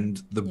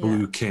defend the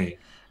blue king.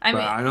 I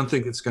mean, I don't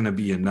think it's going to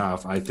be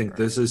enough. I think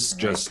this is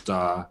just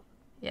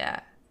yeah.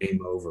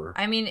 game over.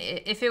 I mean,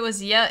 if it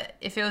was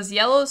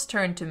yellow's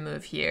turn to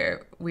move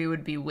here, we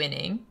would be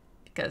winning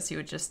because he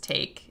would just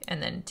take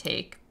and then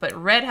take. But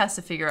red has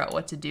to figure out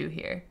what to do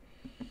here.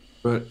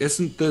 But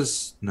isn't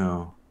this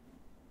no?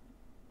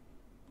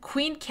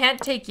 Queen can't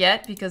take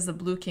yet because the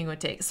blue king would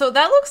take. So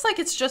that looks like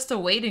it's just a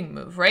waiting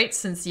move, right?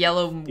 Since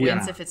yellow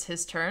wins if it's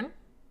his turn.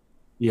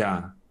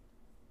 Yeah.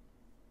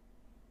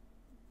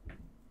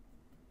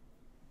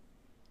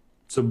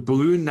 So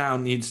blue now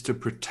needs to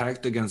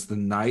protect against the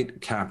knight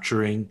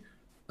capturing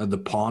the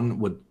pawn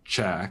with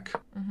check.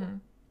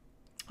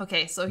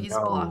 Okay, so he's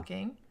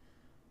blocking.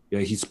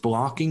 Yeah, he's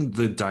blocking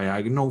the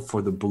diagonal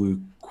for the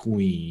blue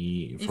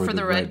queen. For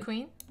the red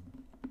queen?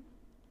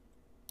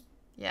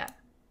 Yeah.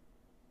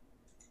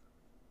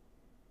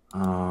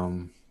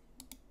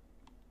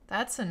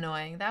 That's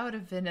annoying. That would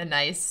have been a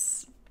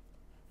nice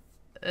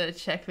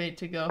checkmate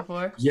to go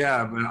for.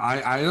 Yeah, but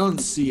I don't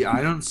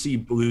see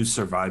blue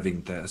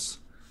surviving this.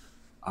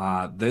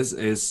 This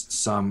is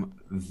some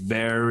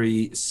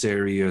very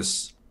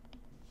serious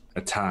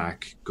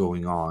attack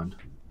going on.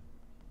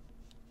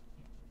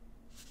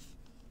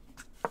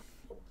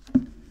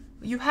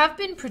 You have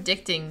been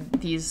predicting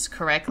these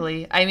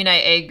correctly. I mean, I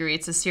agree.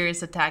 It's a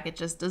serious attack. It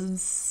just doesn't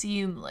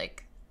seem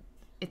like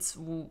it's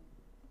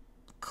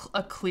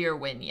a clear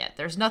win yet.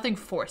 There's nothing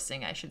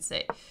forcing, I should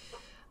say.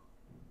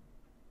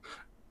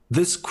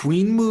 This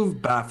queen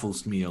move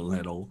baffles me a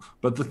little,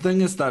 but the thing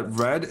is that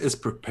red is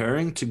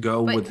preparing to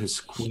go with his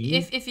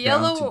queen. If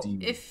yellow,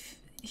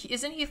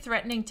 isn't he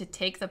threatening to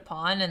take the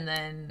pawn and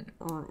then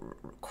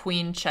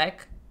queen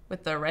check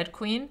with the red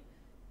queen?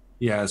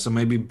 Yeah, so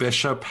maybe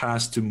bishop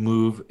has to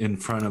move in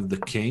front of the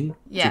king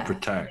to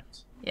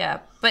protect.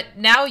 Yeah, but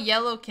now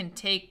yellow can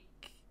take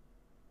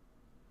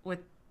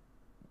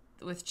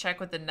with check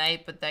with the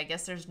knight, but I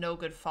guess there's no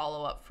good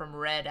follow-up from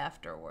red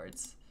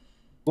afterwards.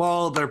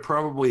 Well, there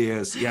probably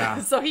is, yeah.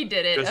 So he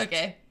did it.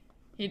 Okay.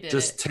 He did it.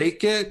 Just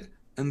take it,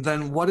 and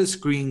then what is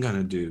green going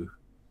to do?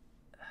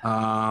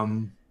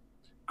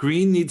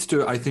 Green needs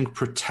to, I think,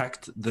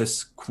 protect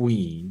this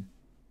queen.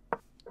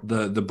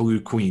 The blue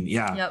queen,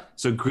 yeah. Yep.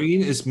 So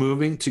green is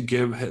moving to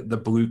give the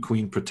blue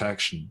queen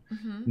protection.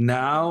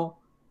 Now...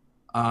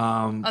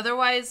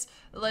 otherwise,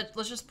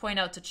 let's just point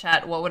out to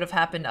chat what would have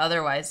happened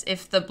otherwise.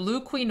 If the blue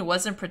queen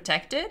wasn't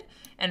protected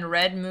and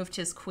red moved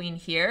his queen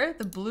here,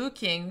 the blue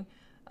king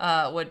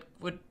would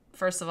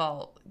first of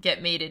all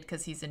get mated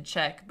because he's in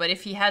check. But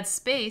if he had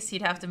space,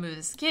 he'd have to move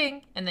his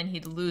king, and then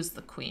he'd lose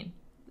the queen.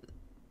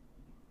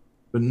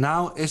 But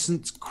now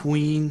isn't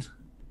queen...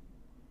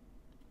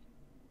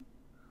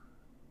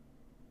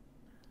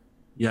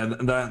 Yeah,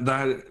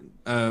 that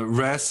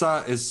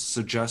Reza is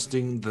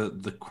suggesting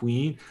the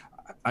queen.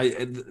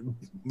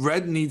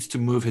 Red needs to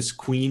move his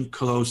queen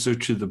closer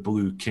to the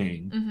blue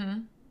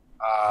king.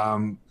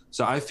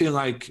 So I feel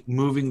like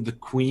moving the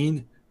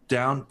queen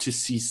down to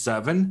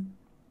c7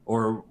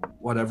 or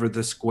whatever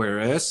the square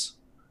is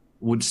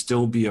would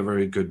still be a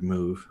very good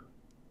move.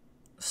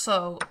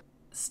 So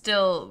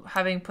still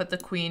having put the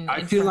queen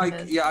I feel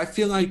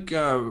like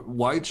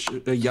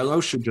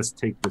yellow should just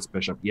take this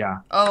bishop. Yeah.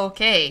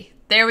 Okay,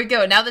 there we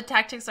go. Now the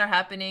tactics are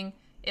happening.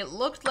 It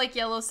looked like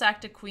yellow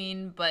sacked a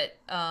queen, but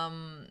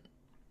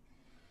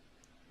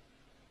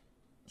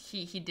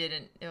he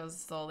didn't. It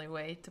was the only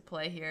way to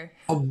play here.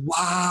 Oh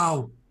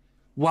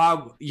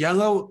wow,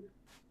 yellow.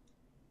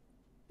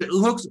 It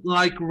looks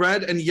like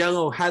red and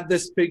yellow had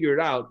this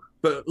figured out,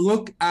 but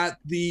look at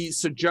the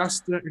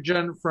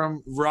suggestion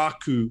from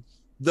Raku.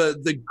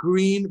 The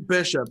green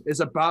bishop is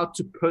about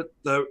to put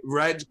the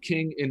red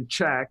king in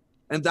check,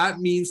 and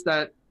that means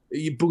that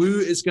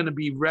blue is going to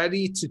be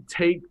ready to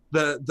take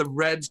the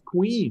red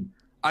queen.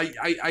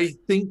 I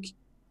think.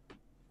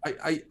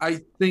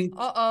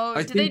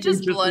 Did they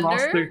just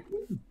blunder?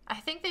 I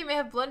think they may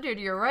have blundered.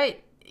 You're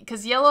right,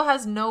 because yellow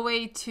has no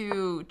way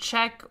to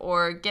check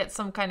or get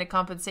some kind of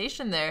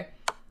compensation there.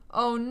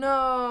 Oh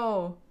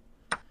no.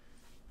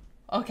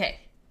 Okay.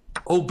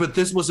 Oh, but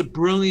this was a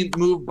brilliant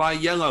move by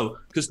yellow,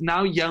 because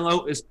now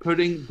yellow is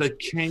putting the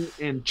king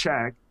in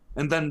check,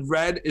 and then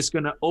red is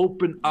going to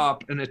open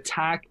up an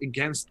attack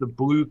against the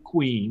blue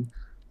queen.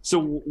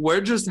 So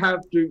we're just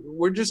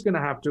going to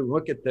have to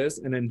look at this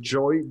and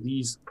enjoy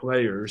these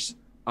players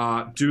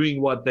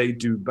doing what they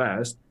do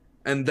best.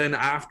 And then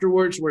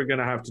afterwards, we're going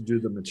to have to do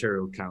the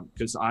material count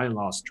because I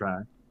lost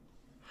track.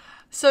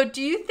 So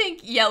do you think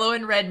yellow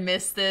and red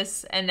missed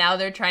this and now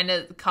they're trying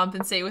to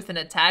compensate with an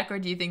attack, or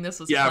do you think this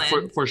was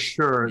planned? For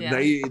sure. Yeah.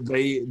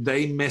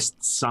 They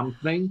missed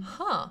something.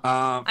 Huh.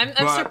 I'm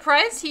but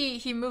surprised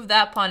he moved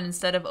that pawn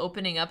instead of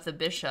opening up the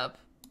bishop.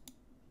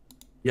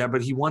 yeah,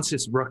 but he wants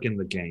his rook in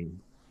the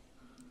game.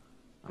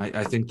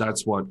 I think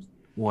that's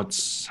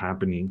what's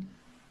happening.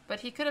 But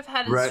he could have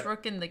had his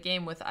rook in the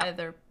game with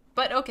either.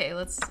 But okay,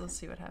 let's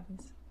see what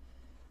happens.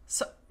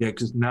 So yeah,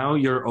 because now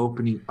you're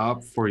opening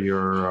up for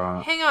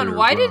your. Hang on,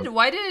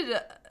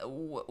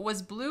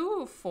 was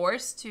blue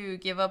forced to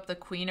give up the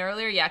queen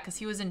earlier? Yeah, because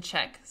he was in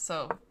check,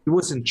 so he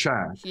was in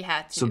check. He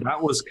had to. So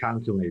that was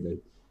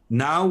calculated.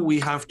 Now we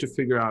have to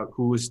figure out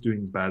who is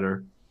doing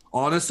better.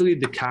 Honestly,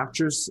 the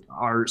captures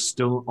are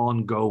still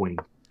ongoing.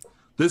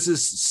 This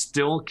is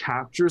still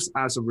captures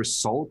as a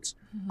result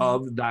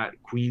of that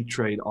queen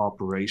trade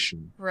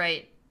operation.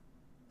 Right.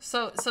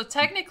 So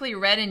technically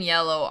red and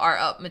yellow are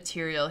up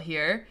material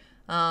here.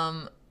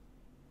 But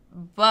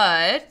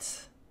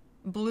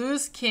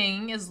blue's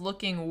king is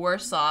looking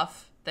worse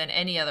off than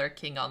any other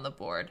king on the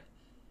board.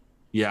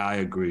 Yeah, I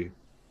agree.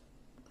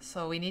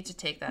 So we need to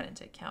take that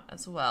into account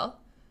as well.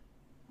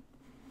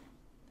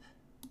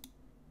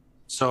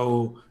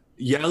 So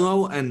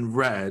yellow and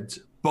red,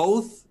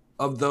 both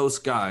of those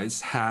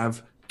guys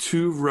have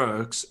 2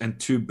 rooks and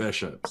 2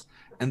 bishops.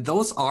 And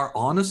those are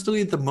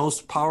honestly the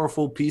most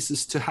powerful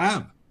pieces to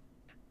have.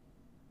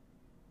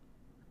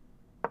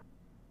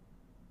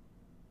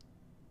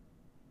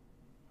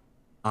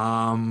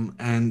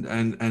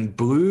 And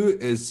blue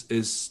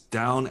is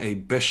down a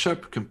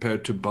bishop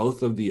compared to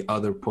both of the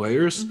other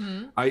players.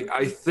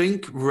 I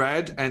think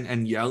red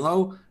and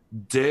yellow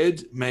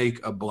did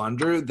make a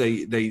blunder.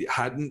 They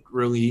hadn't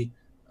really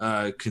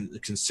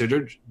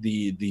considered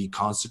the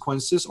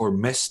consequences, or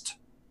missed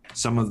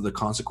some of the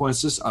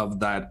consequences of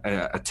that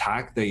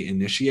attack they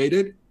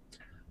initiated.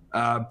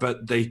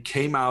 But they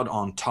came out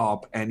on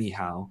top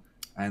anyhow,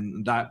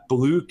 and that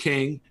blue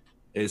king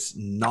is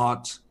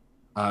not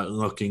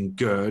looking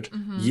good.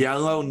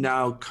 Yellow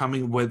now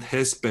coming with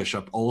his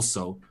bishop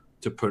also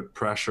to put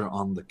pressure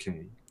on the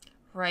king.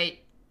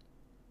 Right.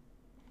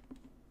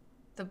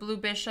 The blue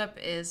bishop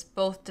is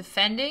both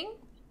defending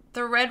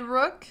the red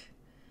rook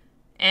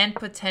and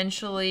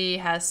potentially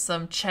has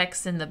some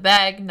checks in the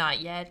bag. Not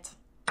yet.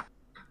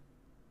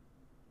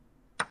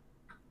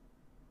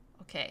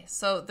 Okay,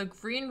 so the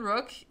green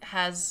rook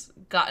has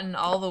gotten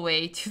all the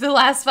way to the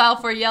last file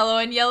for yellow,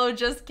 and yellow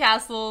just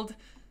castled.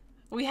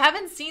 We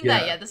haven't seen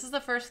that yet. This is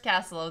the first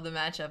castle of the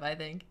matchup, I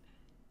think.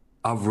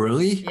 Oh,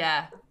 really?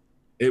 Yeah.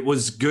 It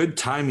was good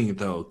timing,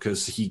 though,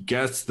 because he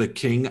gets the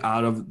king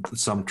out of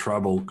some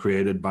trouble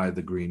created by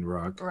the green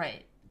rook.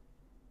 Right.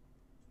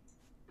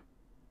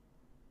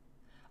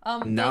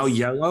 Now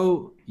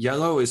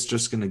yellow is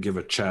just going to give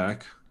a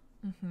check.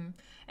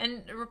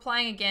 And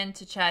replying again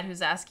to Chad,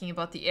 who's asking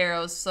about the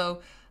arrows.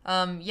 So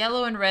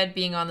yellow and red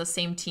being on the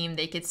same team,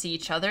 they could see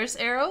each other's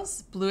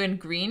arrows. Blue and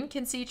green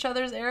can see each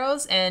other's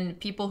arrows, and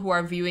people who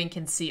are viewing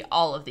can see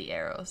all of the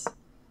arrows.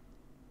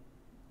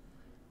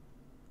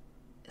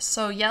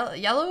 So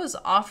yellow is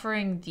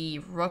offering the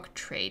rook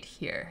trade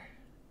here.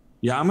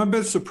 Yeah, I'm a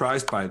bit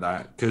surprised by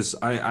that, because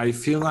I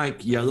feel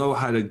like yellow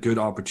had a good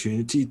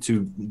opportunity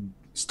to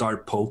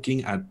start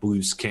poking at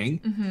blue's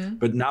king.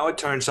 But now it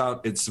turns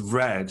out it's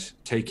red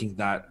taking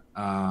that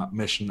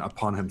mission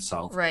upon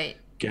himself. Right.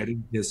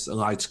 Getting his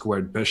light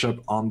squared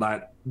bishop on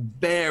that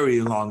very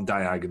long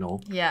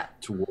diagonal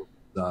towards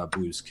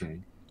blue's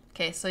king.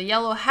 Okay, so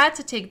yellow had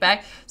to take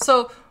back.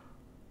 So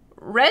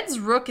red's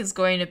rook is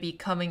going to be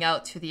coming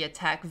out to the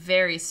attack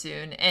very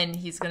soon, and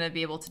he's going to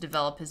be able to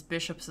develop his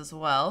bishops as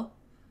well.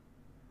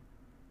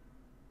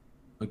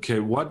 Okay,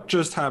 what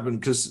just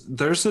happened? Because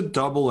there's a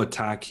double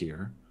attack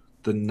here.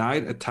 The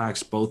knight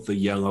attacks both the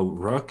yellow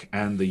rook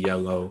and the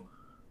yellow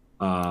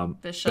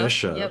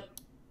bishop. Yep.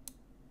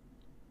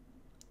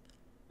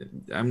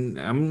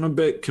 I'm a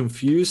bit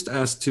confused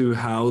as to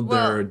how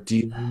they're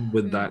dealing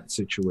with that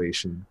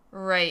situation.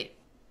 Right.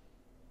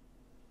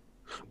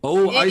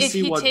 Oh, I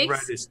see what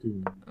red is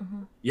doing.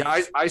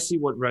 Yeah, I see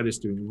what red is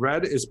doing.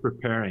 Red is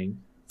preparing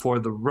for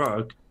the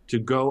rook to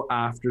go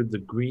after the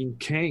green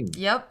king.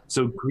 Yep.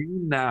 So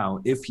green now,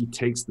 if he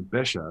takes the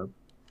bishop,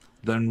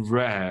 then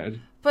red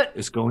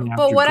is going after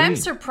But what green. I'm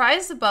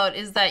surprised about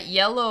is that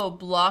yellow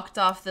blocked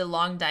off the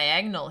long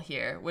diagonal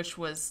here, which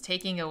was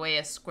taking away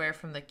a square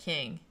from the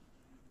king.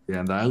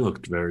 Yeah, that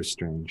looked very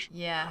strange.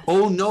 Yeah.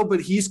 Oh, no,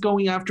 but he's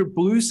going after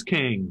blue's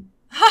king.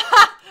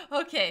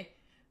 Okay.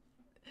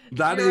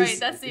 You're right.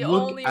 That's the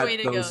only way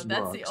to go. Rocks.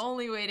 That's the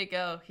only way to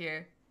go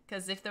here.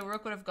 Because if the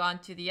rook would have gone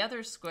to the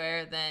other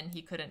square, then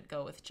he couldn't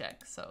go with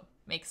check. So,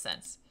 makes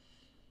sense.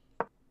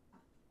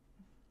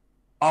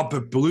 Oh,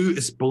 but blue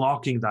is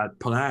blocking that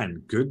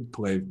plan. Good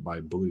play by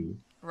blue.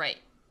 Right.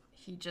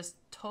 He just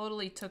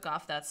totally took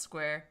off that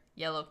square.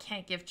 Yellow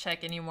can't give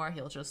check anymore.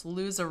 He'll just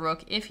lose a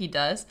rook if he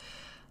does.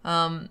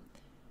 But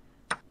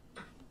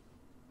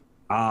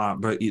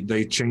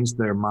they changed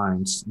their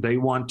minds. They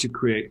want to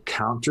create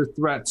counter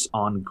threats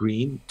on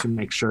green to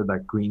make sure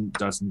that green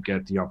doesn't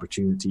get the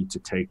opportunity to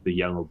take the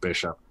yellow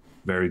bishop.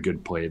 Very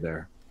good play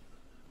there.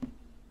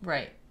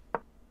 Right.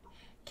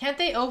 Can't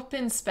they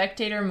open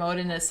spectator mode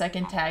in a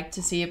second tag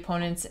to see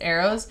opponents'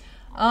 arrows?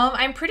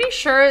 I'm pretty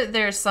sure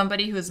there's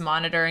somebody who's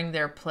monitoring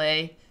their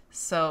play,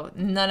 so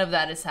none of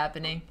that is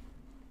happening.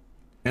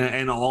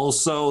 And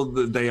also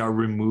they are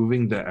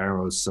removing the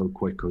arrows so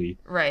quickly.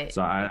 Right.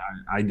 So I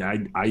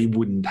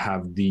wouldn't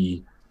have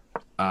the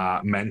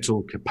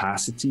mental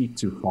capacity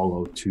to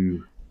follow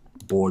two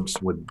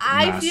boards with.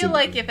 I feel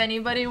like if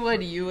anybody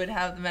would, you would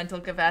have the mental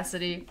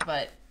capacity,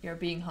 but you're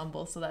being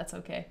humble, so that's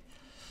okay.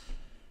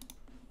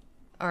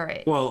 All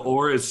right. Well,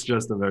 or it's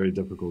just a very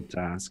difficult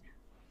task.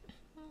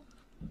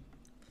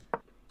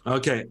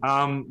 Okay.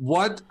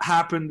 What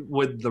happened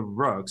with the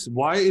rooks?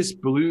 Why is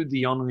blue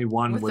the only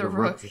one with a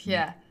rook?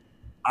 Yeah.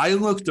 I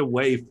looked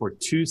away for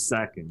 2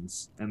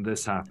 seconds, and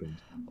this happened.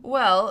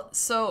 Well,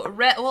 so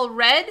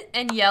red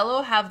and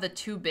yellow have the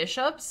two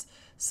bishops.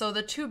 So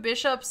the two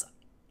bishops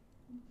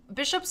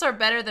are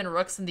better than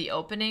rooks in the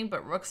opening,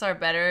 but rooks are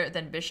better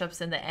than bishops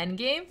in the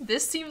endgame.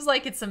 This seems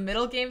like it's a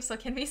middle game, so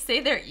can we say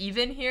they're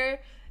even here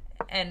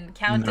and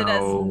count it as...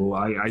 No,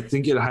 I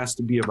think it has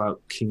to be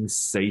about king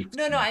safety.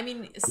 No, I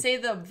mean, say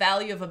the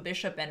value of a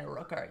bishop and a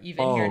rook are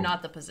even here,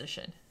 not the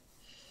position.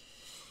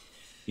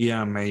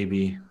 Yeah,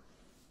 maybe.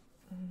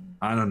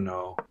 I don't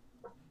know.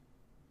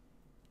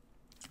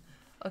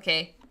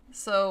 Okay,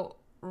 so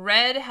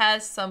red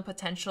has some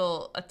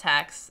potential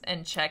attacks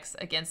and checks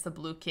against the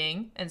blue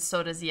king, and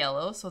so does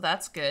yellow, so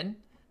that's good.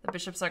 The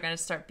bishops are going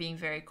to start being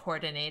very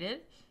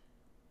coordinated.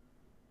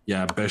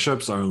 Yeah,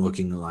 bishops are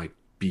looking like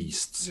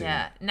beasts.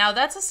 Yeah, now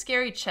that's a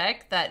scary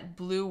check that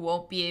blue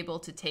won't be able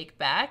to take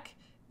back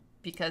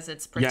because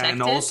it's protected. Yeah,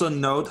 and also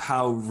note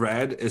how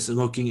red is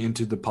looking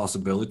into the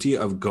possibility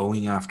of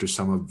going after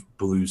some of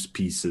blue's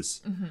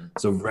pieces.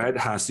 So red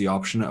has the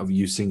option of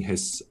using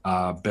his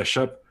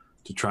bishop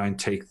to try and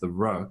take the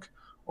rook,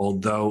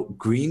 although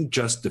green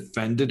just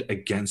defended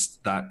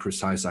against that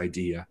precise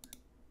idea.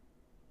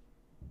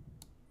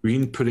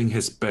 Green putting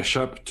his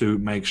bishop to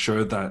make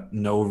sure that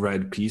no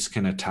red piece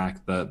can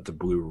attack the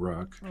blue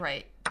rook.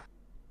 Right.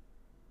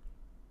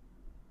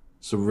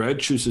 So red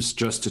chooses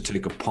just to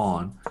take a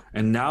pawn,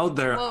 and now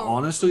they're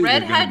honestly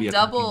red they're going to be had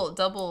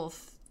double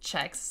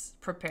checks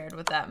prepared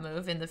with that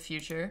move in the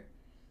future.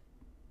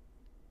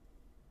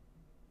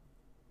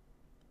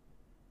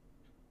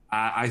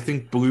 I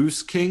think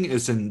blue's king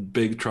is in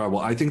big trouble.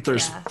 I think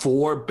there's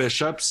 4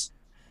 bishops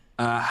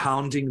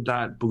hounding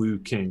that blue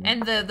king,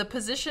 and the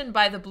position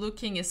by the blue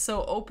king is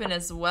so open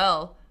as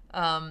well.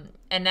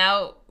 And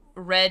now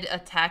red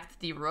attacked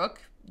the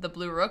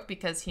blue rook,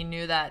 because he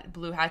knew that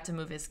blue had to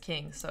move his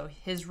king, so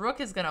his rook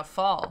is gonna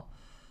fall.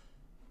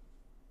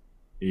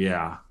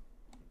 Yeah.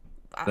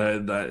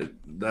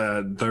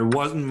 There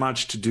wasn't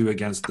much to do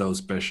against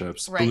those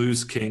bishops. Right.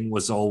 Blue's king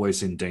was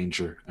always in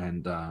danger,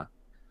 and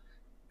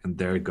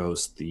there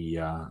goes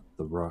the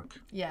rook.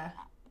 Yeah.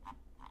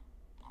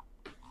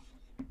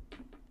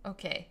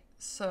 Okay,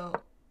 so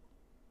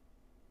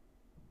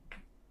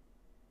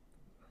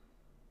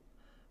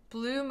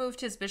blue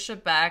moved his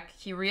bishop back.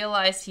 He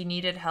realized he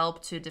needed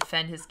help to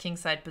defend his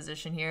kingside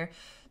position here,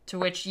 to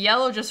which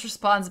yellow just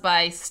responds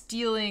by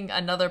stealing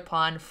another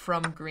pawn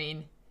from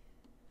green.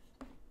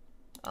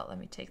 Oh, let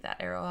me take that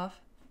arrow off.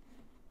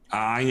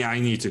 I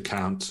need to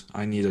count.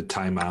 I need a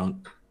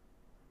timeout.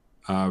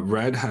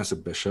 Red has a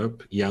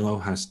bishop. Yellow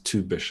has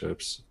 2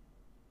 bishops.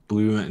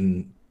 Blue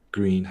and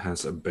green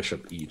has a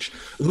bishop each.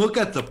 Look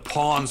at the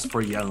pawns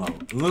for yellow.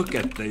 Look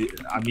at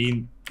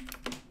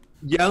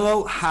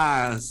yellow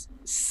has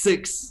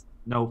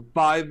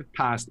 5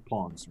 passed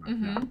pawns right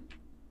now.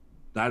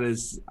 That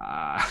is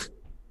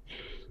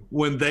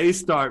when they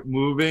start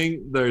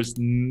moving, there's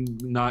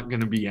not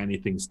going to be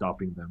anything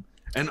stopping them.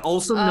 And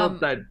also note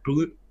that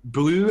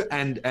blue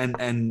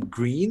and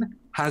green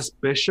has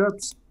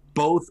bishops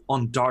both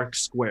on dark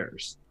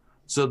squares.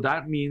 So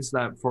that means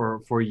that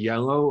for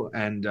yellow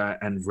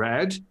and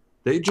red,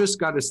 they just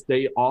got to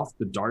stay off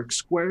the dark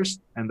squares,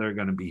 and they're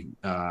going to be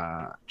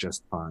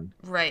just fine.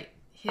 Right.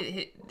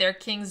 Their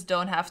kings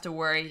don't have to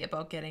worry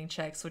about getting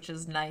checks, which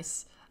is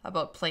nice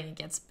about playing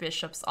against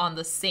bishops on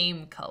the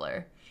same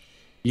color.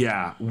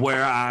 Yeah,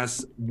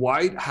 whereas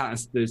white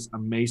has this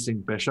amazing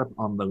bishop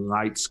on the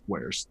light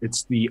squares.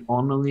 It's the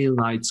only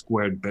light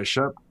squared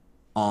bishop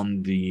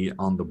on the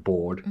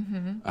board,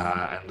 and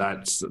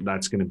that's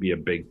going to be a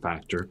big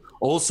factor.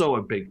 Also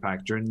a big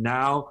factor.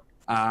 Now,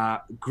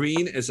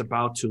 green is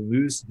about to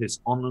lose his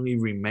only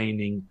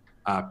remaining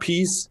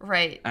piece.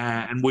 Right.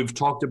 And we've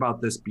talked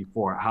about this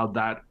before, how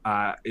that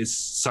is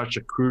such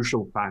a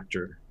crucial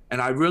factor. And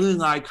I really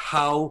like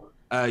how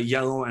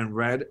yellow and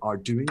red are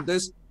doing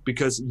this,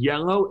 because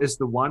yellow is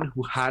the one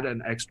who had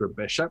an extra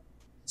bishop.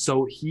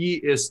 So he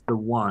is the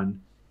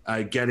one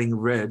getting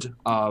rid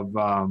of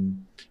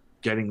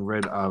getting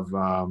rid of.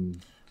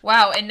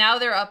 Wow, and now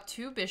they're up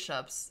 2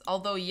 bishops.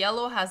 Although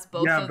yellow has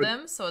both Yeah, of but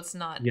them, so it's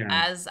not yeah,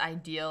 as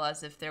ideal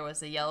as if there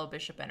was a yellow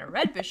bishop and a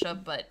red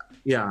bishop, but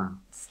yeah.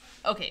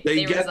 okay, They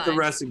they get the resign.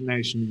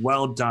 resignation.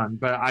 Well done.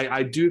 But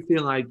I do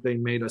feel like they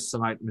made a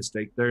slight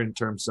mistake there in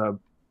terms of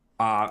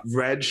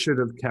red should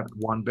have kept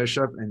one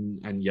bishop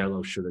and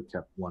yellow should have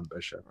kept one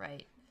bishop.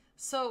 Right.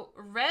 So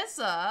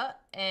Reza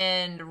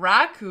and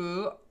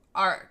Raku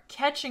are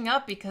catching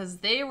up because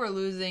they were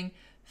losing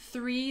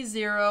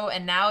 3-0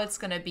 and now it's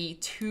going to be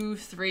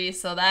 2-3.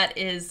 So that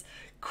is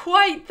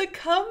quite the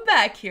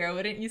comeback here,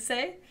 wouldn't you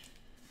say?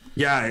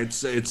 Yeah,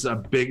 it's a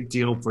big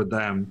deal for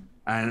them.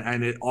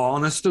 And it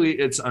honestly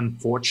it's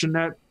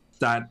unfortunate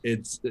that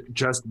it's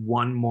just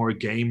one more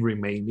game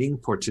remaining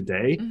for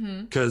today.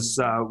 Mm-hmm. Because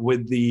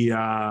with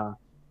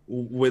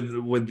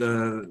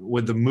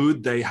the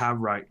mood they have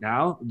right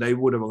now, they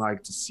would have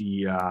liked to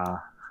see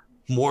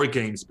more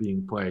games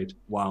being played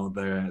while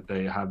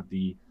they have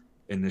the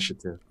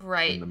initiative in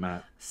Right. the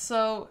mat.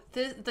 So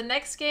the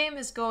next game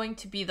is going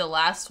to be the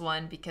last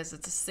one because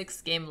it's a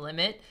 6 game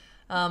limit.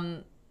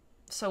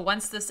 So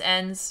once this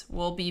ends,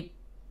 we'll be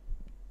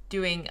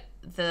doing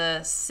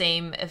the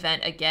same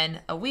event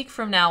again a week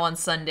from now on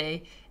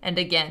Sunday. And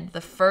again,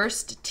 the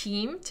first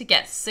team to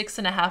get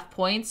 6.5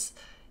 points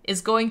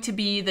is going to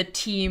be the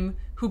team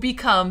who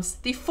becomes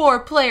the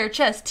 4-player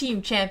chess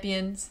team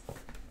champions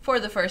for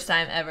the first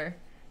time ever.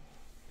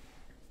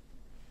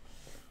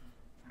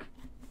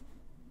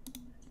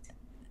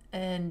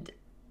 And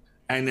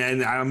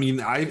I mean,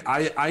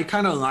 I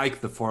kind of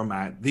like the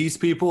format. These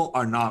people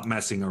are not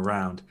messing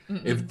around.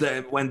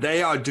 When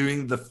they are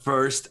doing the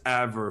first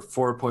ever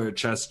 4-player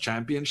chess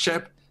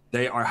championship,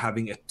 they are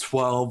having a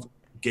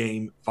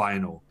 12-game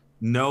final.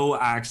 No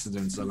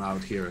accidents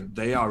allowed here.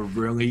 They are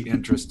really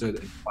interested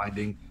in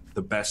finding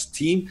the best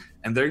team,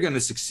 and they're going to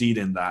succeed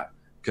in that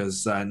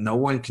because no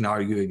one can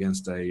argue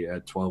against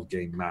a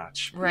 12-game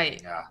match.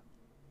 right.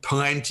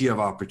 Plenty of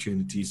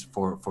opportunities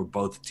for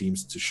both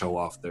teams to show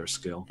off their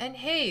skill. And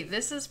hey,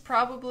 this is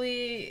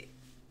probably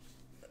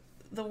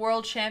the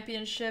world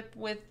championship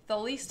with the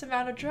least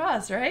amount of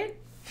draws, right?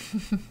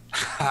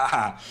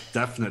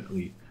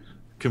 Definitely.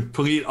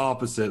 Complete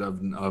opposite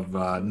of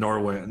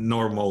Norway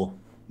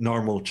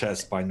normal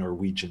chess by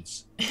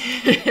Norwegians.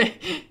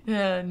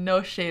 Yeah,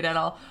 no shade at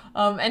all.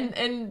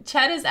 And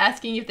Chad is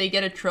asking if they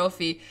get a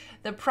trophy.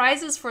 The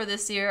prizes for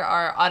this year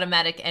are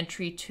automatic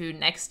entry to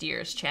next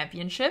year's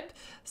championship.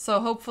 So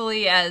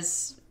hopefully,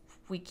 as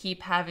we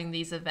keep having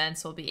these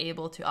events, we'll be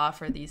able to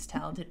offer these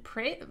talented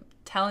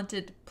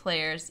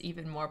players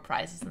even more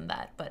prizes than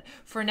that. But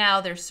for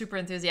now, they're super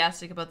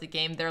enthusiastic about the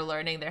game. They're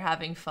learning. They're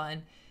having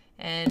fun,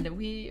 and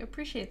we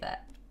appreciate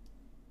that.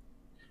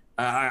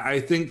 I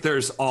think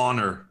there's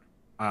honor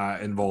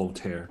involved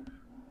here.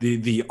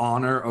 The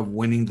honor of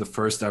winning the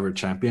first ever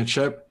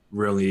championship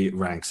really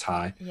ranks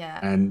high. Yeah.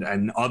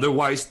 And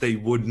otherwise they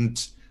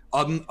wouldn't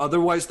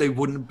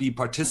be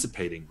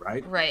participating,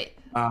 right? Right.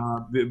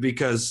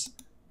 Because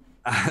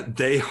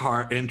they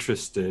are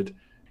interested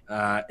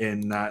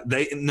in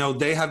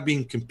they have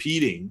been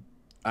competing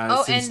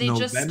Oh, since and they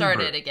November. just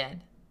started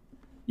again.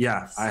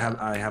 Yeah, So-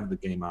 I have the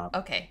game up.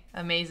 Okay,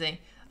 amazing.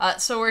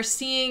 So we're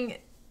seeing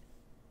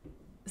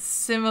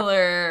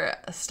similar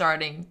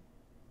starting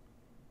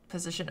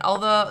position.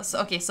 Although,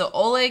 so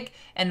Oleg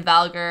and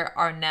Valger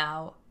are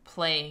now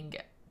playing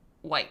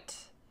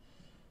white.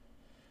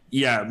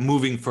 Yeah,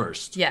 moving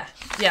first. Yeah,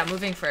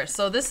 moving first.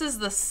 So this is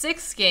the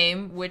 6th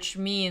game, which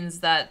means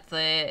that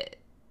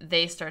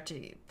they start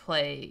to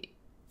play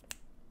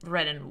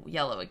red and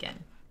yellow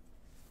again.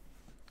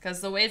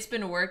 Because the way it's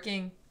been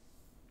working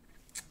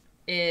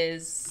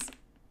is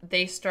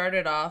they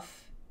started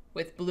off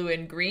with blue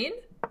and green.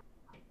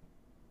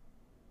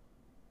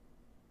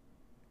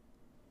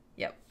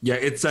 Yep. Yeah,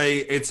 it's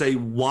a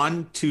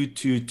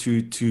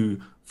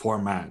 1-2-2-2-2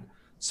 format.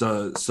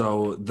 So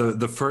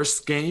the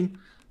first game,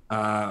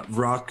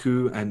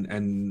 Raku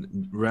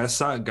and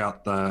Reza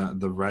got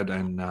the red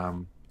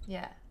and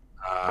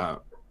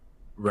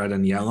red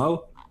and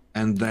yellow,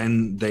 and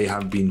then they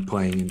have been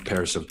playing in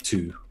pairs of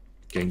 2,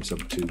 games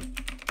of 2.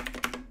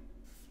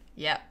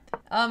 Yeah.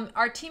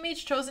 Are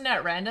teammates chosen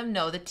at random?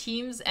 No, the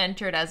teams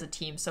entered as a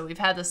team, so we've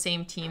had the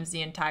same teams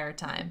the entire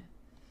time.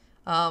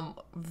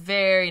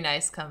 Very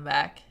nice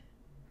comeback.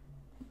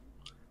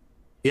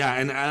 Yeah,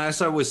 and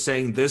as I was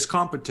saying, this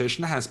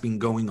competition has been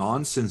going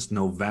on since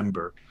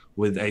November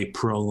with a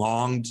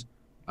prolonged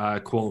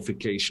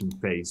qualification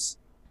phase.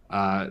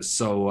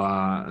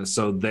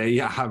 So they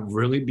have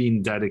really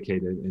been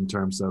dedicated in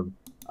terms of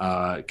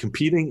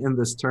competing in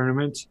this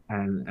tournament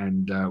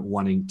and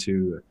wanting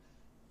to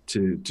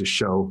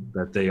show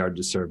that they are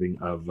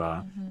deserving of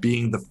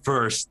being the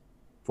first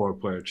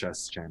 4-player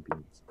chess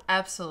champions.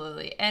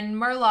 Absolutely. And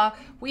Murloc,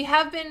 we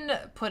have been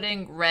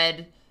putting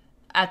red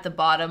at the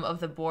bottom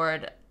of the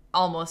board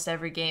almost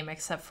every game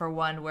except for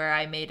one where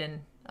I made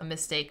a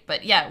mistake.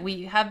 But yeah,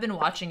 we have been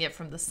watching it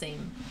from the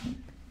same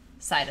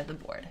side of the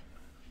board.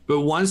 But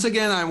once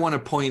again, I want to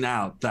point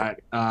out that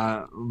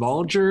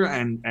Valger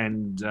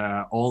and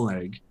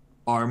Oleg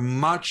are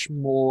much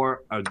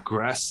more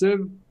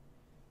aggressive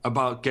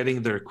about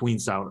getting their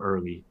queens out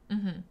early.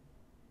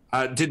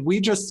 Mm-hmm. Did we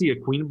just see a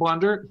queen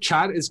blunder?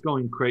 Chat is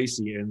going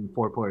crazy in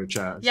four-player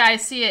chess. Yeah, I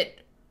see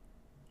it.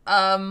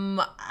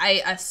 I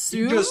He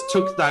assume just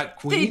took that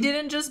they queen.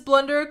 didn't just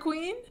blunder a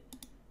queen?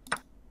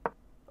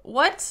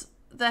 What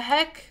the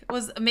heck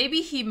was,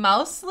 maybe he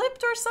mouse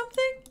slipped or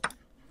something?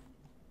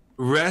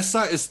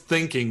 Reza is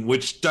thinking,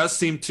 which does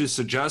seem to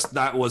suggest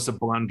that was a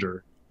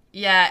blunder.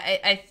 Yeah,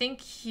 I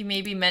think he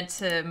maybe meant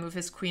to move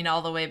his queen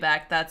all the way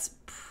back. That's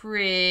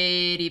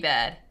pretty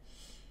bad.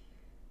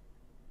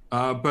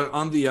 But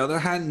on the other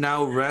hand,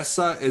 now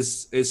Reza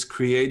is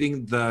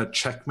creating the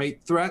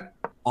checkmate threat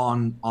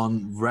on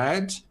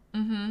red.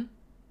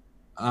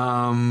 Mm-hmm.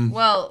 Um,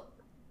 Well,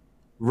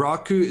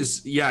 Raku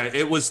is, yeah,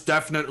 it was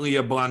definitely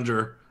a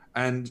blunder,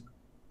 and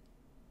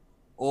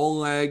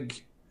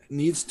Oleg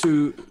needs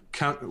to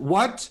count.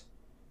 What?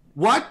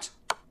 What?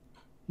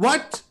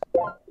 What?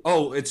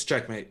 Oh, it's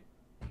checkmate.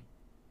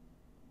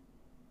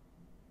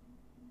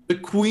 The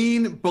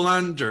queen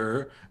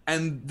blunder,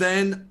 and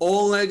then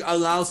Oleg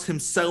allows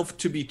himself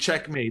to be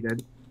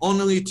checkmated,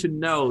 only to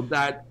know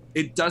that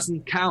it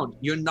doesn't count.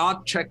 You're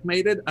not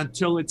checkmated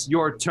until it's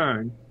your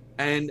turn.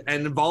 And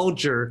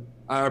Volger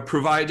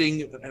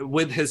providing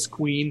with his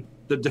queen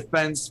the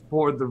defense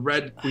for the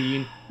red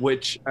queen,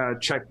 which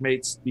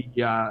checkmates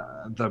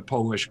the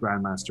Polish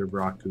Grandmaster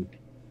Braku.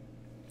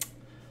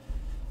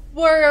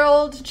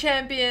 world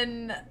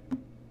championship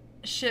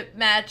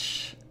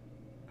match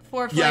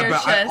for player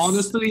chess.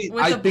 Honestly,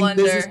 with I a think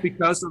blunder. this is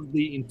because of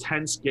the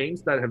intense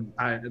games that have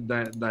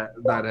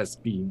that has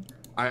been.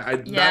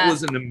 That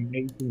was an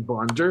amazing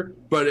blunder,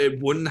 but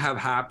it wouldn't have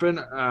happened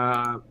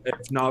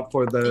if not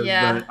for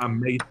the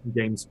amazing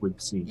games we've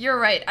seen. You're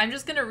right. I'm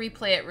just gonna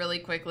replay it really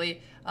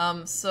quickly.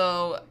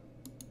 So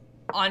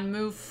on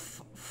move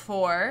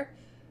 4,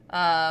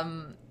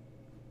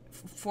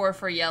 4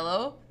 for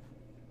yellow.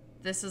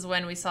 This is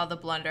when we saw the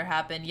blunder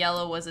happen.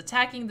 Yellow was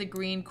attacking the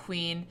green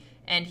queen,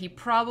 and he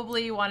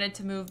probably wanted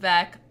to move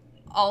back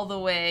all the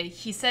way.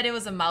 He said it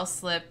was a mouse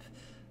slip.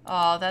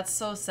 Oh, that's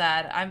so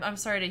sad. I'm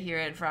sorry to hear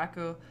it,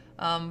 Vraku.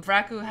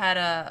 Vraku had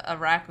a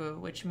raku,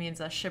 which means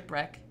a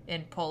shipwreck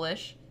in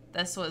Polish.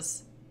 This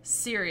was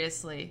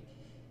seriously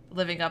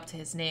living up to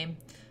his name.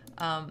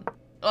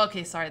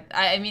 Okay, sorry.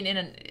 I mean,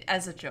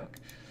 as a joke.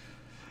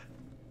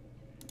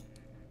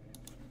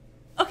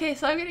 Okay,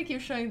 so I'm gonna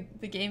keep showing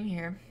the game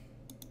here.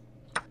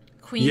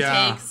 Queen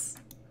takes.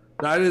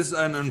 That is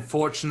an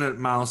unfortunate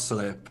mouse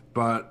slip,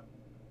 but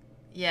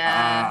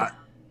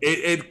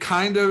it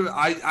kind of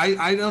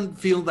I don't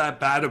feel that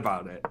bad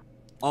about it,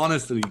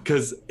 honestly,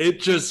 because it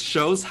just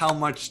shows how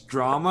much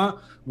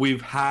drama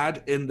we've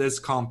had in this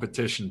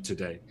competition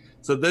today.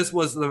 So this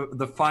was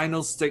the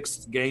final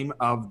 6th game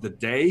of the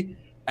day,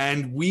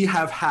 and we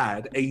have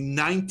had a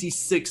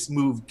 96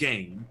 move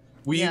game.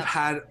 We've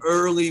had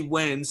early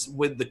wins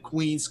with the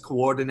queens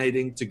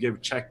coordinating to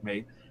give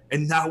checkmate,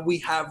 and now we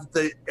have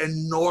the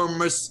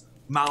enormous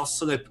mouse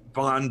slip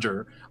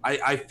blunder.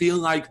 I feel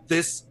like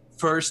this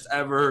first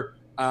ever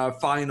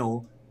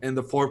final in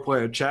the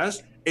 4-player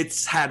chess,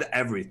 it's had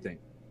everything.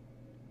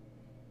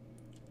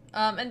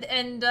 And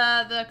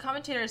the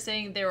commentator is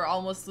saying they were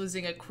almost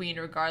losing a queen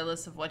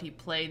regardless of what he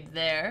played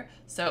there,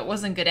 so it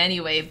wasn't good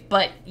anyway.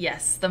 But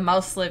yes, the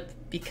mouse slip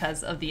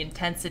because of the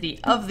intensity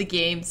of the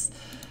games.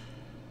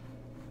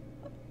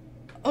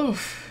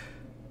 Oof.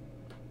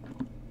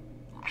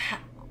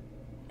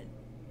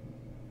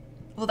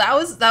 Well, that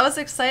was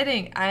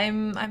exciting.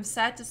 I'm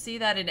sad to see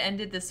that it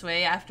ended this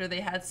way after they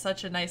had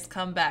such a nice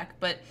comeback.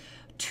 But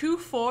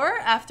 2-4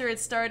 after it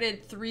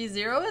started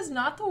 3-0 is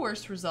not the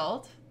worst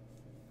result.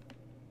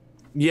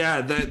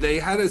 Yeah, they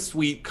had a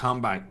sweet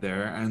comeback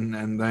there,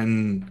 and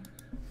then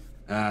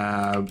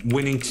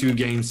winning 2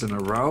 games in a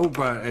row.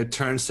 But it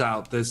turns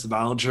out this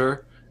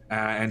Valger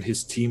and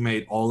his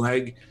teammate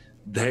Oleg,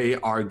 they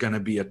are going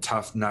to be a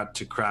tough nut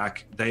to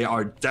crack. They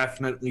are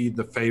definitely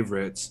the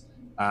favorites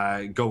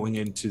going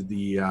into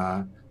the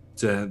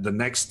to the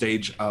next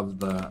stage of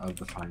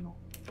the final.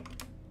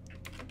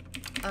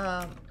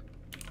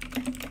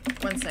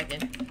 1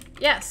 second.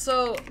 Yeah,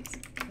 so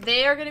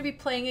they are going to be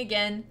playing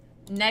again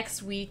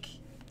next week.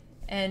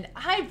 And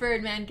hi,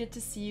 Birdman, good to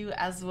see you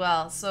as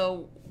well.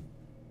 So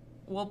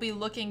we'll be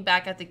looking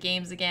back at the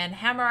games again.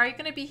 Hammer, are you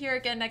going to be here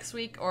again next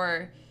week,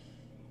 or?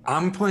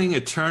 I'm playing a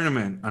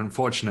tournament,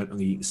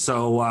 unfortunately.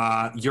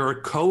 So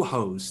your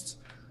co-host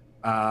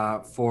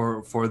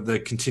for the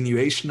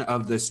continuation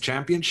of this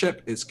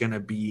championship is going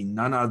to be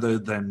none other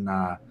than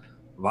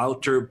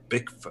Walter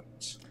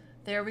Bigfoot.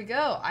 There we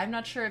go. I'm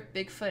not sure if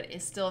Bigfoot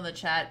is still in the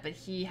chat, but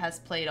he has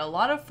played a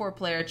lot of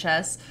 4-player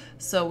chess,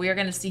 so we are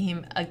going to see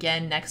him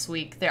again next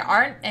week. There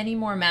aren't any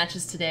more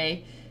matches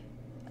today.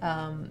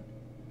 And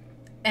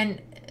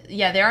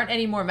yeah, there aren't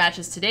any more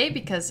matches today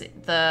because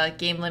the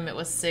game limit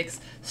was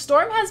 6.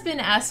 Storm has been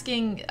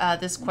asking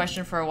this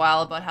question for a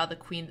while about how the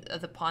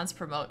pawns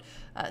promote.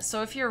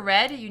 So if you're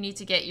red, you need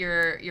to get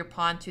your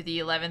pawn to the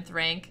 11th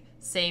rank.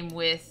 Same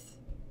with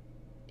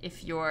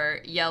if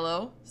you're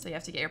yellow, so you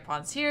have to get your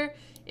pawns here.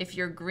 If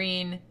you're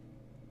green,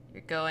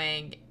 you're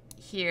going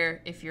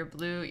here. If you're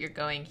blue, you're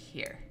going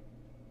here.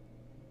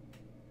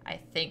 I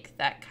think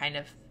that kind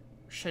of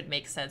should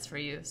make sense for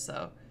you.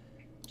 So,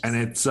 and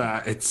it's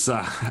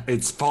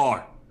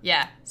far.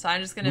 Yeah, so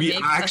I'm just gonna We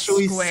make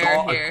actually a square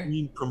saw here. a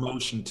queen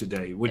promotion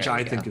today, which There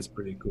we I go. think is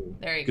pretty cool.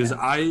 There you Because go.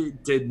 I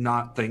did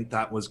not think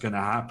that was going to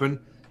happen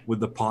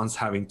with the pawns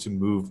having to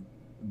move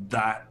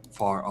that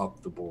far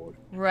up the board.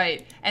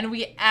 Right, and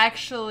we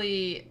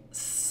actually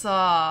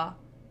saw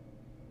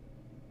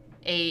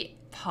a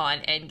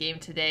pawn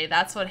endgame today.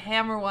 That's what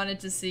Hammer wanted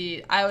to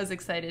see. I was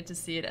excited to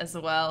see it as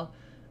well.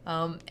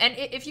 And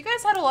if you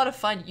guys had a lot of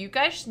fun, you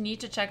guys need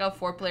to check out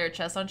 4-Player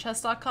Chess on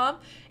Chess.com.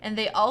 And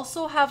they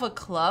also have a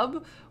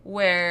club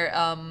where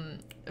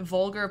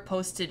Volger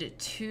posted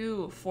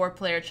 2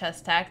 4-Player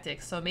Chess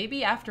tactics. So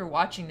maybe after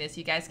watching this,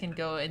 you guys can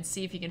go and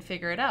see if you can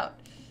figure it out.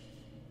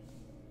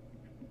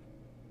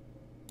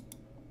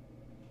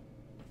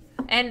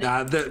 And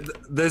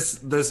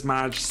this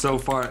match so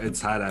far,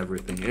 it's had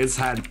everything. It's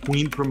had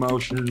queen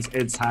promotions,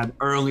 it's had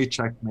early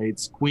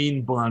checkmates,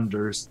 queen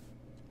blunders,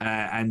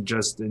 and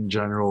just in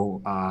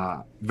general,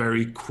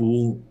 very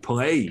cool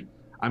play.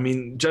 I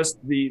mean,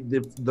 just the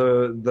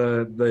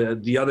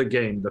other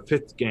game, the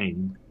 5th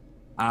game,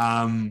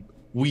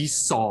 we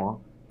saw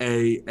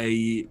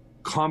a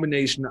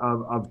combination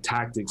of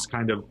tactics,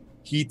 kind of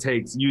he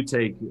takes, you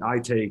take, I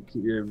take,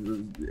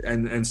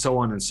 and so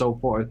on and so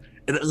forth.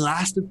 It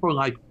lasted for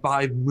like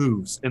 5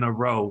 moves in a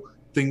row.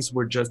 Things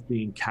were just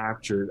being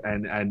captured,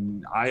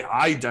 and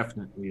I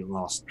definitely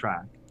lost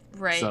track.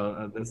 Right.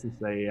 So this is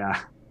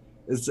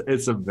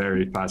it's a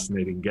very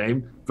fascinating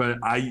game. But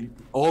I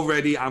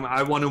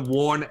want to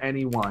warn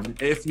anyone,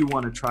 if you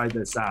want to try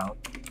this out,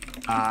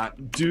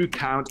 do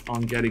count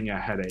on getting a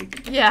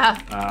headache. Yeah.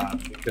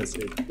 Because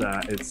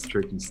it's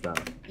tricky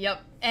stuff.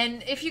 Yep.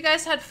 And if you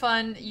guys had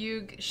fun,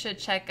 you should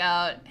check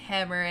out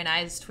Hammer and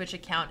I's Twitch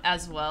account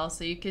as well.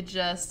 So you could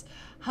just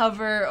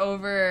hover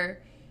over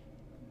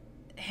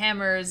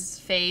Hammer's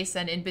face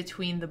and in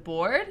between the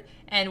board.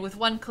 And with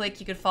one click,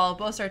 you could follow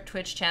both our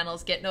Twitch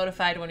channels, get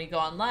notified when we go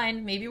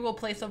online. Maybe we'll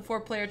play some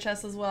 4-player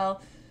chess as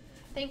well.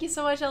 Thank you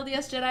so much,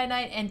 LDS Jedi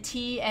Knight and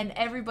T and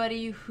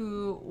everybody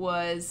who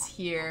was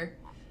here.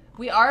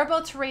 We are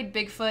about to raid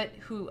Bigfoot,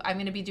 who I'm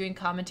going to be doing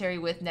commentary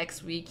with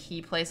next week.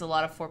 He plays a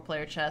lot of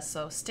 4-player chess,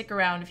 so stick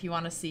around if you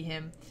want to see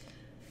him.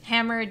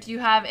 Hammer, do you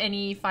have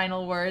any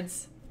final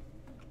words?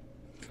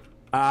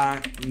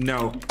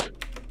 No,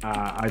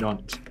 I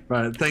don't.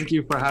 But thank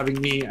you for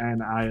having me,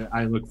 and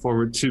I look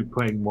forward to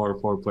playing more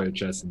 4-player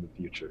chess in the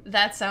future.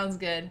 That sounds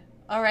good.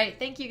 All right,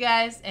 thank you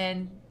guys,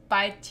 and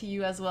bye to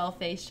you as well,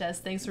 Face Chess.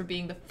 Thanks for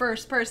being the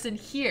first person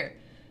here.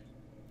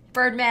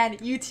 Birdman,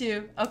 you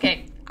too.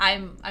 Okay,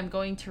 I'm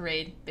going to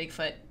raid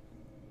Bigfoot.